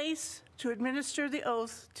 and place to administer the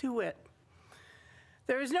oath to wit.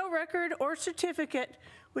 There is no record or certificate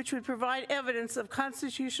which would provide evidence of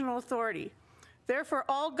constitutional authority. Therefore,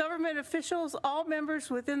 all government officials, all members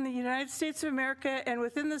within the United States of America and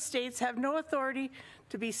within the states have no authority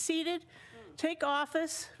to be seated, take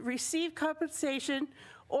office, receive compensation,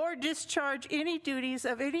 or discharge any duties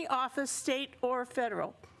of any office, state or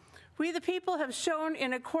federal. We the people have shown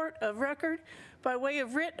in a court of record by way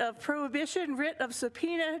of writ of prohibition, writ of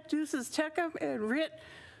subpoena, duces tecum, and writ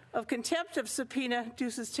of contempt of subpoena,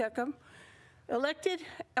 duces tecum, elected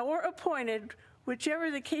or appointed,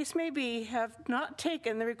 whichever the case may be, have not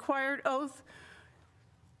taken the required oath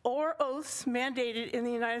or oaths mandated in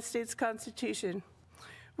the United States Constitution.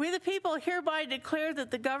 We the people hereby declare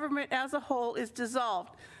that the government as a whole is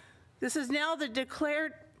dissolved. This is now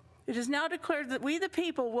declared It is now declared that we, the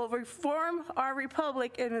people, will reform our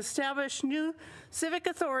republic and establish new civic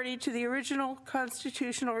authority to the original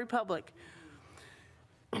constitutional republic.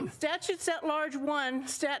 Statutes at Large 1,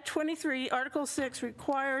 Stat 23, Article 6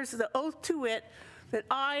 requires the oath to wit that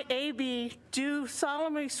I, A.B., do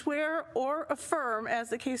solemnly swear or affirm, as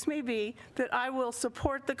the case may be, that I will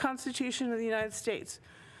support the Constitution of the United States.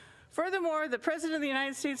 Furthermore, the President of the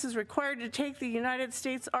United States is required to take the United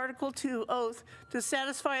States Article 2 oath to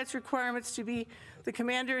satisfy its requirements to be the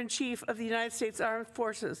Commander-in-Chief of the United States Armed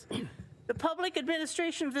Forces. The public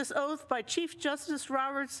administration of this oath by Chief Justice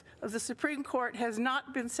Roberts of the Supreme Court has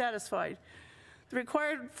not been satisfied. The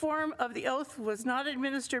required form of the oath was not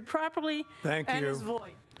administered properly and is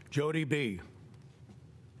void. Jody B.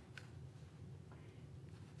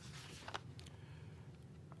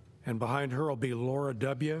 And behind her will be Laura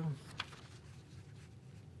W.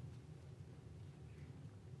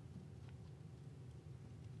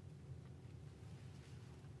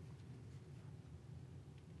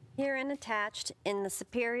 Herein attached in the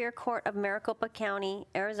Superior Court of Maricopa County,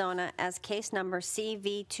 Arizona, as case number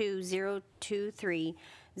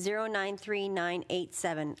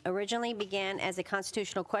CV2023093987, originally began as a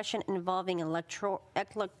constitutional question involving electoral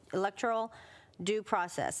due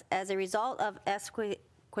process. As a result of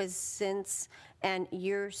acquiescence and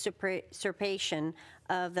usurpation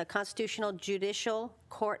of the Constitutional Judicial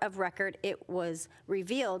Court of Record, it was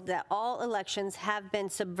revealed that all elections have been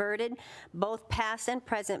subverted, both past and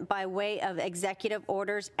present, by way of executive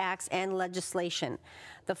orders, acts, and legislation.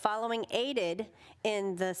 The following aided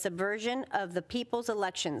in the subversion of the people's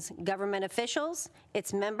elections: government officials,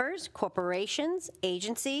 its members, corporations,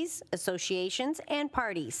 agencies, associations, and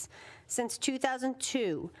parties. Since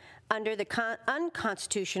 2002, under the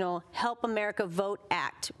unconstitutional Help America Vote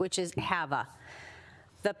Act, which is HAVA,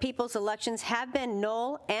 the people's elections have been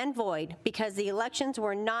null and void because the elections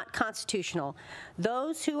were not constitutional.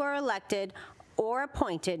 Those who are elected or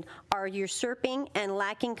appointed are usurping and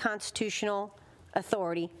lacking constitutional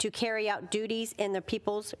authority to carry out duties in the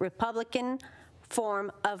people's Republican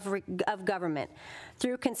form of government.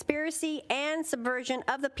 Through conspiracy and subversion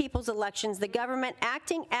of the people's elections, the government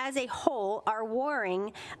acting as a whole are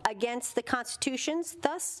warring against the constitutions,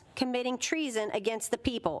 thus committing treason against the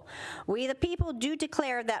people. We, the people, do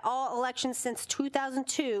declare that all elections since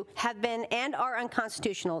 2002 have been and are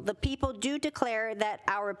unconstitutional. The people do declare that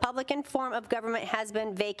our Republican form of government has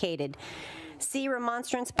been vacated. See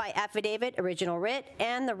remonstrance by affidavit, original writ,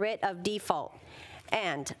 and the writ of default.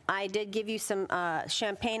 And I did give you some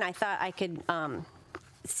champagne. I thought I could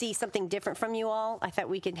see something different from you all. I thought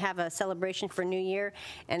we could have a celebration for New Year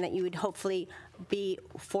and that you would hopefully be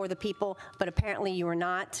for the people, but apparently you were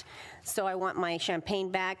not. So I want my champagne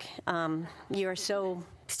back. You are so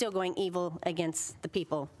still going evil against the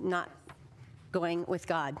people, not going with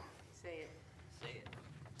God. Say it. Say it.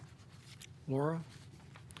 Laura.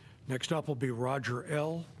 Next up will be Roger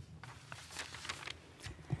L.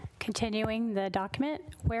 Continuing the document,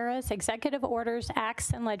 whereas executive orders,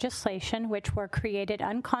 acts, and legislation which were created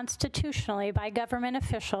unconstitutionally by government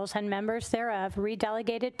officials and members thereof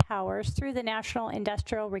redelegated powers through the National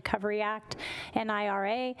Industrial Recovery Act,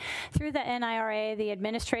 NIRA, through the NIRA, the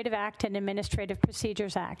Administrative Act, and Administrative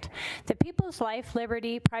Procedures Act. The people's life,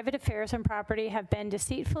 liberty, private affairs, and property have been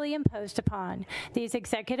deceitfully imposed upon. These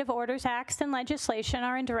executive orders, acts, and legislation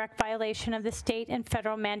are in direct violation of the state and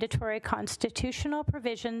federal mandatory constitutional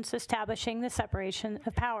provisions establishing the separation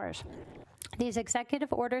of powers. These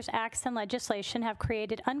executive orders, acts, and legislation have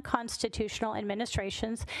created unconstitutional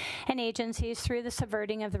administrations and agencies through the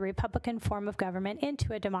subverting of the Republican form of government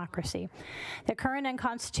into a democracy. The current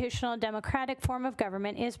unconstitutional democratic form of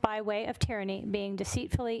government is by way of tyranny being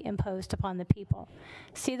deceitfully imposed upon the people.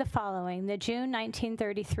 See the following: the June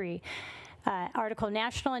 1933 Article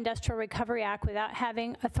National Industrial Recovery Act, without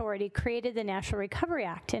having authority, created the National Recovery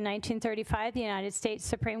Act. In 1935, the United States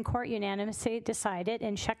Supreme Court unanimously decided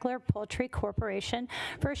in Scheckler Poultry Corporation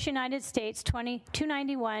versus United States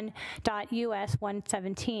 291.US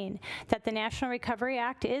 117 that the National Recovery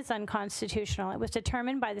Act is unconstitutional. It was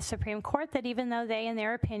determined by the Supreme Court that even though they, in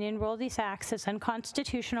their opinion, ruled these acts as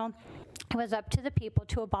unconstitutional, it was up to the people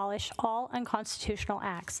to abolish all unconstitutional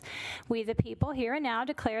acts. We, the people, here and now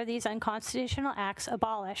declare these unconstitutional unconstitutional acts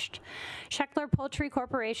abolished. Scheckler Poultry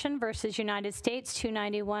Corporation versus United States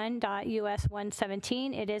 291.US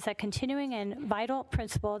 117. It is a continuing and vital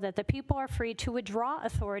principle that the people are free to withdraw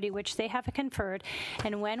authority which they have conferred,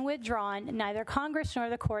 and when withdrawn, neither Congress nor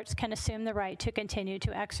the courts can assume the right to continue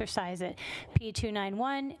to exercise it.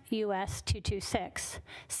 P291 US 226.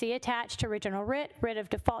 See attached original writ, writ of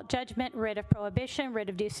default judgment, writ of prohibition, writ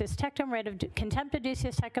of ducis tectum, writ of contempt of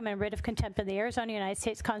ducis tectum, and writ of contempt of the Arizona United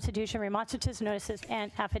States Constitution, remonstrances, notices,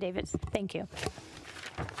 and affidavits. Thank you.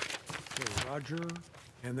 Okay, Roger,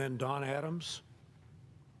 and then Don Adams.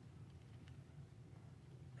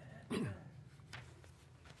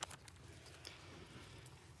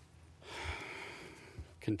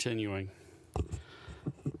 Continuing.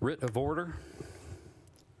 Writ of order.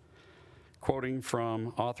 Quoting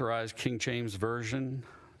from Authorized King James Version,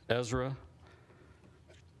 Ezra,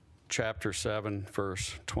 chapter 7,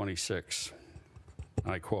 verse 26.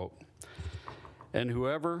 I quote, "And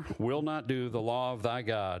whoever will not do the law of thy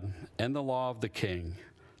God and the law of the king,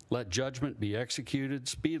 let judgment be executed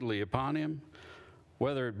speedily upon him,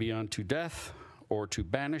 whether it be unto death, or to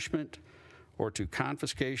banishment, or to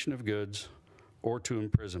confiscation of goods, or to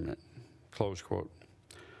imprisonment." Close quote.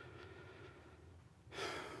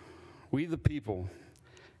 We the people,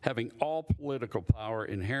 having all political power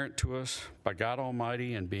inherent to us by God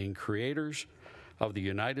Almighty and being creators of the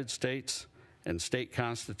United States and state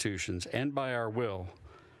constitutions, and by our will,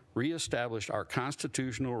 reestablished our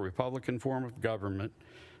constitutional Republican form of government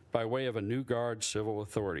by way of a new guard civil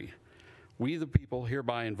authority. We the people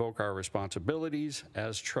hereby invoke our responsibilities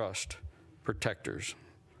as trust protectors.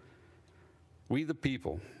 We the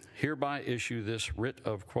people hereby issue this writ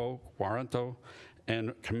of quo warranto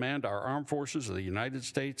and command our armed forces of the United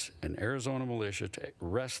States and Arizona militia to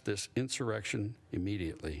arrest this insurrection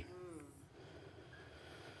immediately.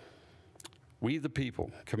 We the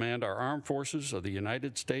people command our armed forces of the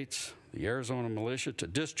United States, the Arizona militia, to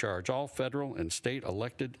discharge all federal and state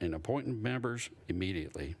elected and appointed members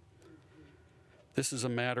immediately. This is a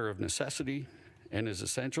matter of necessity and is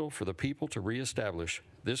essential for the people to reestablish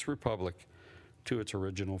this republic to its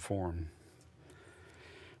original form.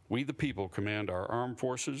 We the people command our armed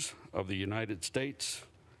forces of the United States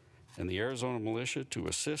and the Arizona militia to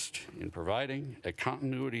assist in providing a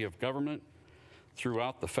continuity of government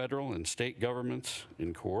throughout the federal and state governments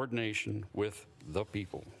in coordination with the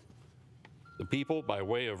people. The people, by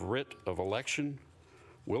way of writ of election,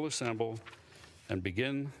 will assemble and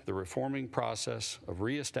begin the reforming process of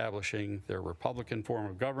reestablishing their Republican form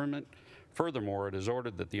of government. Furthermore, it is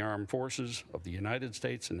ordered that the armed forces of the United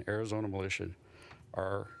States and Arizona militia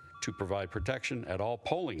are to provide protection at all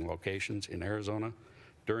polling locations in Arizona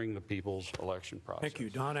during the people's election process. Thank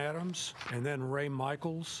you. Don Adams, and then Ray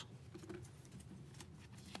Michaels.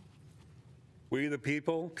 We the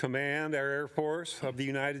people command our Air Force of the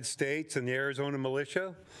United States and the Arizona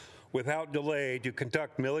militia without delay to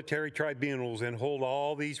conduct military tribunals and hold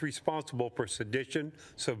all these responsible for sedition,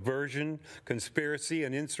 subversion, conspiracy,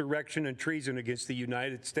 and insurrection and treason against the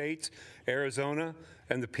United States, Arizona,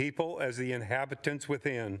 and the people as the inhabitants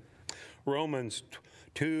within. Romans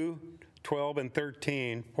 2:12 and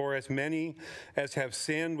 13, for as many as have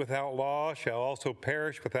sinned without law shall also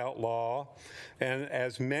perish without law, and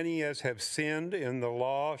as many as have sinned in the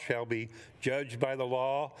law shall be judged by the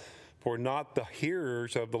law. For not the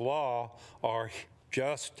hearers of the law are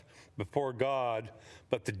just before God,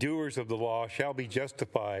 but the doers of the law shall be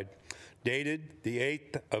justified. Dated the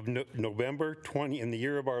 8th of November, in the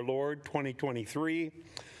year of our Lord, 2023,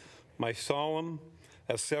 my solemn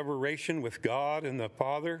asseveration with God and the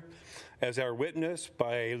Father as our witness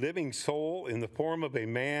by a living soul in the form of a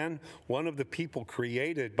man, one of the people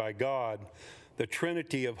created by God, the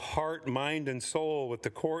Trinity of heart, mind, and soul with the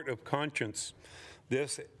court of conscience.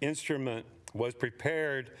 This instrument was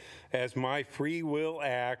prepared as my free will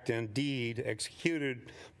act and deed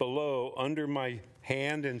executed below under my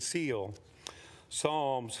hand and seal.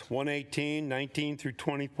 Psalms 118, 19 through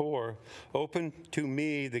 24. Open to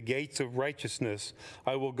me the gates of righteousness.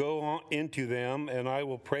 I will go on into them and I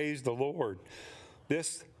will praise the Lord.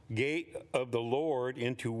 This gate of the Lord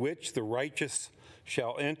into which the righteous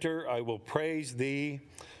shall enter, I will praise thee,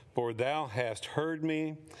 for thou hast heard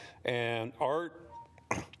me and art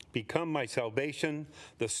become my salvation,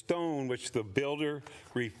 the stone which the builder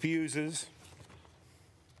refuses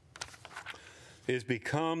is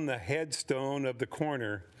become the headstone of the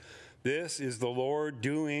corner. This is the Lord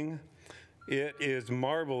doing. It is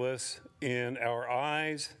marvelous in our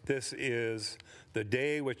eyes. This is the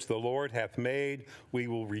day which the Lord hath made. We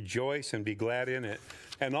will rejoice and be glad in it.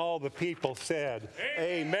 And all the people said,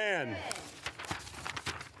 Amen.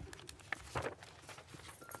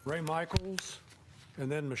 Ray Michaels,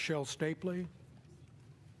 and then Michelle Stapley.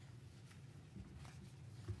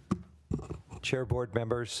 Chair, board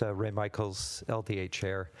members, Ray Michaels, LDA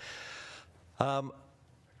Chair.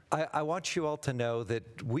 I want you all to know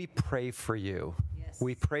that we pray for you. Yes.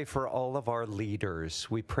 We pray for all of our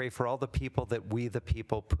leaders. We pray for all the people that we, the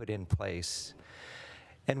people, put in place.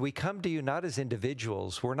 And we come to you not as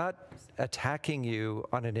individuals. We're not attacking you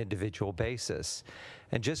on an individual basis.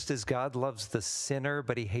 And just as God loves the sinner,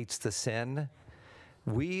 but he hates the sin,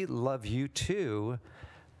 we love you too,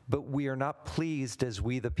 but we are not pleased as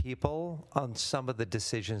we, the people, on some of the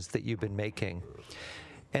decisions that you've been making.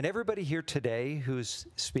 And everybody here today who's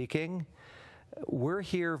speaking, we're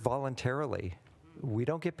here voluntarily. We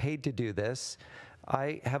don't get paid to do this.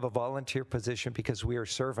 I have a volunteer position because we are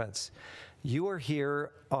servants. You are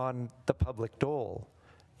here on the public dole.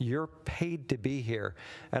 You're paid to be here.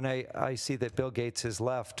 And I see that Bill Gates has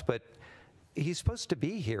left, but he's supposed to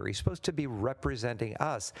be here. He's supposed to be representing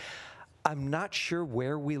us. I'm not sure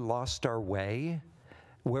where we lost our way,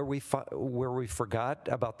 where we forgot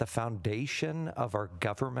about the foundation of our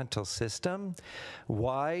governmental system,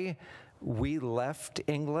 why we left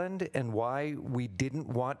England and why we didn't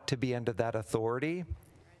want to be under that authority.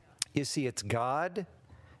 You see, it's God,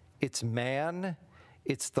 it's man,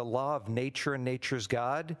 it's the law of nature and nature's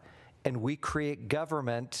God, and we create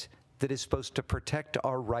government that is supposed to protect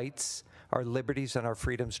our rights, our liberties, and our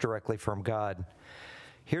freedoms directly from God.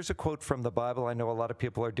 Here's a quote from the Bible. I know a lot of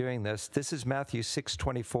people are doing this. This is Matthew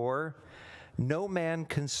 6:24. No man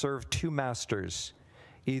can serve two masters.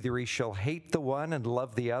 Either he shall hate the one and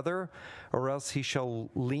love the other, or else he shall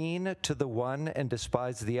lean to the one and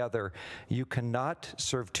despise the other. You cannot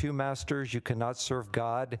serve two masters. You cannot serve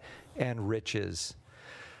God and riches.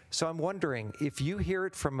 So I'm wondering, if you hear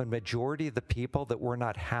it from a majority of the people that we're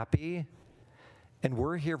not happy, and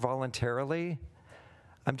we're here voluntarily,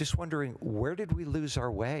 I'm just wondering, where did we lose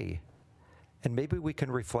our way? And maybe we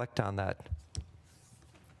can reflect on that.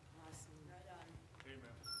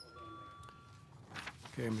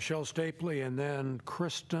 Okay, Michelle Stapley, and then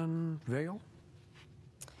Kristen Vale.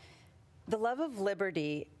 The love of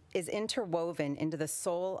liberty is interwoven into the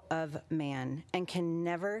soul of man and can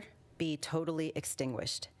never be totally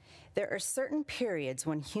extinguished. There are certain periods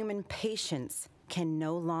when human patience can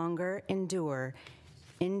no longer endure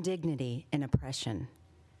indignity and oppression.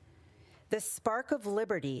 The spark of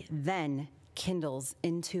liberty then kindles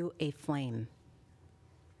into a flame.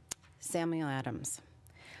 Samuel Adams.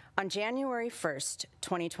 On January 1st,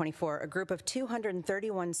 2024, a group of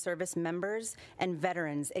 231 service members and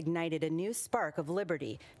veterans ignited a new spark of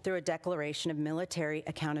liberty through a declaration of military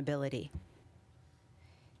accountability.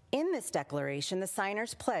 In this declaration, the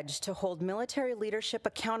signers pledged to hold military leadership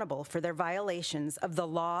accountable for their violations of the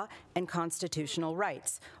law and constitutional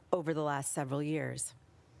rights over the last several years.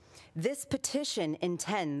 This petition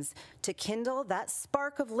intends to kindle that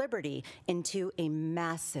spark of liberty into a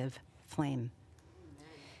massive flame.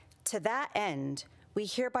 To that end, we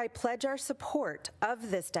hereby pledge our support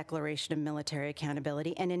of this declaration of military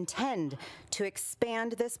accountability and intend to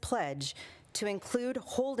expand this pledge to include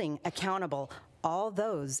holding accountable all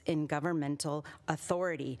those in governmental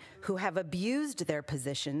authority who have abused their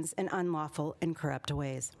positions in unlawful and corrupt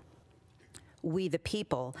ways. We, the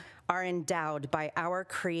people, are endowed by our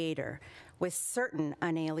Creator with certain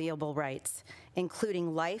unalienable rights,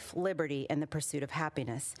 including life, liberty, and the pursuit of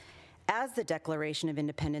happiness. As the Declaration of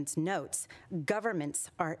Independence notes, governments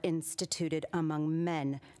are instituted among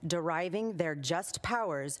men, deriving their just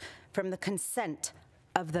powers from the consent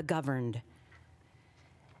of the governed.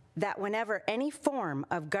 That whenever any form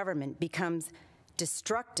of government becomes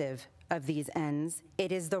destructive of these ends,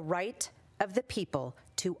 it is the right of the people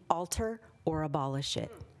to alter or abolish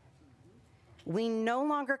it. We no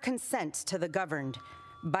longer consent to the governed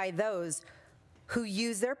by those who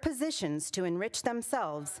use their positions to enrich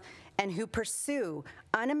themselves and who pursue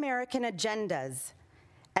un-American agendas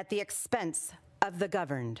at the expense of the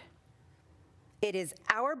governed. It is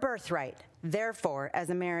our birthright, therefore, as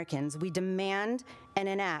Americans, we demand and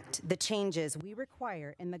enact the changes we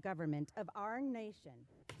require in the government of our nation.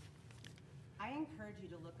 I encourage you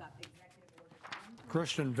to look up Executive Order 138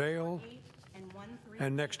 Kristen Vale,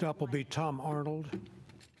 and next up will be Tom Arnold.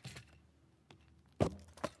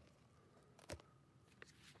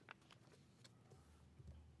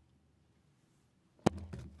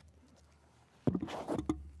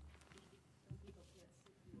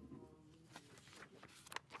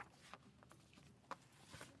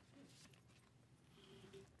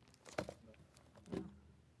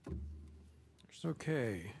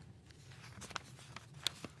 Okay.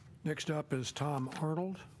 Next up is Tom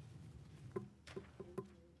Arnold.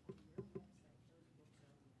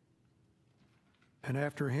 And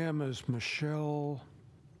after him is Michelle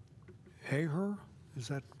Aher. Is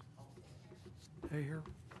that Aher?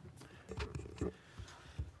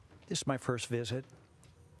 This is my first visit.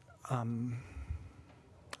 I'm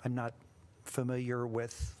not familiar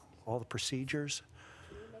with all the procedures.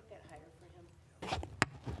 Can you make that higher for him?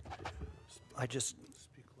 I just,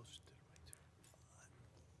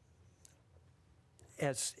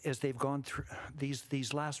 as they've gone through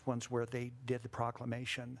these last ones where they did the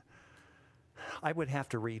proclamation, I would have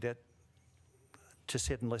to read it to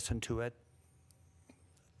sit and listen to it.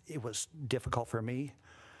 It was difficult for me,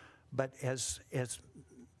 but as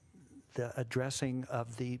the addressing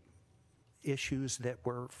of the issues that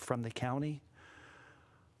were from the county,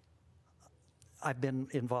 I've been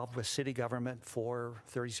involved with city government for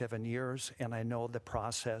 37 years, and I know the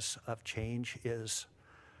process of change is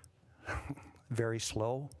very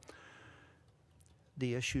slow.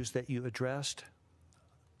 The issues that you addressed,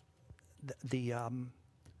 the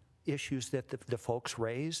issues that the folks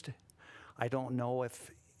raised, I don't know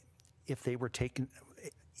if they were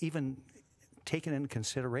even taken into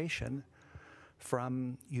consideration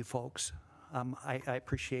from you folks. I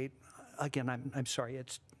appreciate, again, I'm sorry,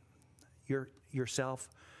 it's yourself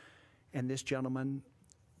and this gentleman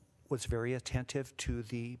was very attentive to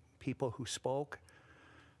the people who spoke.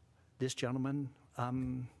 This gentleman,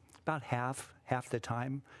 about half the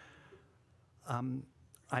time,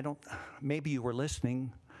 maybe you were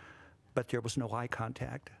listening, but there was no eye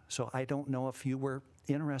contact. So I don't know if you were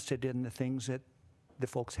interested in the things that the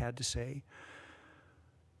folks had to say.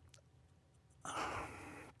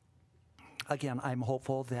 Again, I'm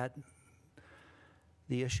hopeful that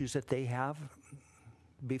the issues that they have,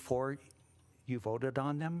 before you voted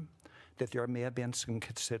on them, that there may have been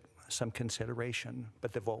some consideration,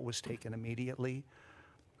 but the vote was taken immediately.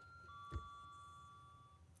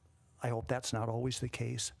 I hope that's not always the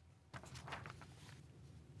case.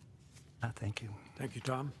 Thank you. Thank you,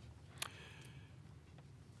 Tom.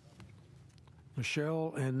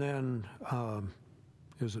 Michelle, and then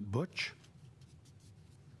is it Butch?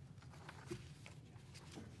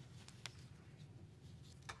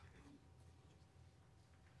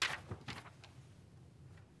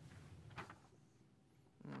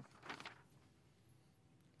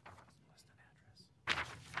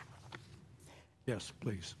 Yes,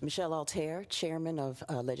 please. Michelle Altair, Chairman of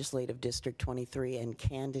Legislative District 23 and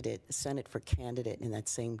Senate for candidate in that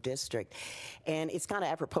same district. And it's kind of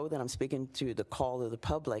apropos that I'm speaking to the call of the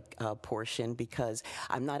public portion, because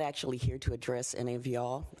I'm not actually here to address any of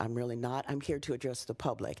y'all. I'm really not. I'm here to address the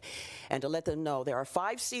public and to let them know there are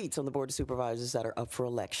 5 seats on the Board of Supervisors that are up for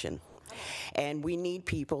election. And we need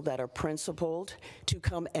people that are principled to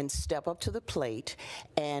come and step up to the plate.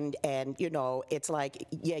 And you know, it's like,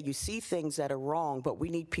 yeah, you see things that are wrong, but we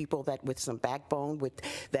need people that with some backbone,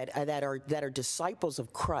 that are disciples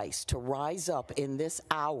of Christ, to rise up in this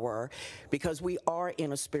hour, because we are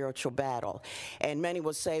in a spiritual battle. And many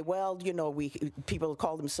will say, well, you know, people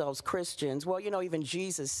call themselves Christians. Well, you know, even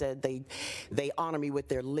Jesus said they honor me with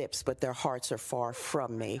their lips, but their hearts are far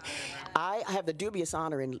from me. I have the dubious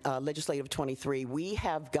honor in Legislative 23, we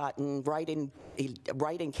have gotten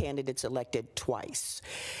write-in candidates elected twice.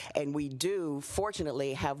 And we do,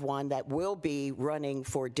 fortunately, have one that will be running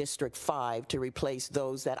for District 5 to replace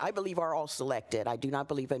those that I believe are all selected. I do not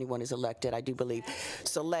believe anyone is elected. I do believe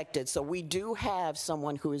selected. So we do have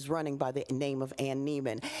someone who is running by the name of Ann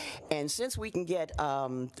Neiman. And since we can get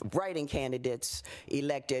write-in candidates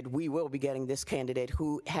elected, we will be getting this candidate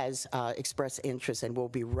who has expressed interest and will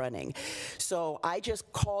be running. So I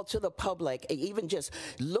just call to the public, even just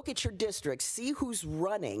look at your district, see who's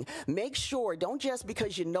running. Make sure, don't just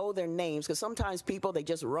because you know their names, because sometimes people, they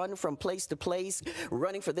just run from place to place,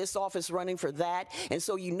 running for this office, running for that, and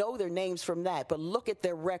so you know their names from that. But look at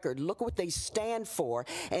their record, look what they stand for,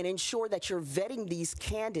 and ensure that you're vetting these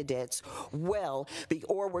candidates well,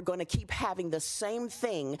 or we're going to keep having the same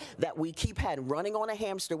thing that we keep having, running on a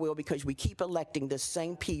hamster wheel, because we keep electing the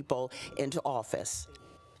same people into office.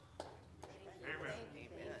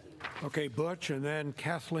 Okay, Butch, and then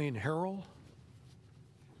Kathleen Harrell.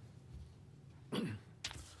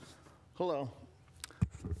 Hello.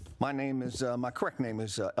 My name is, my correct name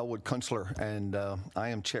is Elwood Kunstler, and I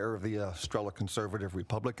am chair of the Estrella Conservative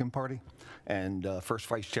Republican Party and first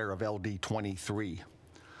vice chair of LD 23.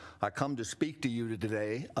 I come to speak to you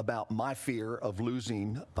today about my fear of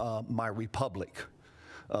losing my republic,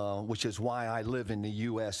 which is why I live in the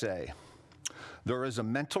USA. There is a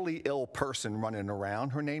mentally ill person running around.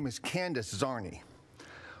 Her name is Candace Zarni.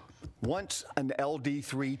 Once an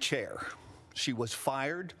LD3 chair. She was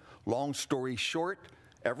fired. Long story short,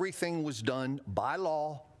 everything was done by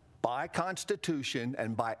law, by Constitution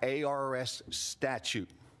and by ARS statute,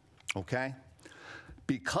 okay?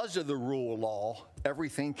 Because of the rule of law,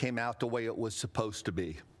 everything came out the way it was supposed to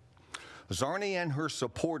be. Zarni and her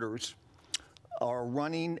supporters are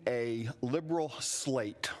running a liberal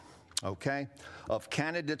slate, okay, of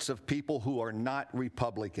candidates of people who are not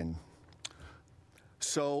Republican.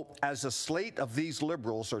 So as a slate of these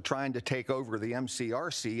liberals are trying to take over the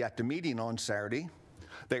MCRC at the meeting on Saturday,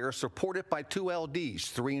 they are supported by 2 LDs,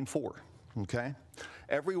 3 and 4, okay?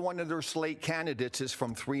 Every one of their slate candidates is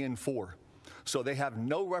from 3 and 4. So they have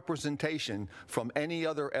no representation from any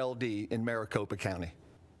other LD in Maricopa County.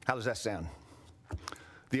 How does that sound?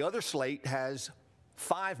 The other slate has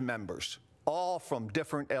 5 members, all from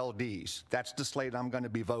different LDs. That's the slate I'm going to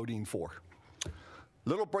be voting for.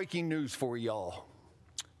 Little breaking news for y'all.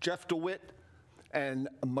 Jeff DeWitt and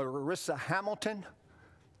Marissa Hamilton,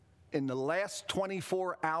 in the last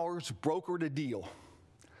 24 hours, brokered a deal.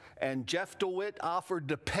 And Jeff DeWitt offered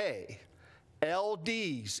to pay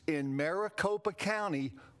LDs in Maricopa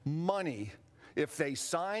County money if they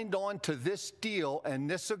signed on to this deal and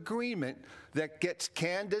this agreement that gets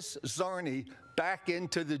Candace Zarni back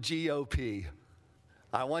into the GOP.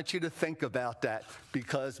 I want you to think about that,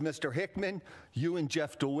 because Mr. Hickman, you and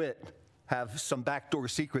Jeff DeWitt have some backdoor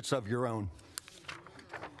secrets of your own.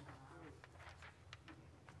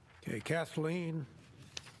 Okay, Kathleen,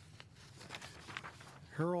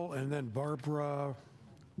 Harold, and then Barbara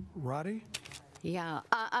Roddy. Yeah,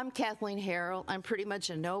 I'm Kathleen Harrell. I'm pretty much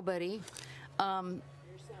a nobody.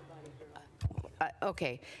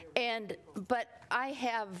 Okay, but I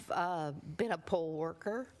have been a poll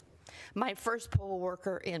worker. My first poll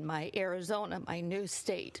worker in my Arizona, my new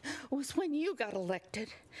state, was when you got elected.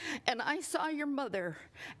 And I saw your mother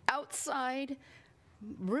outside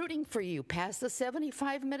rooting for you past the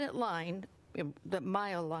 75-minute line, the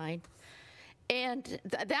mile line. And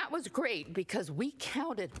that was great, because we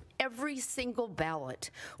counted every single ballot.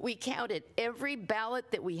 We counted every ballot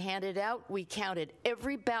that we handed out. We counted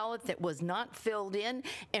every ballot that was not filled in,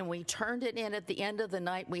 and we turned it in at the end of the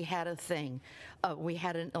night. We had a thing. We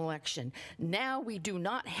had an election. Now we do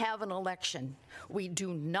not have an election. We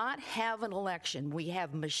do not have an election. We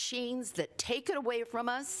have machines that take it away from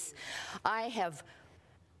us. I have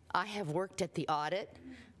worked at the audit.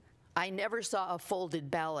 I never saw a folded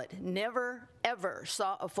ballot. Never, ever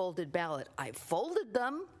saw a folded ballot. I folded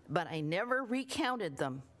them, but I never recounted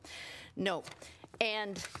them. No.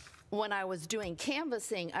 And when I was doing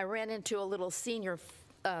canvassing, I ran into a little senior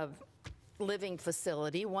living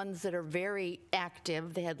facility, ones that are very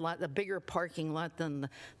active. They had a bigger parking lot than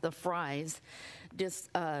the Fry's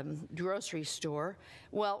grocery store.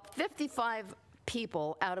 Well, 55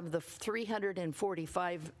 people out of the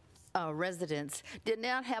 345 residents did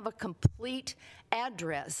not have a complete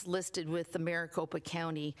address listed with the Maricopa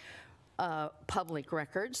County public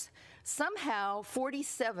records. Somehow,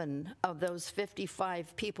 47 of those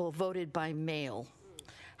 55 people voted by mail.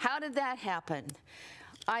 How did that happen?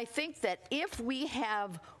 I think that if we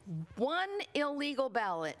have one illegal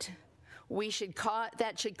ballot,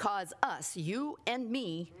 that should cause us, you and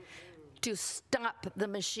me, to stop the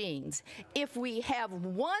machines. If we have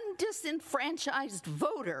one disenfranchised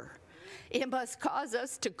voter, it must cause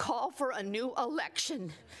us to call for a new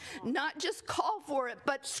election. Not just call for it,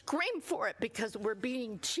 but scream for it, because we're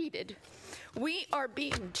being cheated. We are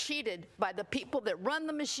being cheated by the people that run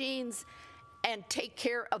the machines and take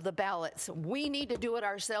care of the ballots. We need to do it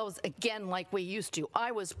ourselves again like we used to.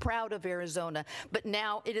 I was proud of Arizona, but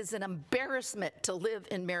now it is an embarrassment to live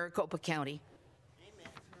in Maricopa County.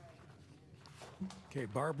 Okay,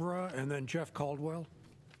 Barbara, and then Jeff Caldwell.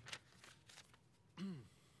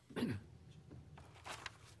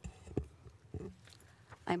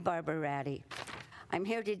 I'm Barbara Ratty. I'm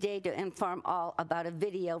here today to inform all about a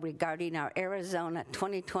video regarding our Arizona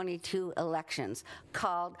 2022 elections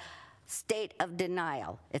called State of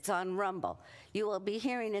Denial. It's on Rumble. You will be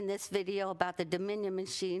hearing in this video about the Dominion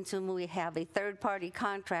machines whom we have a third-party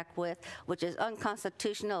contract with, which is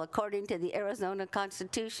unconstitutional according to the Arizona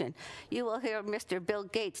Constitution. You will hear Mr. Bill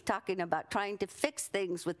Gates talking about trying to fix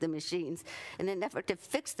things with the machines. In an effort to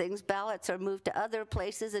fix things, ballots are moved to other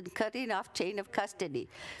places and cutting off chain of custody.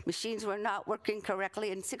 Machines were not working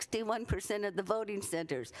correctly in 61% of the voting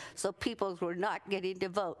centers, so people were not getting to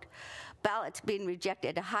vote. Ballots being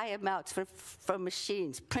rejected at high amounts from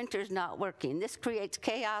machines, printers not working. This creates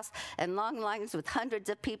chaos and long lines with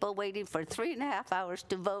hundreds of people waiting for 3.5 hours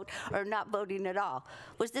to vote or not voting at all.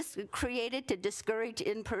 Was this created to discourage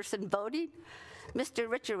in-person voting? Mr.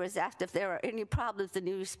 Richer was asked if there are any problems, and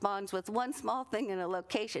he responds with one small thing in a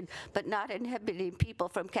location, but not inhibiting people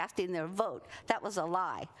from casting their vote. That was a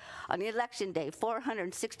lie. On Election Day,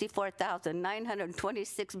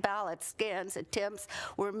 464,926 ballot scans attempts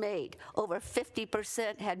were made. Over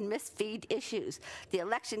 50% had misfeed issues. The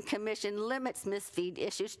Election Commission limits misfeed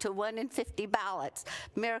issues to 1 in 50 ballots.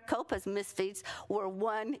 Maricopa's misfeeds were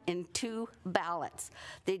 1 in 2 ballots.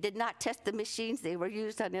 They did not test the machines. They were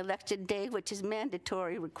used on Election Day, which is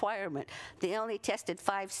mandatory requirement. They only tested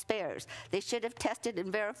 5 spares. They should have tested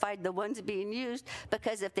and verified the ones being used,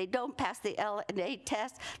 because if they don't pass the L&A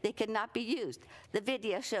test, they cannot be used. The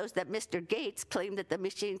video shows that Mr. Gates claimed that the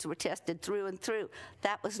machines were tested through and through.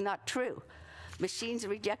 That was not true. Machines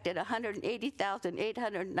rejected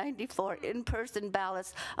 180,894 in-person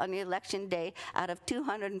ballots on the election day out of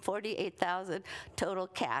 248,000 total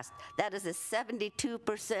cast. That is a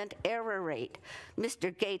 72% error rate.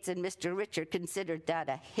 Mr. Gates and Mr. Richer considered that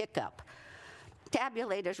a hiccup.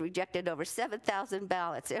 Tabulators rejected over 7,000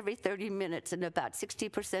 ballots every 30 minutes in about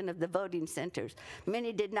 60% of the voting centers.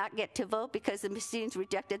 Many did not get to vote because the machines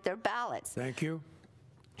rejected their ballots. Thank you.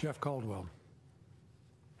 Jeff Caldwell.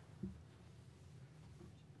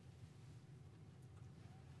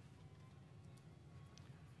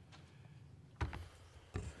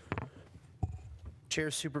 Chair,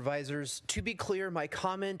 Supervisors, to be clear, my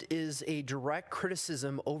comment is a direct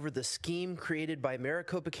criticism over the scheme created by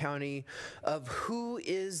Maricopa County of who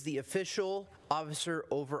is the official officer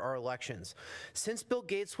over our elections. Since Bill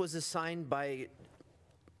Gates was assigned by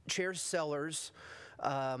Chair Sellers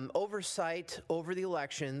oversight over the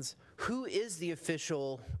elections, who is the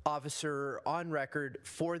official officer on record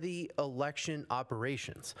for the election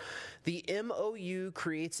operations? The MOU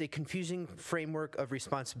creates a confusing framework of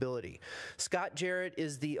responsibility. Scott Jarrett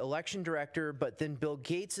is the election director, but then Bill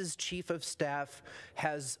Gates' chief of staff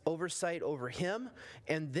has oversight over him,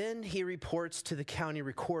 and then he reports to the county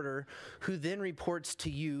recorder, who then reports to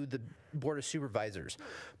you, the Board of Supervisors.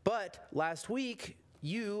 But last week,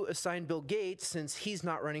 you assigned Bill Gates since he's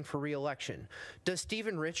not running for re-election. Does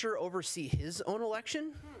Stephen Richer oversee his own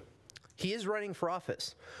election? He is running for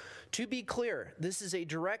office. To be clear, this is a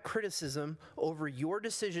direct criticism over your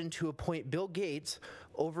decision to appoint Bill Gates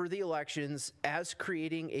over the elections as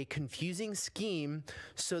creating a confusing scheme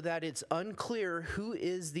so that it's unclear who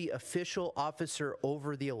is the official officer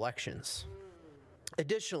over the elections.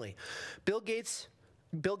 Additionally, Bill Gates'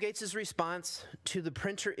 response to the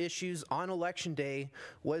printer issues on Election Day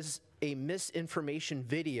was a misinformation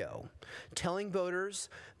video telling voters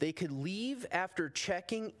they could leave after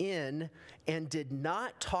checking in and did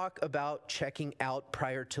not talk about checking out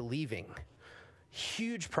prior to leaving.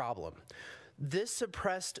 Huge problem. This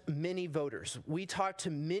suppressed many voters. We talked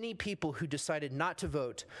to many people who decided not to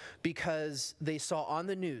vote because they saw on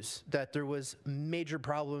the news that there was major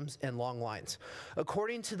problems and long lines.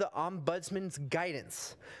 According to the Ombudsman's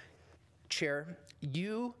guidance, Chair,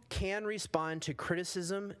 you can respond to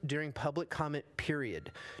criticism during public comment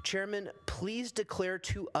period. Chairman, please declare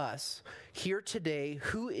to us here today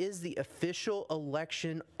who is the official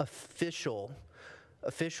election official,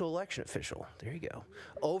 there you go,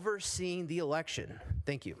 overseeing the election.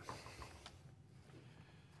 Thank you.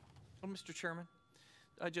 Well, Mr. Chairman,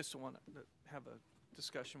 I just want to have a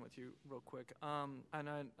discussion with you real quick. And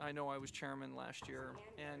I know I was chairman last year,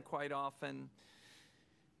 and quite often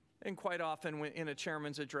when in a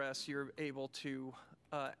chairman's address, you're able to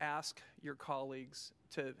ask your colleagues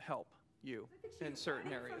to help you in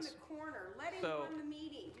certain areas. From the corner, let him run the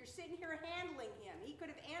meeting. You're sitting here handling him. He could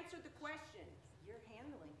have answered the question. You're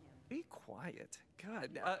handling him. Be quiet.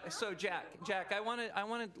 God. So Jack, I want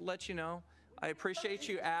to let you know, I appreciate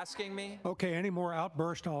you asking me. Okay, any more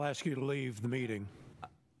outbursts, I'll ask you to leave the meeting.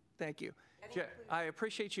 Thank you. I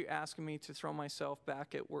appreciate you asking me to throw myself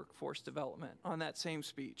back at workforce development on that same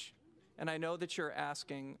speech. And I know that you're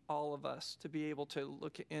asking all of us to be able to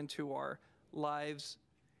look into our lives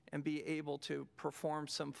and be able to perform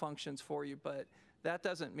some functions for you, but that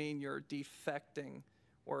doesn't mean you're defecting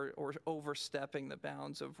or overstepping the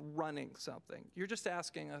bounds of running something. You're just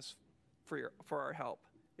asking us for our help,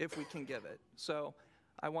 if we can give it. So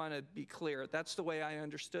I want to be clear. That's the way I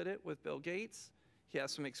understood it with Bill Gates. He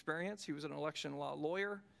has some experience. He was an election law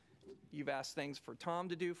lawyer. You've asked things for Tom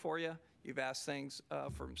to do for you. You've asked things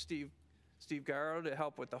from Steve Garrow to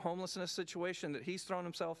help with the homelessness situation that he's thrown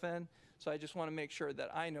himself in. So I just want to make sure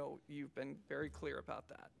that I know you've been very clear about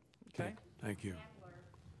that. Okay? Thank you.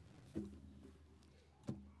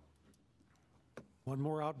 One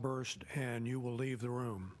more outburst and you will leave the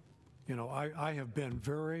room. You know, I have been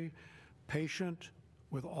very patient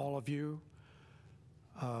with all of you,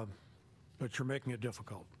 but you're making it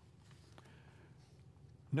difficult.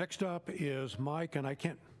 Next up is Mike, and I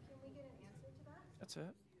can't. That's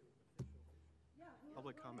it.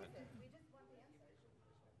 Public comment.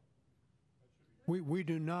 We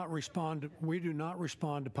do not respond. We do not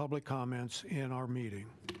respond to public comments in our meeting.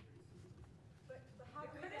 The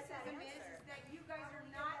criticism is that you guys are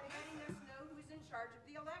not letting us know who's in charge of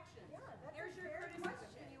the election. There's your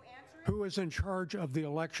criticism. Can you answer it? Who is in charge of the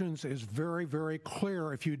elections is very, very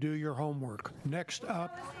clear if you do your homework. Next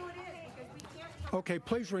up. Tell us who it is, because we can't. Okay,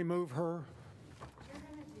 please remove her.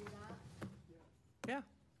 Yeah.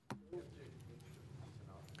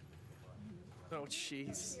 Oh,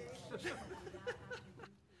 jeez.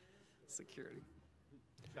 Security.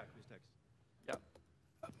 Jack, who's next? Yeah.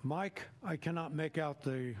 Mike, I cannot make out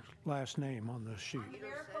the last name on the sheet. The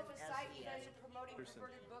Maricopa site, you guys are promoting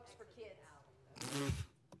perverted books for kids.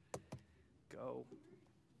 Go.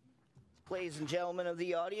 Ladies and gentlemen of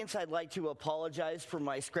the audience, I'd like to apologize for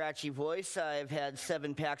my scratchy voice. I've had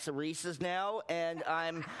 7 packs of Reese's now, and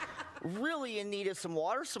I'm really in need of some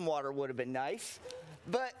water. Some water would have been nice.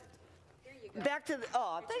 But back to the,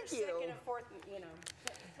 thank you. Second and fourth,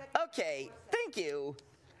 Okay, thank you.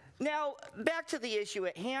 Now, back to the issue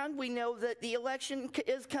at hand. We know that the election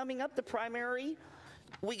is coming up, the primary.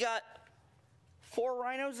 We got 4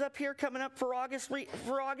 rhinos up here coming up for August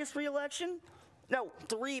re-election. No,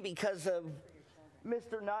 3 because of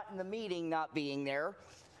Mr. Not in the meeting not being there.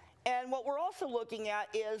 And what we're also looking at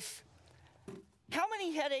is how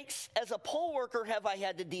many headaches as a poll worker have I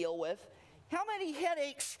had to deal with? How many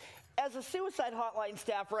headaches as a suicide hotline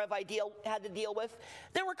staffer have I had to deal with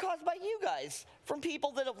that were caused by you guys, from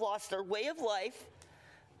people that have lost their way of life,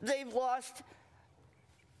 they've lost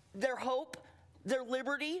their hope, their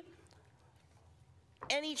liberty,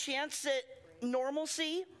 any chance at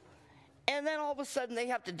normalcy, and then all of a sudden they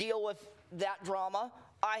have to deal with that drama.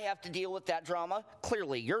 I have to deal with that drama.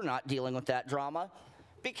 Clearly, you're not dealing with that drama,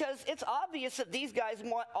 because it's obvious that these guys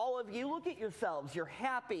want all of you. Look at yourselves. You're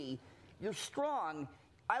happy. You're strong.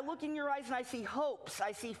 I look in your eyes and I see hopes,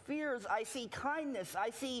 I see fears, I see kindness,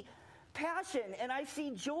 I see passion, and I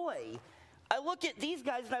see joy. I look at these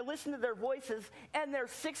guys and I listen to their voices, and they're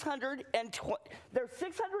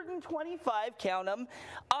 625, count them,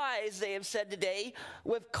 eyes, they have said today,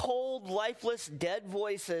 with cold, lifeless, dead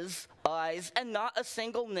voices, eyes, and not a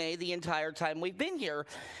single nay the entire time we've been here.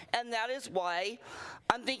 And that is why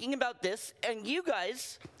I'm thinking about this, and you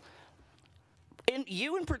guys,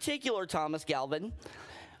 you in particular, Thomas Galvin,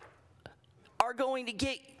 are going to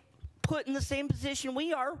get put in the same position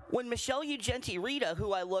we are when Michelle Ugenti-Rita,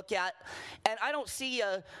 who I look at, and I don't see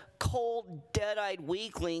a cold, dead-eyed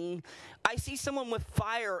weakling. I see someone with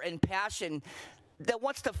fire and passion that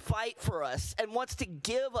wants to fight for us and wants to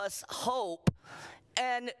give us hope.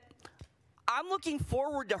 And I'm looking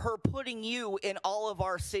forward to her putting you in all of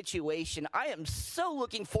our situation. I am so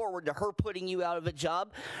looking forward to her putting you out of a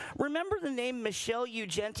job. Remember the name Michelle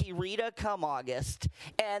Ugenti-Rita come August,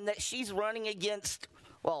 and that she's running against,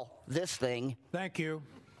 well, this thing. Thank you.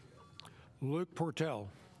 Luke Portell.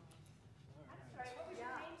 I'm sorry, what was your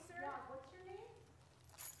name, sir? What's your name?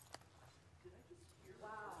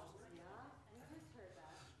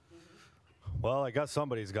 Well, I guess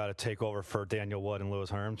somebody's got to take over for Daniel Wood and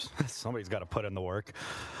Lewis Herms. Somebody's got to put in the work.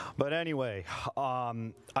 But anyway,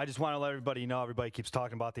 I just want to let everybody know, everybody keeps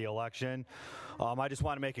talking about the election. I just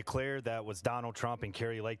want to make it clear that it was Donald Trump and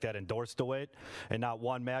Carrie Lake that endorsed DeWitt, and not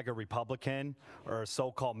one MAGA Republican or a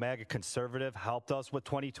so-called MAGA conservative helped us with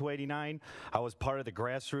 2289. I was part of the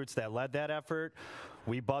grassroots that led that effort.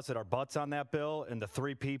 We busted our butts on that bill, and the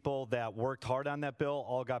 3 people that worked hard on that bill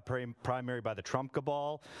all got primaried by the Trump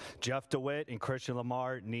cabal. Jeff DeWitt and Christian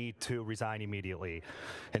Lamar need to resign immediately.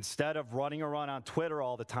 Instead of running around on Twitter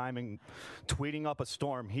all the time and tweeting up a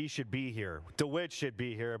storm, he should be here. DeWitt should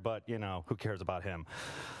be here, but, you know, who cares about him?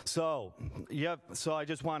 So, so I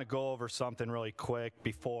just want to go over something really quick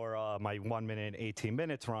before my 1 minute and 18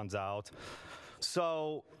 minutes runs out.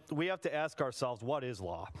 So we have to ask ourselves, what is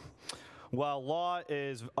law? Well, law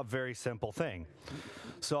is a very simple thing.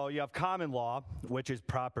 So you have common law, which is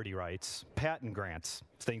property rights, patent grants,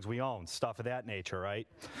 things we own, stuff of that nature, right?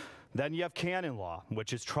 Then you have canon law,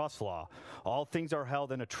 which is trust law. All things are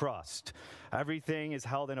held in a trust. Everything is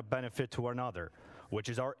held in a benefit to another, which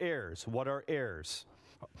is our heirs. What are heirs?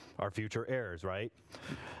 Our future heirs, right?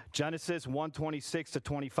 Genesis 1:26 to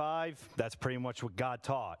 25, that's pretty much what God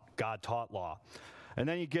taught. God taught law. And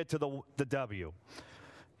then you get to the W.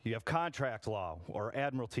 You have contract law or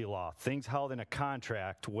admiralty law, things held in a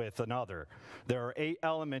contract with another. There are 8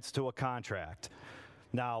 elements to a contract.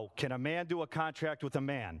 Now, can a man do a contract with a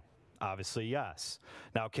man? Obviously, yes.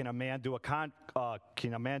 Now, can a man do a contract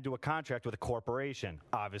with a corporation?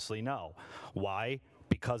 Obviously, no. Why?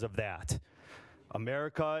 because of that.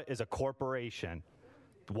 America is a corporation.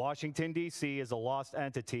 Washington, D.C. is a lost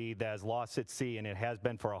entity that has lost its sea, and it has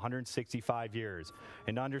been for 165 years.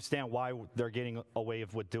 And understand why they're getting away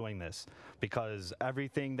with doing this, because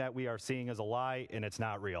everything that we are seeing is a lie, and it's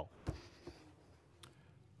not real.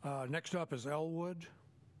 Next up is Elwood.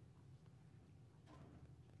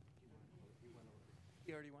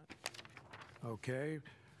 You already went. Okay.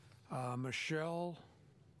 Michelle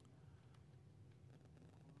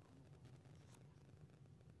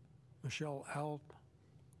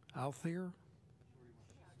Althier.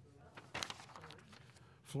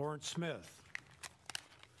 Florence Smith.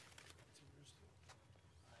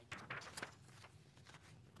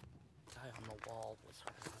 Die on the wall was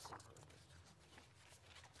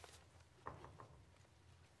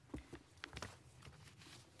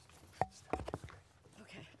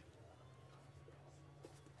Okay.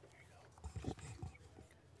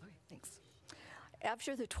 Thanks.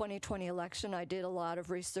 After the 2020 election, I did a lot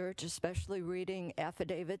of research, especially reading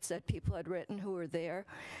affidavits that people had written who were there.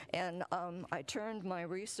 And I turned my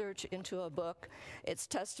research into a book. It's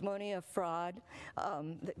Testimony of Fraud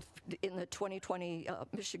in the 2020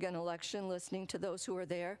 Michigan election, listening to those who were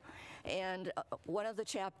there. And one of the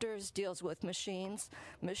chapters deals with machines.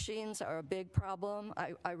 Machines are a big problem.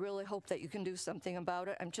 I really hope that you can do something about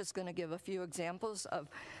it. I'm just going to give a few examples of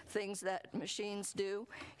things that machines do.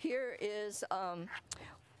 Here is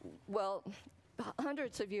well,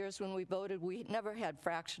 hundreds of years when we voted, we never had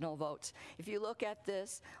fractional votes. If you look at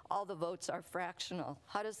this, all the votes are fractional.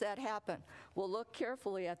 How does that happen? Well, look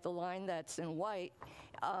carefully at the line that's in white.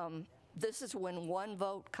 This is when one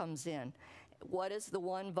vote comes in. What is the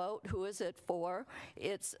one vote? Who is it for?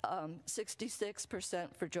 It's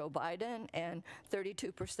 66% for Joe Biden and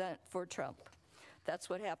 32% for Trump. That's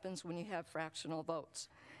what happens when you have fractional votes.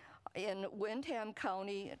 In Windham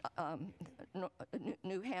County,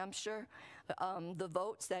 New Hampshire, the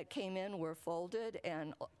votes that came in were folded,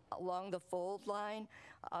 and along the fold line,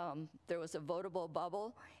 there was a votable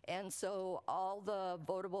bubble, and so all the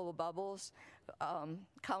votable bubbles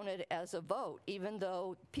counted as a vote, even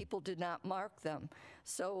though people did not mark them.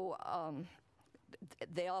 So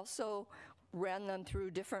they also ran them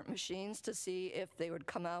through different machines to see if they would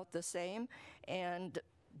come out the same, and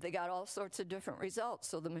they got all sorts of different results,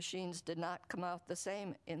 so the machines did not come out the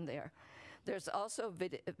same in there. There's also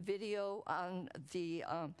video on the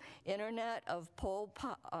internet of poll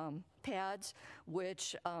pads,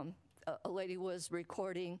 which a lady was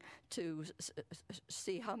recording to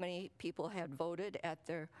see how many people had voted at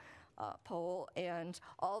their poll, and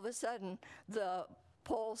all of a sudden the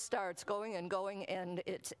poll starts going and going, and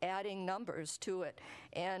it's adding numbers to it.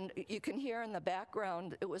 And you can hear in the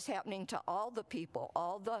background, it was happening to all the people.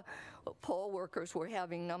 All the poll workers were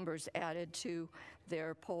having numbers added to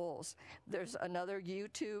their polls. There's another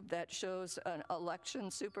YouTube that shows an election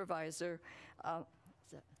supervisor.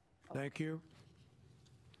 Thank you.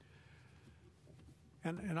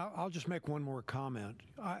 And I'll just make one more comment.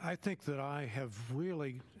 I think that I have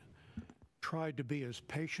really tried to be as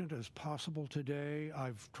patient as possible today.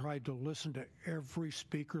 I've tried to listen to every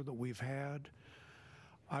speaker that we've had.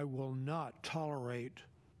 I will not tolerate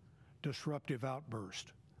disruptive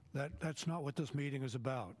outbursts. That's not what this meeting is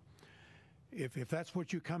about. If that's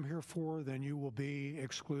what you come here for, then you will be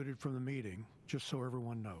excluded from the meeting, just so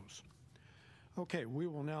everyone knows. Okay, we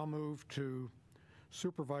will now move to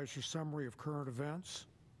Supervisor Summary of Current Events.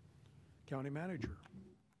 County Manager.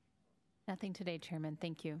 Nothing today, Chairman.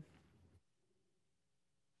 Thank you.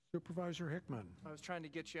 Supervisor Hickman. I was trying to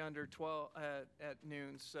get you under 12 at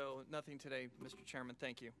noon, so nothing today, Mr. Chairman.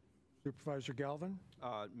 Thank you. Supervisor Galvin.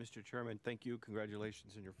 Mr. Chairman, thank you.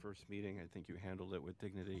 Congratulations on your first meeting. I think you handled it with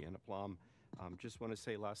dignity and aplomb. Just want to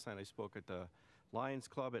say last night I spoke at the Lions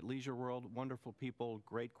Club at Leisure World. Wonderful people,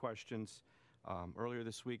 great questions. Earlier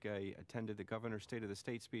this week I attended the Governor's State of the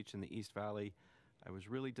State speech in the East Valley. I was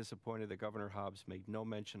really disappointed that Governor Hobbs made no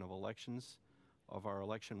mention of elections, of our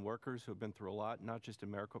election workers who have been through a lot, not just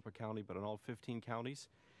in Maricopa County, but in all 15 counties.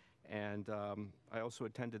 And I also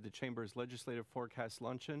attended the Chamber's Legislative Forecast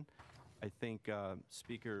Luncheon. I think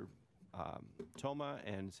Speaker Toma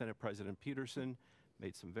and Senate President Peterson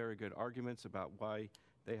made some very good arguments about why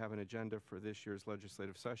they have an agenda for this year's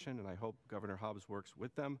legislative session, and I hope Governor Hobbs works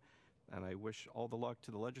with them. And I wish all the luck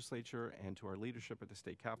to the legislature and to our leadership at the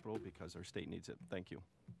state capitol, because our state needs it. Thank you.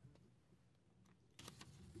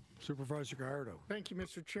 Supervisor Gallardo. Thank you,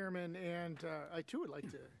 Mr. Chairman, and I too would like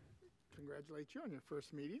to congratulate you on your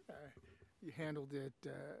first meeting. You handled it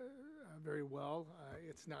very well.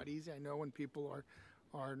 It's not easy. I know when people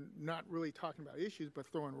are not really talking about issues but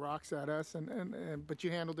throwing rocks at us, but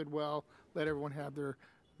you handled it well. Let everyone have their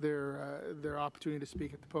their opportunity to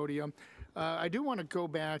speak at the podium. I do want to go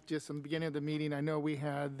back just in the beginning of the meeting. I know we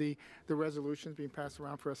had the resolutions being passed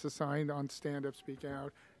around for us to sign on Stand Up, Speak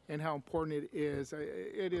Out, and how important it is.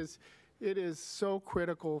 It is so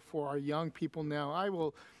critical for our young people now. I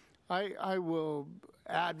will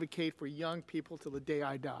advocate for young people till the day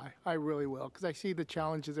I die. I really will, because I see the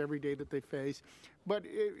challenges every day that they face. But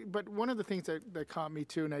one of the things that caught me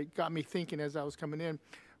too, and it got me thinking as I was coming in,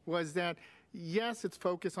 was that yes, it's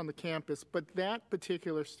focused on the campus, but that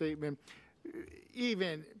particular statement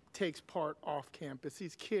even takes part off campus.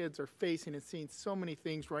 These kids are facing and seeing so many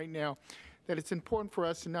things right now that it's important for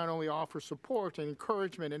us to not only offer support and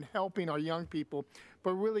encouragement and helping our young people,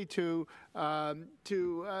 but really to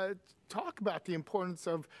talk about the importance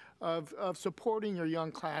of supporting your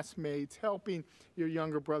young classmates, helping your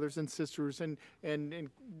younger brothers and sisters and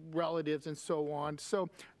relatives and so on. So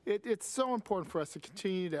it's so important for us to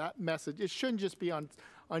continue that message. It shouldn't just be on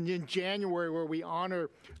in January where we honor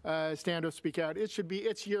Stand Up, Speak Out. It's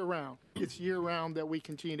year round. It's year round that we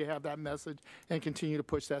continue to have that message and continue to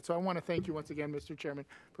push that. So I want to thank you once again, Mr. Chairman,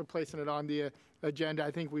 for placing it on the agenda.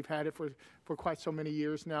 I think we've had it for quite so many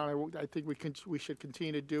years now. And I think we should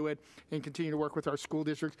continue to do it and continue to work with our school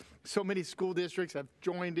districts. So many school districts have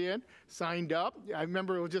joined in, signed up. I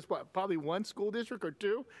remember it was just probably one school district or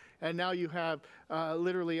two, and now you have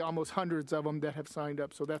literally almost hundreds of them that have signed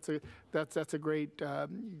up. So that's a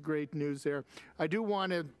great news there. I do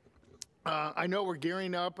want to. I know we're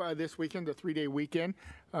gearing up this weekend, the 3-day weekend,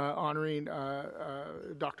 honoring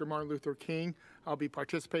Dr. Martin Luther King. I'll be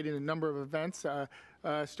participating in a number of events,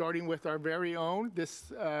 starting with our very own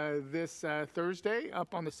this Thursday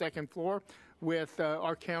up on the second floor with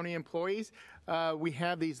our county employees. We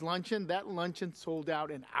have these luncheon. That luncheon sold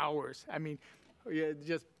out in hours. I mean, it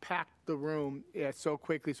just packed the room so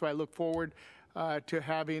quickly. So I look forward to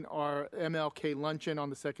having our MLK luncheon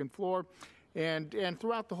on the second floor. And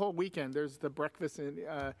throughout the whole weekend, there's the breakfast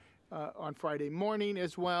on Friday morning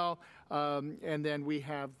as well. And then we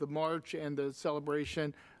have the march and the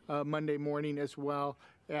celebration Monday morning as well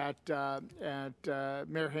at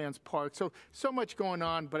Mayor Park. So much going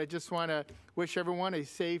on, but I just want to wish everyone a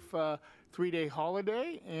safe 3-day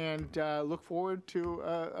holiday and look forward to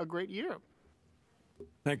a great year.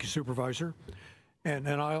 Thank you, Supervisor. And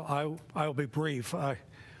I'll be brief.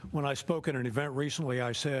 When I spoke at an event recently,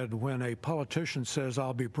 I said, when a politician says,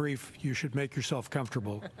 I'll be brief, you should make yourself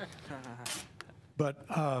comfortable. But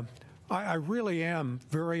I really am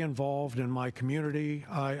very involved in my community.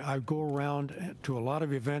 I go around to a lot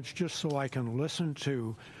of events just so I can listen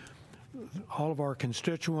to all of our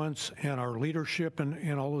constituents and our leadership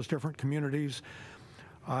in all those different communities.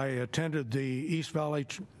 I attended the East Valley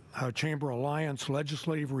Chamber Alliance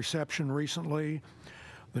legislative reception recently,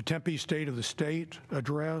 the Tempe State of the State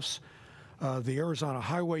address, the Arizona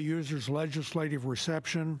Highway Users Legislative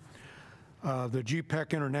Reception, the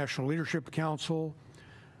GPEC International Leadership Council,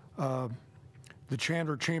 the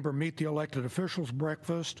Chandler Chamber Meet the Elected Officials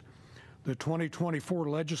Breakfast, the 2024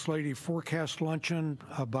 Legislative Forecast Luncheon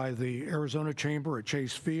by the Arizona Chamber at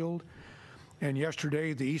Chase Field, and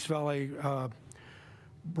yesterday the East Valley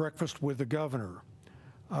Breakfast with the Governor.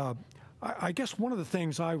 I guess one of the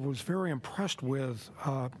things I was very impressed with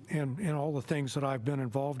in all the things that I've been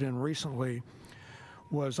involved in recently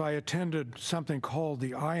was I attended something called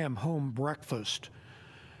the I Am Home Breakfast.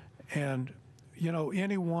 And, you know,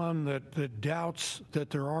 anyone that doubts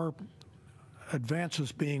that there are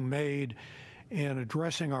advances being made in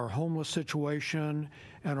addressing our homeless situation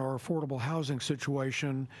and our affordable housing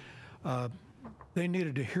situation, they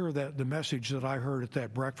needed to hear the message that I heard at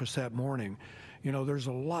that breakfast that morning. You know, there's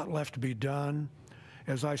a lot left to be done.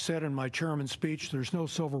 As I said in my chairman's speech, there's no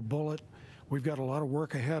silver bullet. We've got a lot of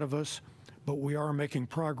work ahead of us, but we are making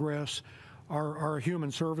progress. Our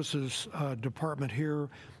Human Services department here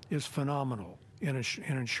is phenomenal in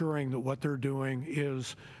ensuring that what they're doing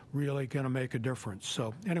is really going to make a difference.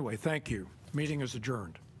 So anyway, thank you. Meeting is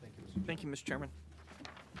adjourned. Thank you, Mr. Chairman.